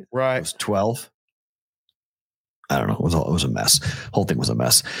blocked, right? Right. It was 12. I don't know. It was a mess. Whole thing was a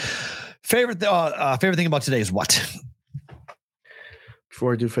mess. Favorite thing about today is what?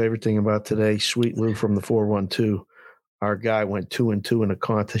 Before I do favorite thing about today, Sweet Lou from the 412. Our guy went 2-2 in a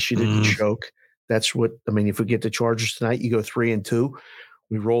contest. She didn't choke. That's what if we get the Chargers tonight, you go 3-2.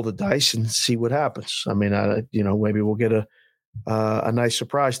 We roll the dice and see what happens. Maybe we'll get a nice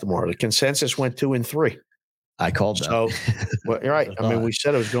surprise tomorrow. The consensus went 2-3. I called that. So, well, you're right. We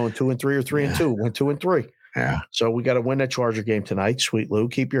said it was going 2-3 or 3-2. Went 2-3. Yeah. So we got to win that Charger game tonight. Sweet Lou,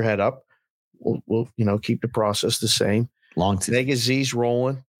 keep your head up. We'll keep the process the same. Vegas Z's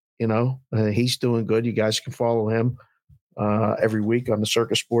rolling. He's doing good. You guys can follow him every week on the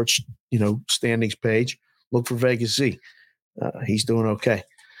Circus Sports, standings page. Look for Vegas Z. He's doing okay.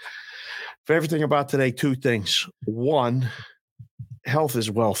 Favorite thing about today, 2 things. 1, health is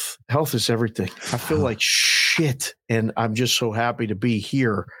wealth. Health is everything. I feel like shit, and I'm just so happy to be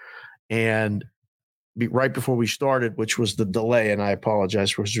here. And right before we started, which was the delay, and I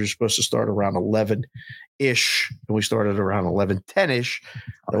apologize, because we were supposed to start around 11-ish, and we started around 11:10-ish.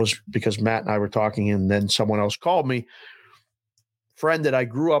 That was because Matt and I were talking, and then someone else called me. Friend that I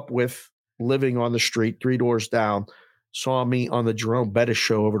grew up with, living on the street 3 doors down, saw me on the Jerome Bettis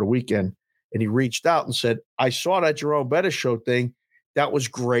show over the weekend, and he reached out and said, I saw that Jerome Bettis show thing. That was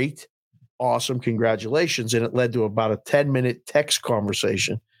great. Awesome. Congratulations. And it led to about a 10-minute text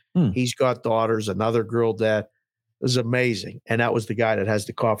conversation. He's got daughters, another girl dad. It was amazing. And that was the guy that has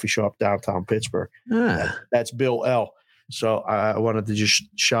the coffee shop downtown Pittsburgh. That's Bill L. So I wanted to just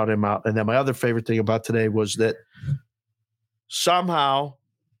shout him out. And then my other favorite thing about today was that somehow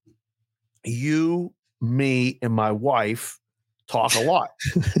you, me, and my wife talk a lot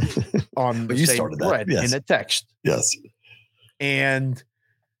on the same thread in a text. Yes. And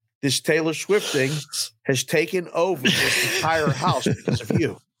this Taylor Swift thing has taken over this entire house because of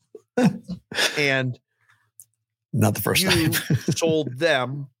you. And not the first time. sold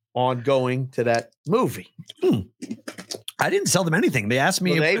them on going to that movie. I didn't sell them anything. They asked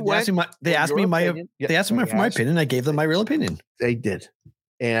me. They asked me for my opinion. I gave them my real opinion. They did,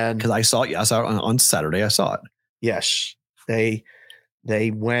 and because I saw it. I saw it on Saturday. I saw it. Yes, they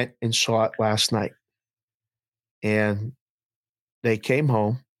went and saw it last night, and they came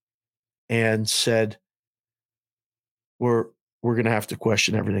home and said, "We're going to have to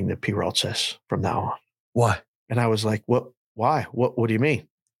question everything that P-Rod says from now on." Why? And I was like, "What? Why? What do you mean?"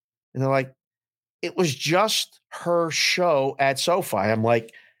 And they're like, "It was just her show at SoFi." I'm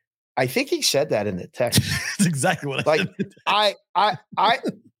like, I think he said that in the text. That's exactly what I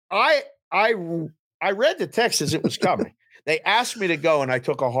I read the text as it was coming. They asked me to go, and I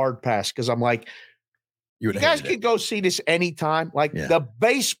took a hard pass because I'm like, you guys can go see this anytime. Like the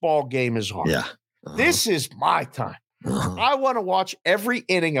baseball game is on. Yeah. This is my time. I want to watch every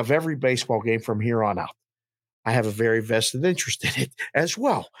inning of every baseball game from here on out. I have a very vested interest in it as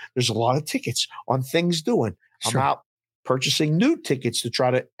well. There's a lot of tickets on things doing. Sure. I'm out purchasing new tickets to try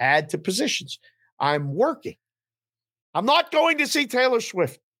to add to positions. I'm working. I'm not going to see Taylor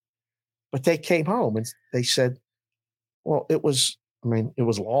Swift. But they came home and they said, well, it was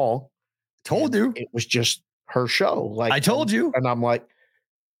long. Told you. It was just her show. Like I told you. And I'm like,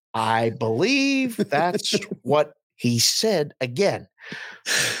 I believe that's what he said again.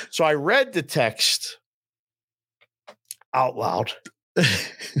 So I read the text out loud.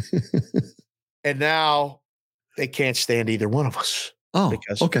 And now they can't stand either one of us. Oh,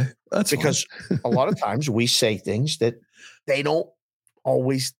 okay. That's because a lot of times we say things that they don't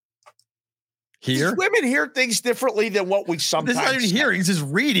always hear. Women hear things differently than what we sometimes. This is not even hearing. This is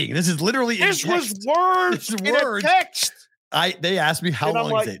reading. This is literally. This was words in a text. They asked me how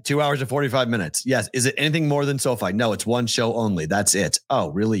long is it? 2 hours and 45 minutes. Yes. Is it anything more than SoFi? No, it's one show only. That's it. Oh,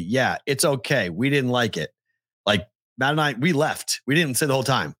 really? Yeah, it's okay. We didn't like it. Like Matt and I, we left. We didn't say the whole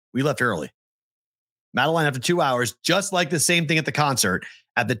time. We left early. Madeline, after 2 hours, just like the same thing at the concert,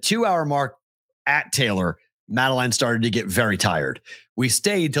 at the 2 hour mark at Taylor, Madeline started to get very tired. We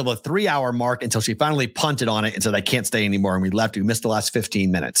stayed till the 3 hour mark until she finally punted on it and said, I can't stay anymore. And we left. We missed the last 15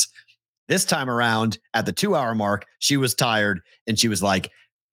 minutes. This time around, at the 2 hour mark, she was tired and she was like,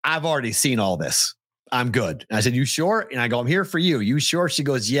 I've already seen all this. I'm good. And I said, you sure? And I go, I'm here for you. You sure? She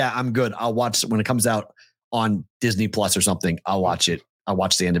goes, yeah, I'm good. I'll watch it when it comes out on Disney Plus or something. I'll watch it. I'll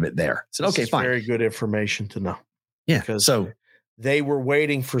watch the end of it there. I said, okay, fine. Very good information to know. Yeah. Because they were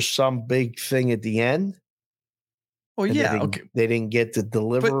waiting for some big thing at the end. Well, yeah. They didn't get to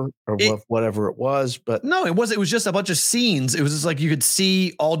deliver whatever it was, but no, it was just a bunch of scenes. It was just like you could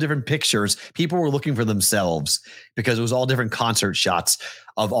see all different pictures. People were looking for themselves because it was all different concert shots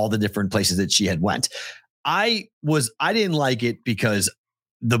of all the different places that she had went. I didn't like it because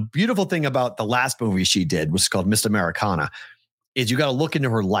the beautiful thing about the last movie she did was called Miss Americana. Is you got to look into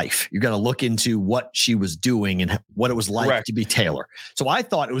her life. You got to look into what she was doing and what it was like to be Taylor. So I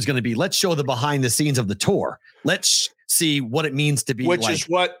thought it was going to be, let's show the behind the scenes of the tour. Let's see what it means to be Which is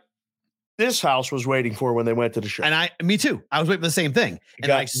what this house was waiting for when they went to the show. And me too. I was waiting for the same thing. And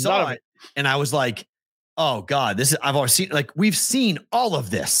I saw it and I was like, oh God, I've always seen, like, we've seen all of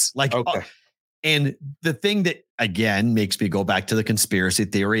this. Like, and the thing that, again, makes me go back to the conspiracy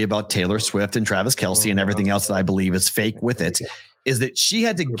theory about Taylor Swift and Travis Kelce and everything else that I believe is fake with it, is that she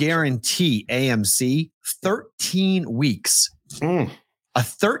had to guarantee AMC 13 weeks, a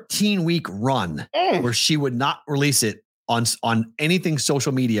 13-week run where she would not release it on anything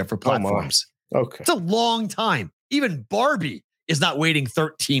social media for platforms. Okay. It's a long time. Even Barbie is not waiting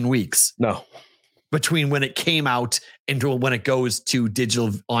 13 weeks. No. Between when it came out and when it goes to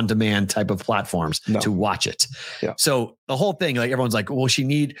digital on-demand type of platforms to watch it. Yeah. So the whole thing, like everyone's like, well,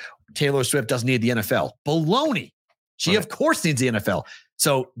 Taylor Swift doesn't need the NFL. Baloney. She of course needs the NFL.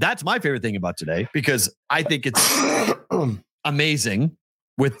 So that's my favorite thing about today, because I think it's amazing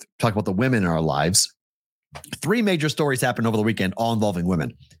with talking about the women in our lives. 3 major stories happened over the weekend, all involving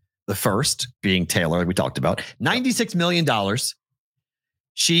women. The first being Taylor, like we talked about, $96 million.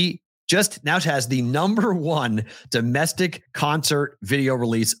 She just now has the #1 domestic concert video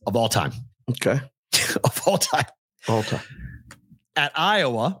release of all time. Okay. Of all time. All time. At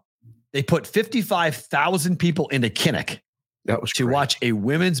Iowa, they put 55,000 people into Kinnick to watch a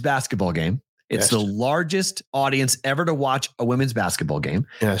women's basketball game. It's the largest audience ever to watch a women's basketball game.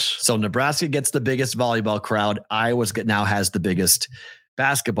 Yes. So Nebraska gets the biggest volleyball crowd. Iowa now has the biggest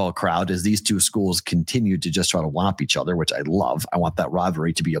basketball crowd, as these two schools continue to just try to one up each other, which I love. I want that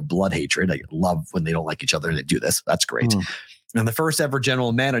rivalry to be a blood hatred. I love when they don't like each other and they do this. That's great. And the first ever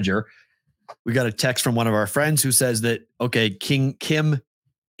general manager, we got a text from one of our friends who says that, okay, Kim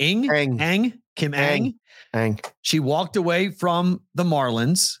Ang, she walked away from the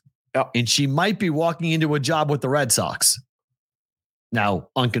Marlins and she might be walking into a job with the Red Sox. Now,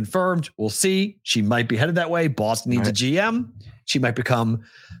 unconfirmed, we'll see. She might be headed that way. Boston needs a GM. She might become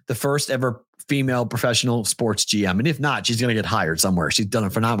the first ever female professional sports GM. And if not, she's going to get hired somewhere. She's done a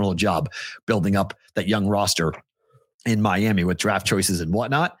phenomenal job building up that young roster in Miami with draft choices and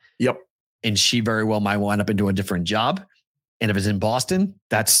whatnot. Yep. And she very well might wind up into a different job. And if it's in Boston,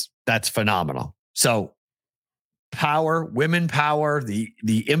 that's phenomenal. So power, women power,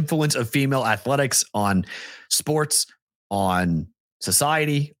 the influence of female athletics on sports, on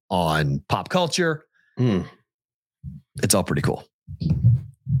society, on pop culture. It's all pretty cool.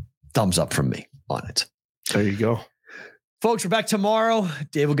 Thumbs up from me on it. There you go. Folks, we're back tomorrow.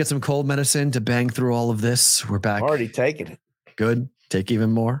 Dave will get some cold medicine to bang through all of this. We're back. Already taking it. Good. Take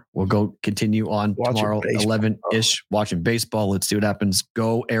even more. We'll go continue on tomorrow, 11-ish, watching baseball. Let's see what happens.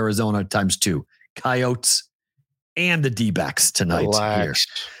 Go Arizona ×2. Coyotes and the D-backs tonight. Relax.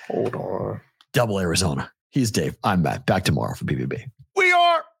 Here. Hold on. Double Arizona. He's Dave. I'm Matt. Back tomorrow for BvB. We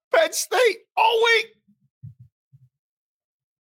are Penn State all week.